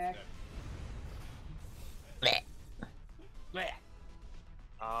And wreck. Bleh.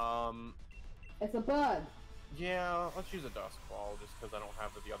 It's a bug. Yeah, let's use a dust ball just because I don't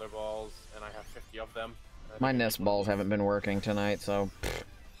have the other balls, and I have 50 of them. My nest balls haven't been working tonight, so.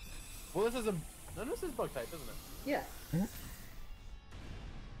 Well, this is a. No, this is bug type, isn't it? Yeah.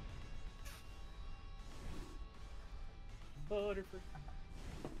 Butterfree.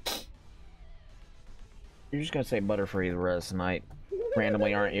 You're just gonna say Butterfree the rest of the night,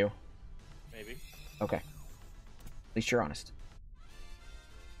 randomly, aren't you? Maybe. Okay. At least you're honest.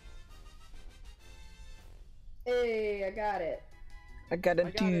 Hey, I got it. I got a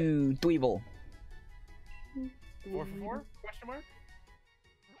I got two Dweeble. 4 for 4? Question mark.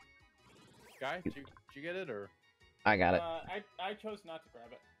 Guy, did you get it or? I got it. I chose not to grab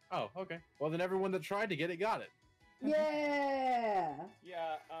it. Oh, okay. Well, then everyone that tried to get it got it. Yeah.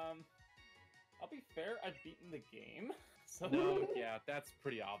 Yeah. I'll be fair. I've beaten the game. So No, yeah, that's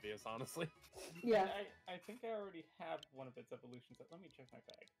pretty obvious, honestly. Yeah. I think I already have one of its evolutions. Let me check my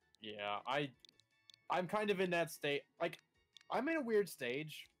bag. Yeah, I'm kind of in that state. Like, I'm in a weird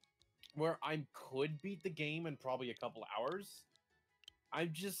stage where I could beat the game in probably a couple hours. I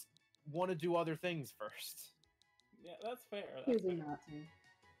just want to do other things first. Yeah, that's fair. That's Choosing fair. not to.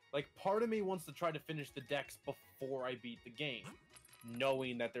 Like, part of me wants to try to finish the decks before I beat the game,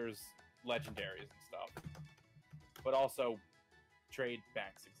 knowing that there's legendaries and stuff. But also, trade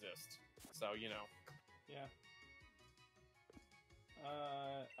backs exist. So, you know. Yeah.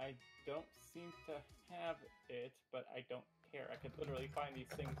 I don't seem to have it, but I don't care. I could literally find these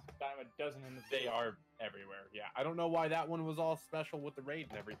things dime a dozen in the They field. are everywhere. Yeah, I don't know why that one was all special with the raid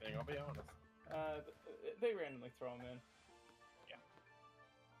and everything. I'll be honest. They randomly throw them in.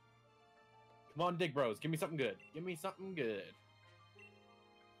 Come on, Dig Bros, give me something good. Give me something good.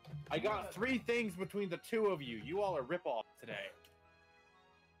 I got 3 things between the 2 of you. You all are rip-offs today.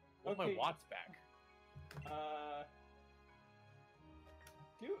 Want my Okay. watts back?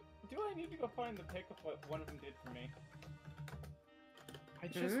 Do I need to go find the pic of what one of them did for me? I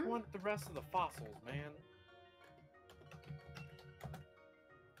just want the rest of the fossils, man.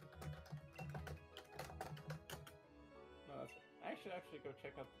 No, that's I should actually go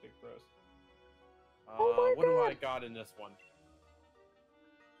check out the Big Bros. What do I got in this one?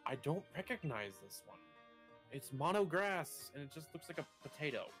 I don't recognize this one. It's mono grass, and it just looks like a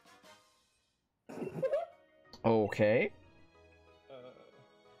potato. Okay.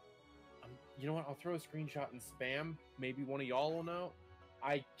 You know what? I'll throw a screenshot in spam. Maybe one of y'all will know.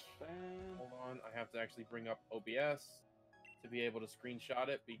 Hold on. I have to actually bring up OBS to be able to screenshot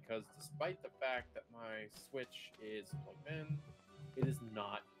it because despite the fact that my Switch is plugged in, it is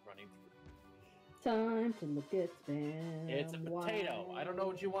not running through. Time to look at spam. It's a potato. I don't know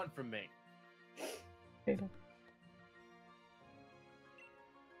what you want from me. Potato.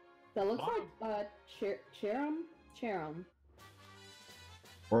 That looks like Cherum.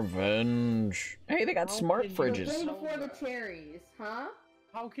 Revenge. Hey, they got How smart can you fridges. The thing tell before the that? cherries, huh?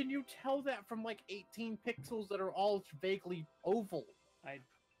 How can you tell that from like 18 pixels that are all vaguely oval?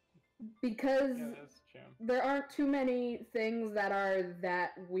 Because Yeah, that's Jim. there aren't too many things that are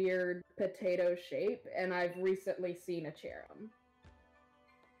that weird potato shape, and I've recently seen a Cherum.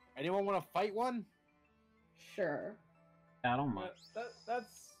 Anyone want to fight one? Sure. I don't mind.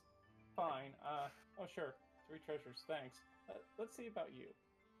 That's fine. Oh sure. 3 treasures, thanks. Let's see about you.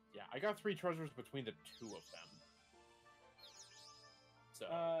 Yeah, I got 3 treasures between the 2 of them. So,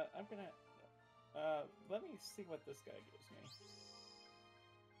 I'm gonna let me see what this guy gives me.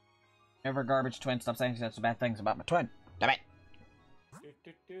 Never garbage twin. Stop saying such bad things about my twin. Damn it.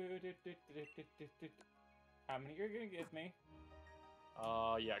 How many you're gonna give me?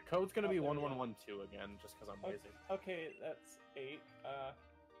 yeah, code's gonna be there we go. 1112 again, just because I'm lazy. Okay, that's 8.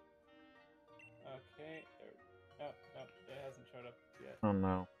 Okay. No, it hasn't showed up yet. Oh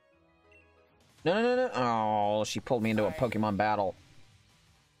no. No. Oh, she pulled me into a Pokemon battle.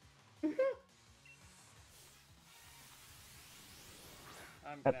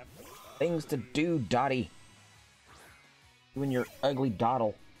 I'm gonna have to Things to do, Dottie. You and your ugly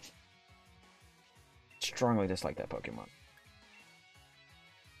Dottle. Strongly dislike that Pokemon.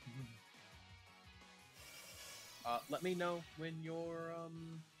 Let me know when you're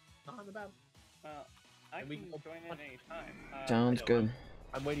not in the battle. I And we can can go join in any time. Sounds good.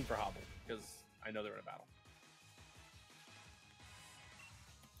 I'm waiting for Hobble because I know they're in a battle.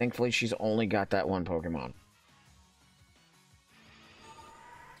 Thankfully, she's only got that one Pokemon.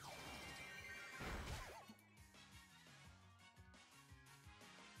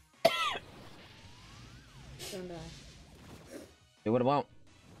 Don't die. Do what it won't.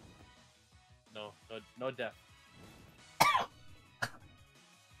 No death.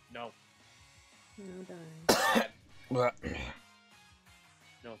 No. No dying.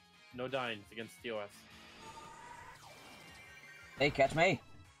 No dying. It's against TOS. Hey, catch me.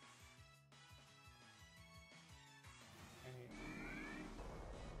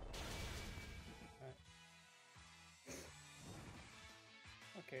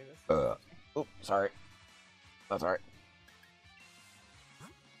 Okay, this. Oh, sorry. That's alright.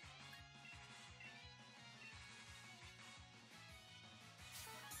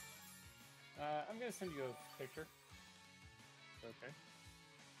 I'm gonna send you a picture. Okay.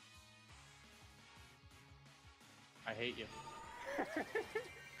 I hate you.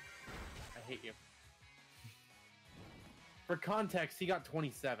 I hate you. For context, he got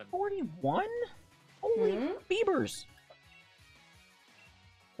 27. 41? Holy beavers.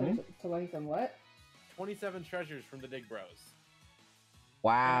 So like from what? 27 treasures from the Dig Bros.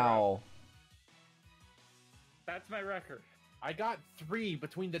 Wow. That's my record. I got 3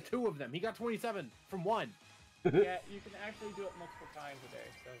 between the 2 of them. He got 27 from 1. Yeah, you can actually do it multiple times a day.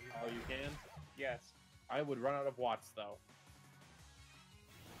 So Oh, you can? yes. I would run out of watts, though.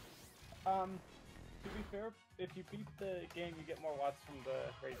 To be fair, if you beat the game, you get more watts from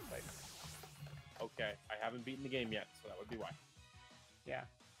the raid site. Okay, I haven't beaten the game yet, so that would be why. Yeah.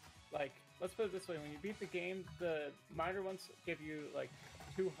 Like, let's put it this way: when you beat the game, the minor ones give you like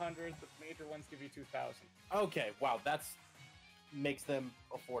 200, the major ones give you 2,000. Okay, wow, that's makes them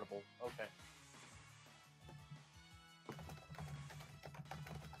affordable. Okay.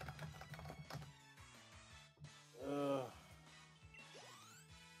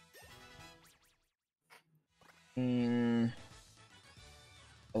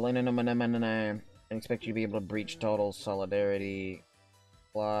 I expect you to be able to breach total solidarity.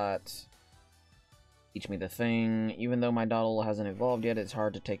 Plot. Teach me the thing. Even though my doddle hasn't evolved yet, it's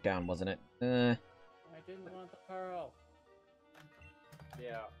hard to take down, wasn't it? I didn't want the pearl.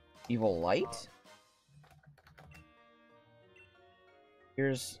 Yeah. Evil light?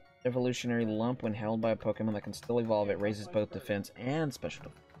 Here's evolutionary lump. When held by a Pokemon that can still evolve, it raises both defense and special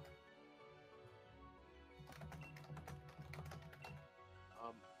defense.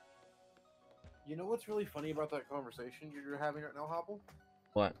 You know what's really funny about that conversation you're having right now, Hobble?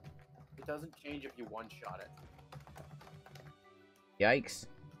 What? It doesn't change if you one-shot it. Yikes.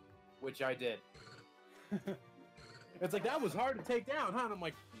 Which I did. It's like, that was hard to take down, huh? And I'm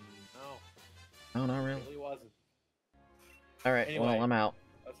like, no. Oh, not It really. really wasn't. Alright, Anyway. well, I'm out.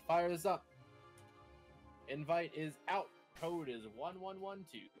 Let's fire this up. Invite is out. Code is 1112.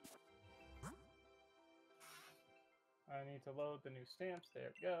 I need to load the new stamps. There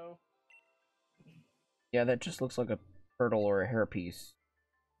we go. Yeah, that just looks like a turtle or a hairpiece.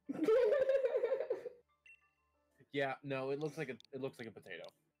 Yeah, no, it looks like a potato.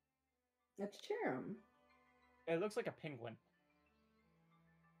 That's Cherim. It looks like a penguin.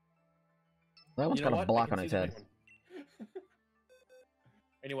 That one's You know got a what? I block can on its see the head. penguin.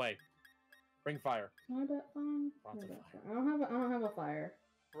 Anyway, bring fire. I Lots of don't have a fire.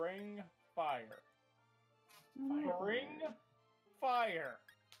 Bring fire. I don't have a Bring fire.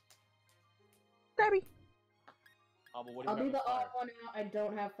 Grabby. Hobble, what do you I'll have be the with fire? odd one out. I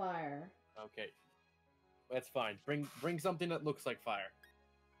don't have fire. Okay, that's fine. Bring something that looks like fire.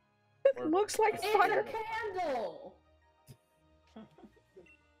 It looks like It's fire. a candle!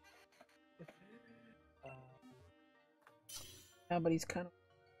 Yeah, but he's kind of...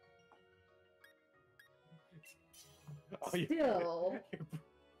 Oh, you- Still.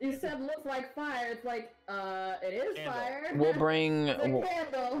 You said looks like fire. It's like, it is Candle. fire. We'll bring... It's a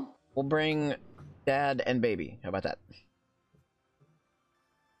candle. We'll bring Dad and Baby. How about that?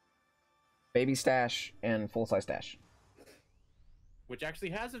 Baby stash and full-size stash. Which actually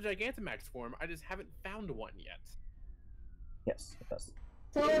has a Gigantamax form. I just haven't found one yet. Yes, it does.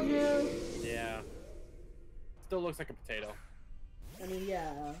 Told you. Yeah. Still looks like a potato. I mean,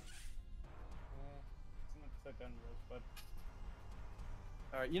 yeah. It's not set down rules, but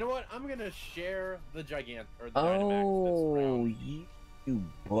Alright, you know what? I'm gonna share the Dynamax this Oh, round. you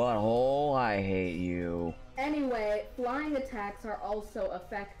butthole. I hate you. Anyway, flying attacks are also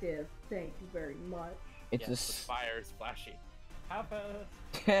effective. Thank you very much. It's Yes, the fire is flashy. how about...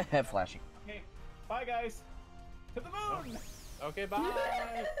 a... Flashy. Okay, bye guys. To the moon. Okay,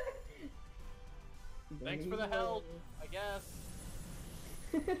 bye! Thanks for the help, I guess.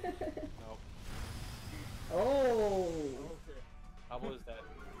 No. Oh. Hobble is dead.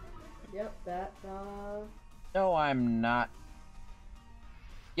 Yep, that, No, I'm not.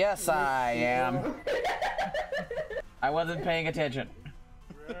 Yes, I am. I wasn't paying attention.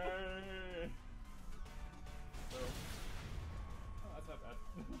 Oh, that's not bad.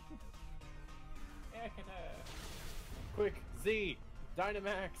 Quick, Z!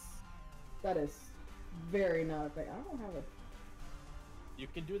 Dynamax! That is very not a thing. I don't have a... You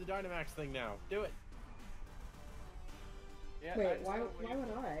can do the Dynamax thing now. Do it! Yeah, Wait, I just why don't would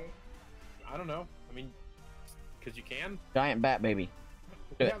believe- I don't know. I mean, because you can. Giant bat baby.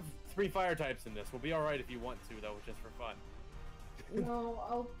 We Do it. have 3 fire types in this. We'll be alright if you want to, though, just for fun. No,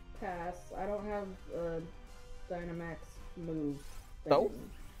 I'll pass. I don't have a Dynamax move. So? thing.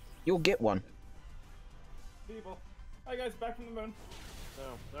 You'll get one. People. Hi guys, back from the moon.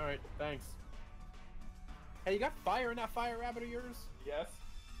 Oh, alright, thanks. Hey, you got fire in that fire rabbit of yours? Yes.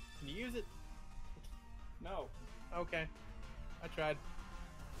 Can you use it? No. Okay. I tried.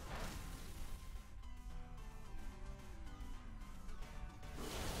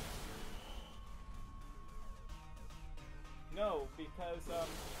 No, because let's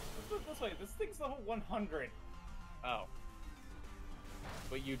put it this way. This thing's level 100. Oh.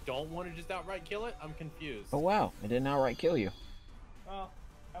 But you don't want to just outright kill it? I'm confused. Oh wow, it didn't outright kill you. Well,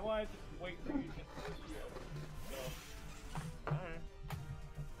 I wanted to wait for you to get the shield. So. Alright.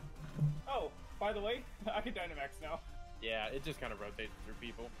 Oh, by the way, I can Dynamax now. Yeah, it just kind of rotates through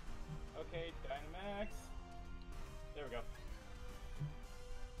people. Okay, Dynamax. There we go.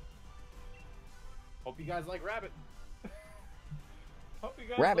 Hope you guys like rabbit. Hope you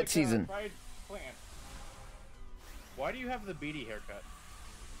guys Rabbit like, season. Fried plant. Why do you have the beady haircut?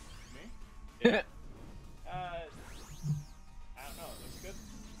 Me? I don't know. It looks good.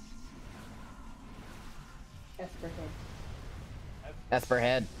 Esper head. That's per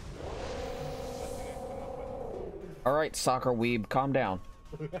head. Best thing I can come up with. Alright, soccer weeb, calm down.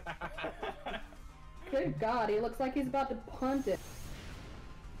 Good God, he looks like he's about to punt it.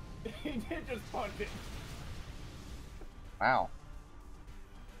 He did just punt it. Wow.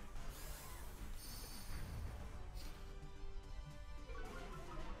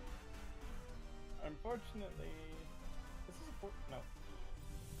 Unfortunately, this is a no.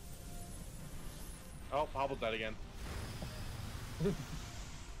 Oh, Hobble's dead again.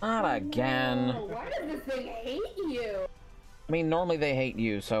 Not again. No, why does this thing hate you? I mean, normally they hate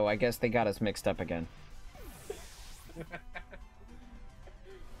you, so I guess they got us mixed up again.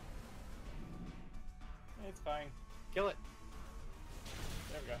 It's fine. Kill it.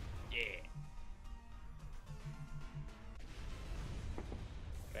 There we go. Yeah.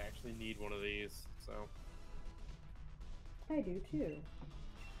 I actually need one of these, so. I do too.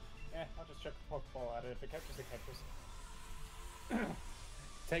 Yeah, I'll just chuck a Pokeball at it. If it catches, it catches.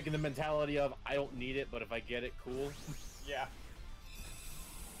 Taking the mentality of, I don't need it, but if I get it, cool. Yeah.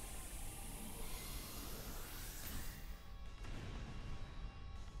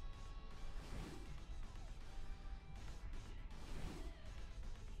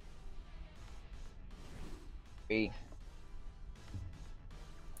 B.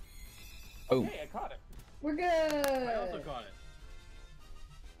 Oh. Hey, I caught it. We're good. I also got it.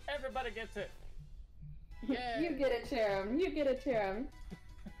 Everybody gets it. Yeah. You get it, Cherim. You get it, Cherim.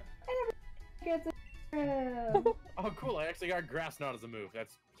 Everybody gets it, Cherim. Oh, cool. I actually got Grass Knot as a move.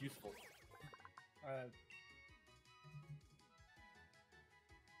 That's useful.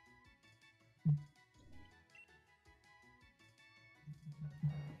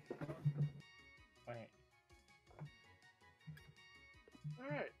 Wait.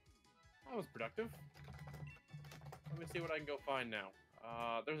 Alright. That was productive. Let me see what I can go find now.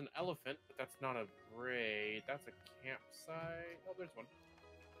 There's an elephant, but that's not a raid. That's a campsite. Oh, there's one.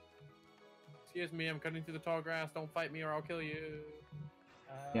 Excuse me, I'm cutting through the tall grass. Don't fight me or I'll kill you.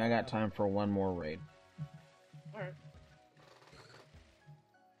 Yeah, I got time for one more raid. Alright.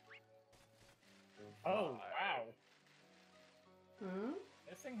 Oh, wow. Hmm?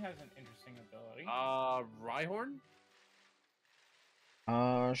 This thing has an interesting ability. Rhyhorn?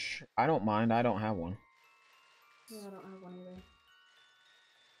 I don't mind. I don't have one. Yeah, I don't have one either.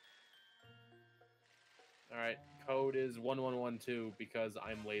 Alright, code is 1112 because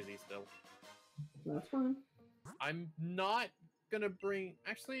I'm lazy still. That's fine. I'm not gonna bring...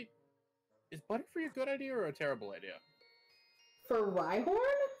 Actually, is Butterfree a good idea or a terrible idea? For Rhyhorn?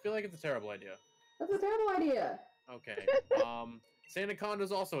 I feel like it's a terrible idea. That's a terrible idea. Okay. Sandaconda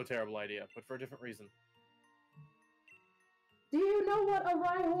is also a terrible idea, but for a different reason. Do you know what a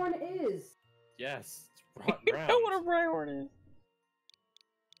Rhyhorn is? Yes, it's rotten You round. know what a Rhyhorn is.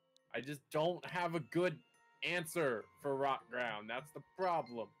 I just don't have a good answer for rock ground. That's the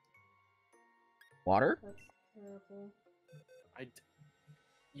problem. Water? That's terrible.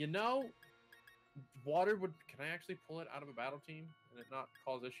 You know, water would... Can I actually pull it out of a battle team and it not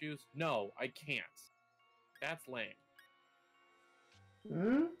cause issues? No, I can't. That's lame.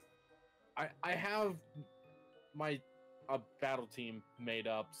 Hmm? I have a battle team made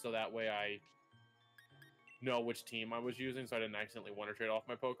up so that way I know which team I was using so I didn't accidentally Wonder Trade off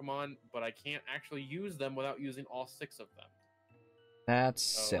my Pokemon, but I can't actually use them without using all 6 of them. That's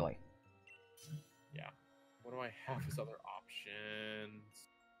So, silly. Yeah. What do I have as other options?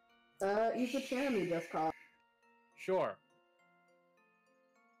 Use the Cherim you just caught. Sure.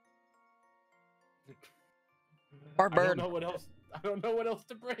 I don't Bird. know what else. I don't know what else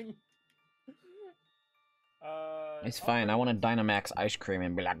to bring. It's fine. I want to Dynamax ice cream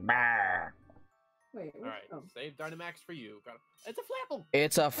and be like, bah! Wait, All right, oh. save Dynamax for you. It's a Flapple.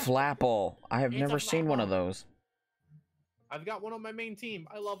 It's a Flapple. I have It's never a seen one of Flapple. those. I've got one on my main team.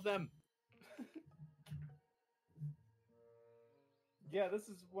 I love them. Yeah, this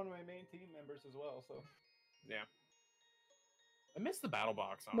is one of my main team members as well, so. Yeah. I missed the battle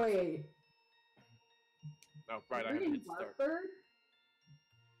box. Honestly. Wait. Oh, right. I have to Freaking hit start. Barkbird?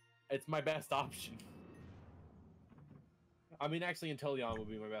 It's my best option. I mean, actually, Inteleon would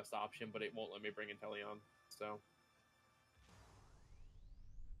be my best option, but it won't let me bring Inteleon. So.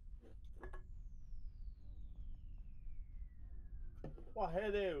 Well,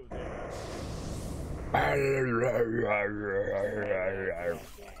 hello there.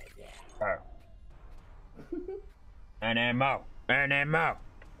 Anemo. Anemo.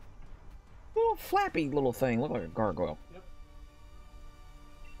 Little flappy little thing. Look like a gargoyle. Yep.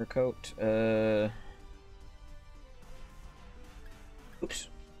 Your coat. Oops.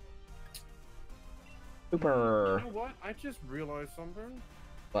 Super. You know what? I just realized something.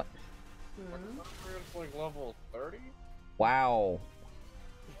 What? Hmm? It's like level 30? Wow.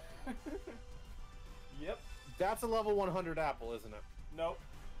 Yep. That's a level 100 apple, isn't it? Nope.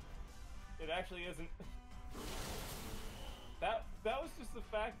 It actually isn't. That was just the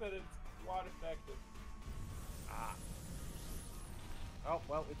fact that it's quad effective. Ah. Oh,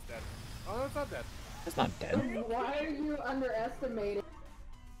 well, it's dead. Oh, no, it's not dead. It's not dead. Why are you underestimating?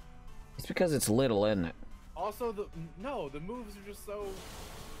 It's because it's little, isn't it? Also, the moves are just so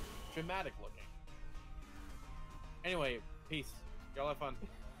dramatic looking. Anyway, peace. Y'all have fun.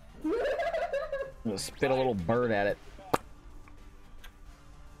 I'm gonna spit a little bird at it.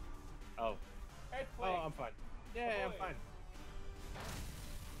 Oh. Earthquake. Oh, I'm fine. Yeah, I'm fine.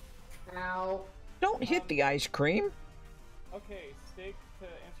 Ow. Don't hit the ice cream. Okay, Steak, to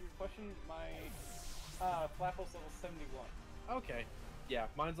answer your question, my Flapple's level 71. Okay. Yeah,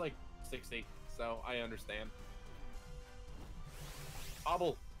 mine's like 60, so I understand.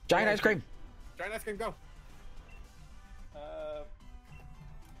 Hobble. Giant ice cream. Giant ice cream, go.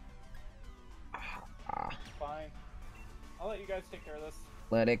 Fine. I'll let you guys take care of this.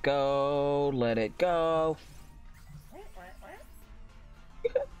 Let it go. Let it go.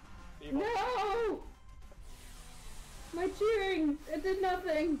 No! My cheering! It did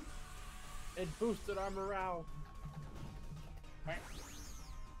nothing! It boosted our morale.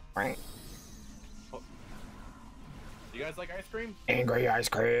 Right. You guys like ice cream? Angry ice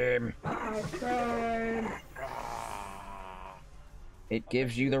cream. Ice cream! Ah. It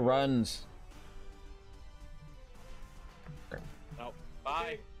gives you the runs. Nope.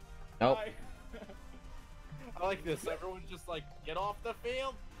 Bye. Nope. Bye. I like this. Everyone just like, get off the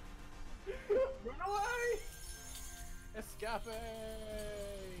field. Run away. Escape.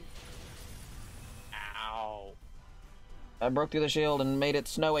 Ow. I broke through the shield and made it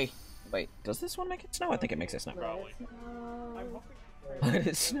snowy. Wait, does this one make it snow? I think it makes it snow. Probably. I'm hoping Let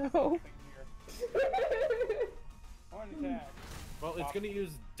it snow. One attack. Well, it's gonna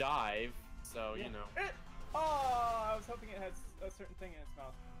use dive, so you know. Oh, I was hoping it has a certain thing in its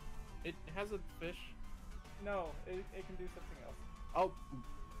mouth. It has a fish. No, it can do something else. Oh.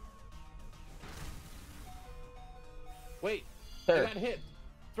 Wait. Sir. I got hit.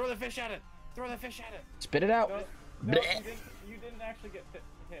 Throw the fish at it. Throw the fish at it. Spit it out. No, Blech. you didn't actually get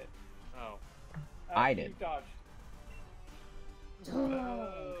hit. Oh. I You did. dodged.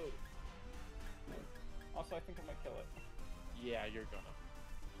 Oh. Also, I think I might kill it. Yeah, you're gonna.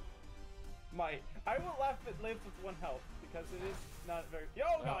 Might. I will laugh if it lives with 1 health, because it is not very... Yo,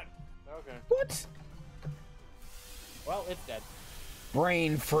 God! Okay. What? Well, it's dead.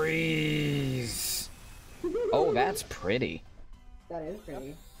 Brain freeze. Oh, that's pretty. That is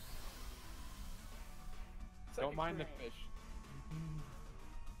pretty. Don't mind the Second fish.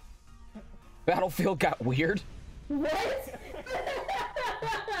 Battlefield got weird. What?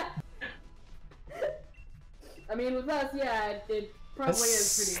 I mean, with us, yeah, it probably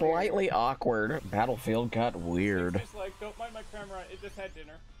is pretty Slightly awkward. Battlefield got It's weird. just like, don't mind my camera, it just had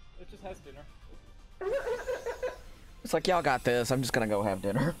dinner. It just has dinner. weird. It's like, y'all got this. I'm just gonna go have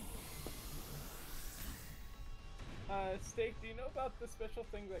dinner. Steak, do you know about the special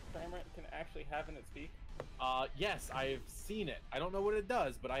thing that Cramorant can actually have in its beak? Yes, I've seen it. I don't know what it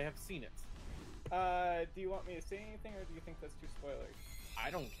does, but I have seen it. Do you want me to say anything, or do you think that's too spoilery?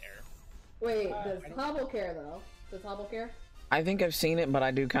 I don't care. Wait, I does don't- Hobble care, though? Does Hobble care? I think I've seen it, but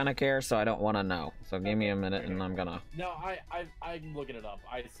I do kind of care, so I don't want to know. So give me a minute, and I'm gonna. No, I'm looking it up.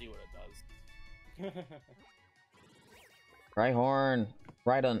 I see what it does. Rhyhorn.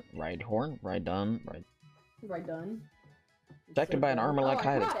 Rhydon. Rhyhorn? Rhydon. Right done. Protected by an armor-like Oh, I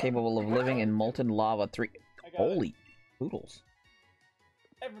hide, got it's it. capable of living in molten lava. I got Holy it. poodles.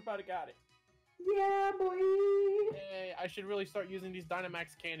 Everybody got it. Yeah, boy! Hey, I should really start using these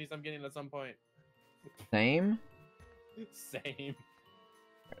Dynamax candies I'm getting at some point. Same. Same.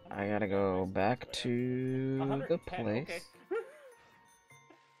 I gotta go back to the 110, place. okay.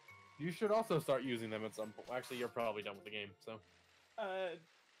 You should also start using them at some point. Actually, you're probably done with the game, so.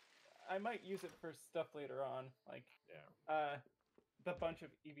 I might use it for stuff later on, like Yeah. the bunch of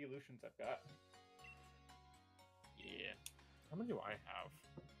evolutions I've got. Yeah. How many do I have?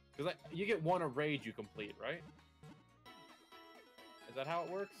 Because you get 1 a raid you complete, right? Is that how it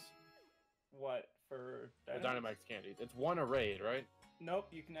works? What for? The Dynamax candies. It's 1 a raid, right? Nope,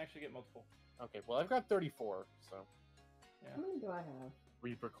 you can actually get multiple. Okay, well I've got 34, so. How many do I have?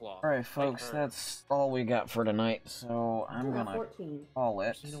 Reaper Claw. Alright, folks, her. that's all we got for tonight, so I'm I have gonna 14. call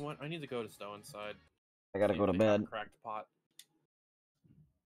it. You know what? I need to go to Stow inside. I gotta See go if to they have bed. Cracked pot.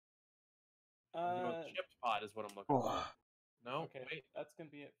 Chipped pot is what I'm looking for. No? Okay, Wait. that's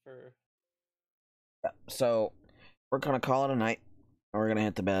gonna be it for. So, we're gonna call it a night, and we're gonna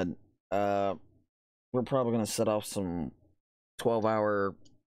hit the bed. We're probably gonna set off some 12-hour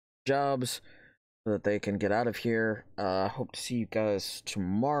jobs so that they can get out of here. Hope to see you guys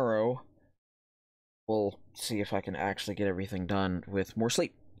tomorrow we'll see if I can actually get everything done with more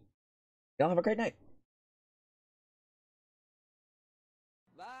sleep. Y'all have a great night.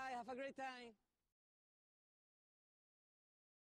 Bye, have a great time.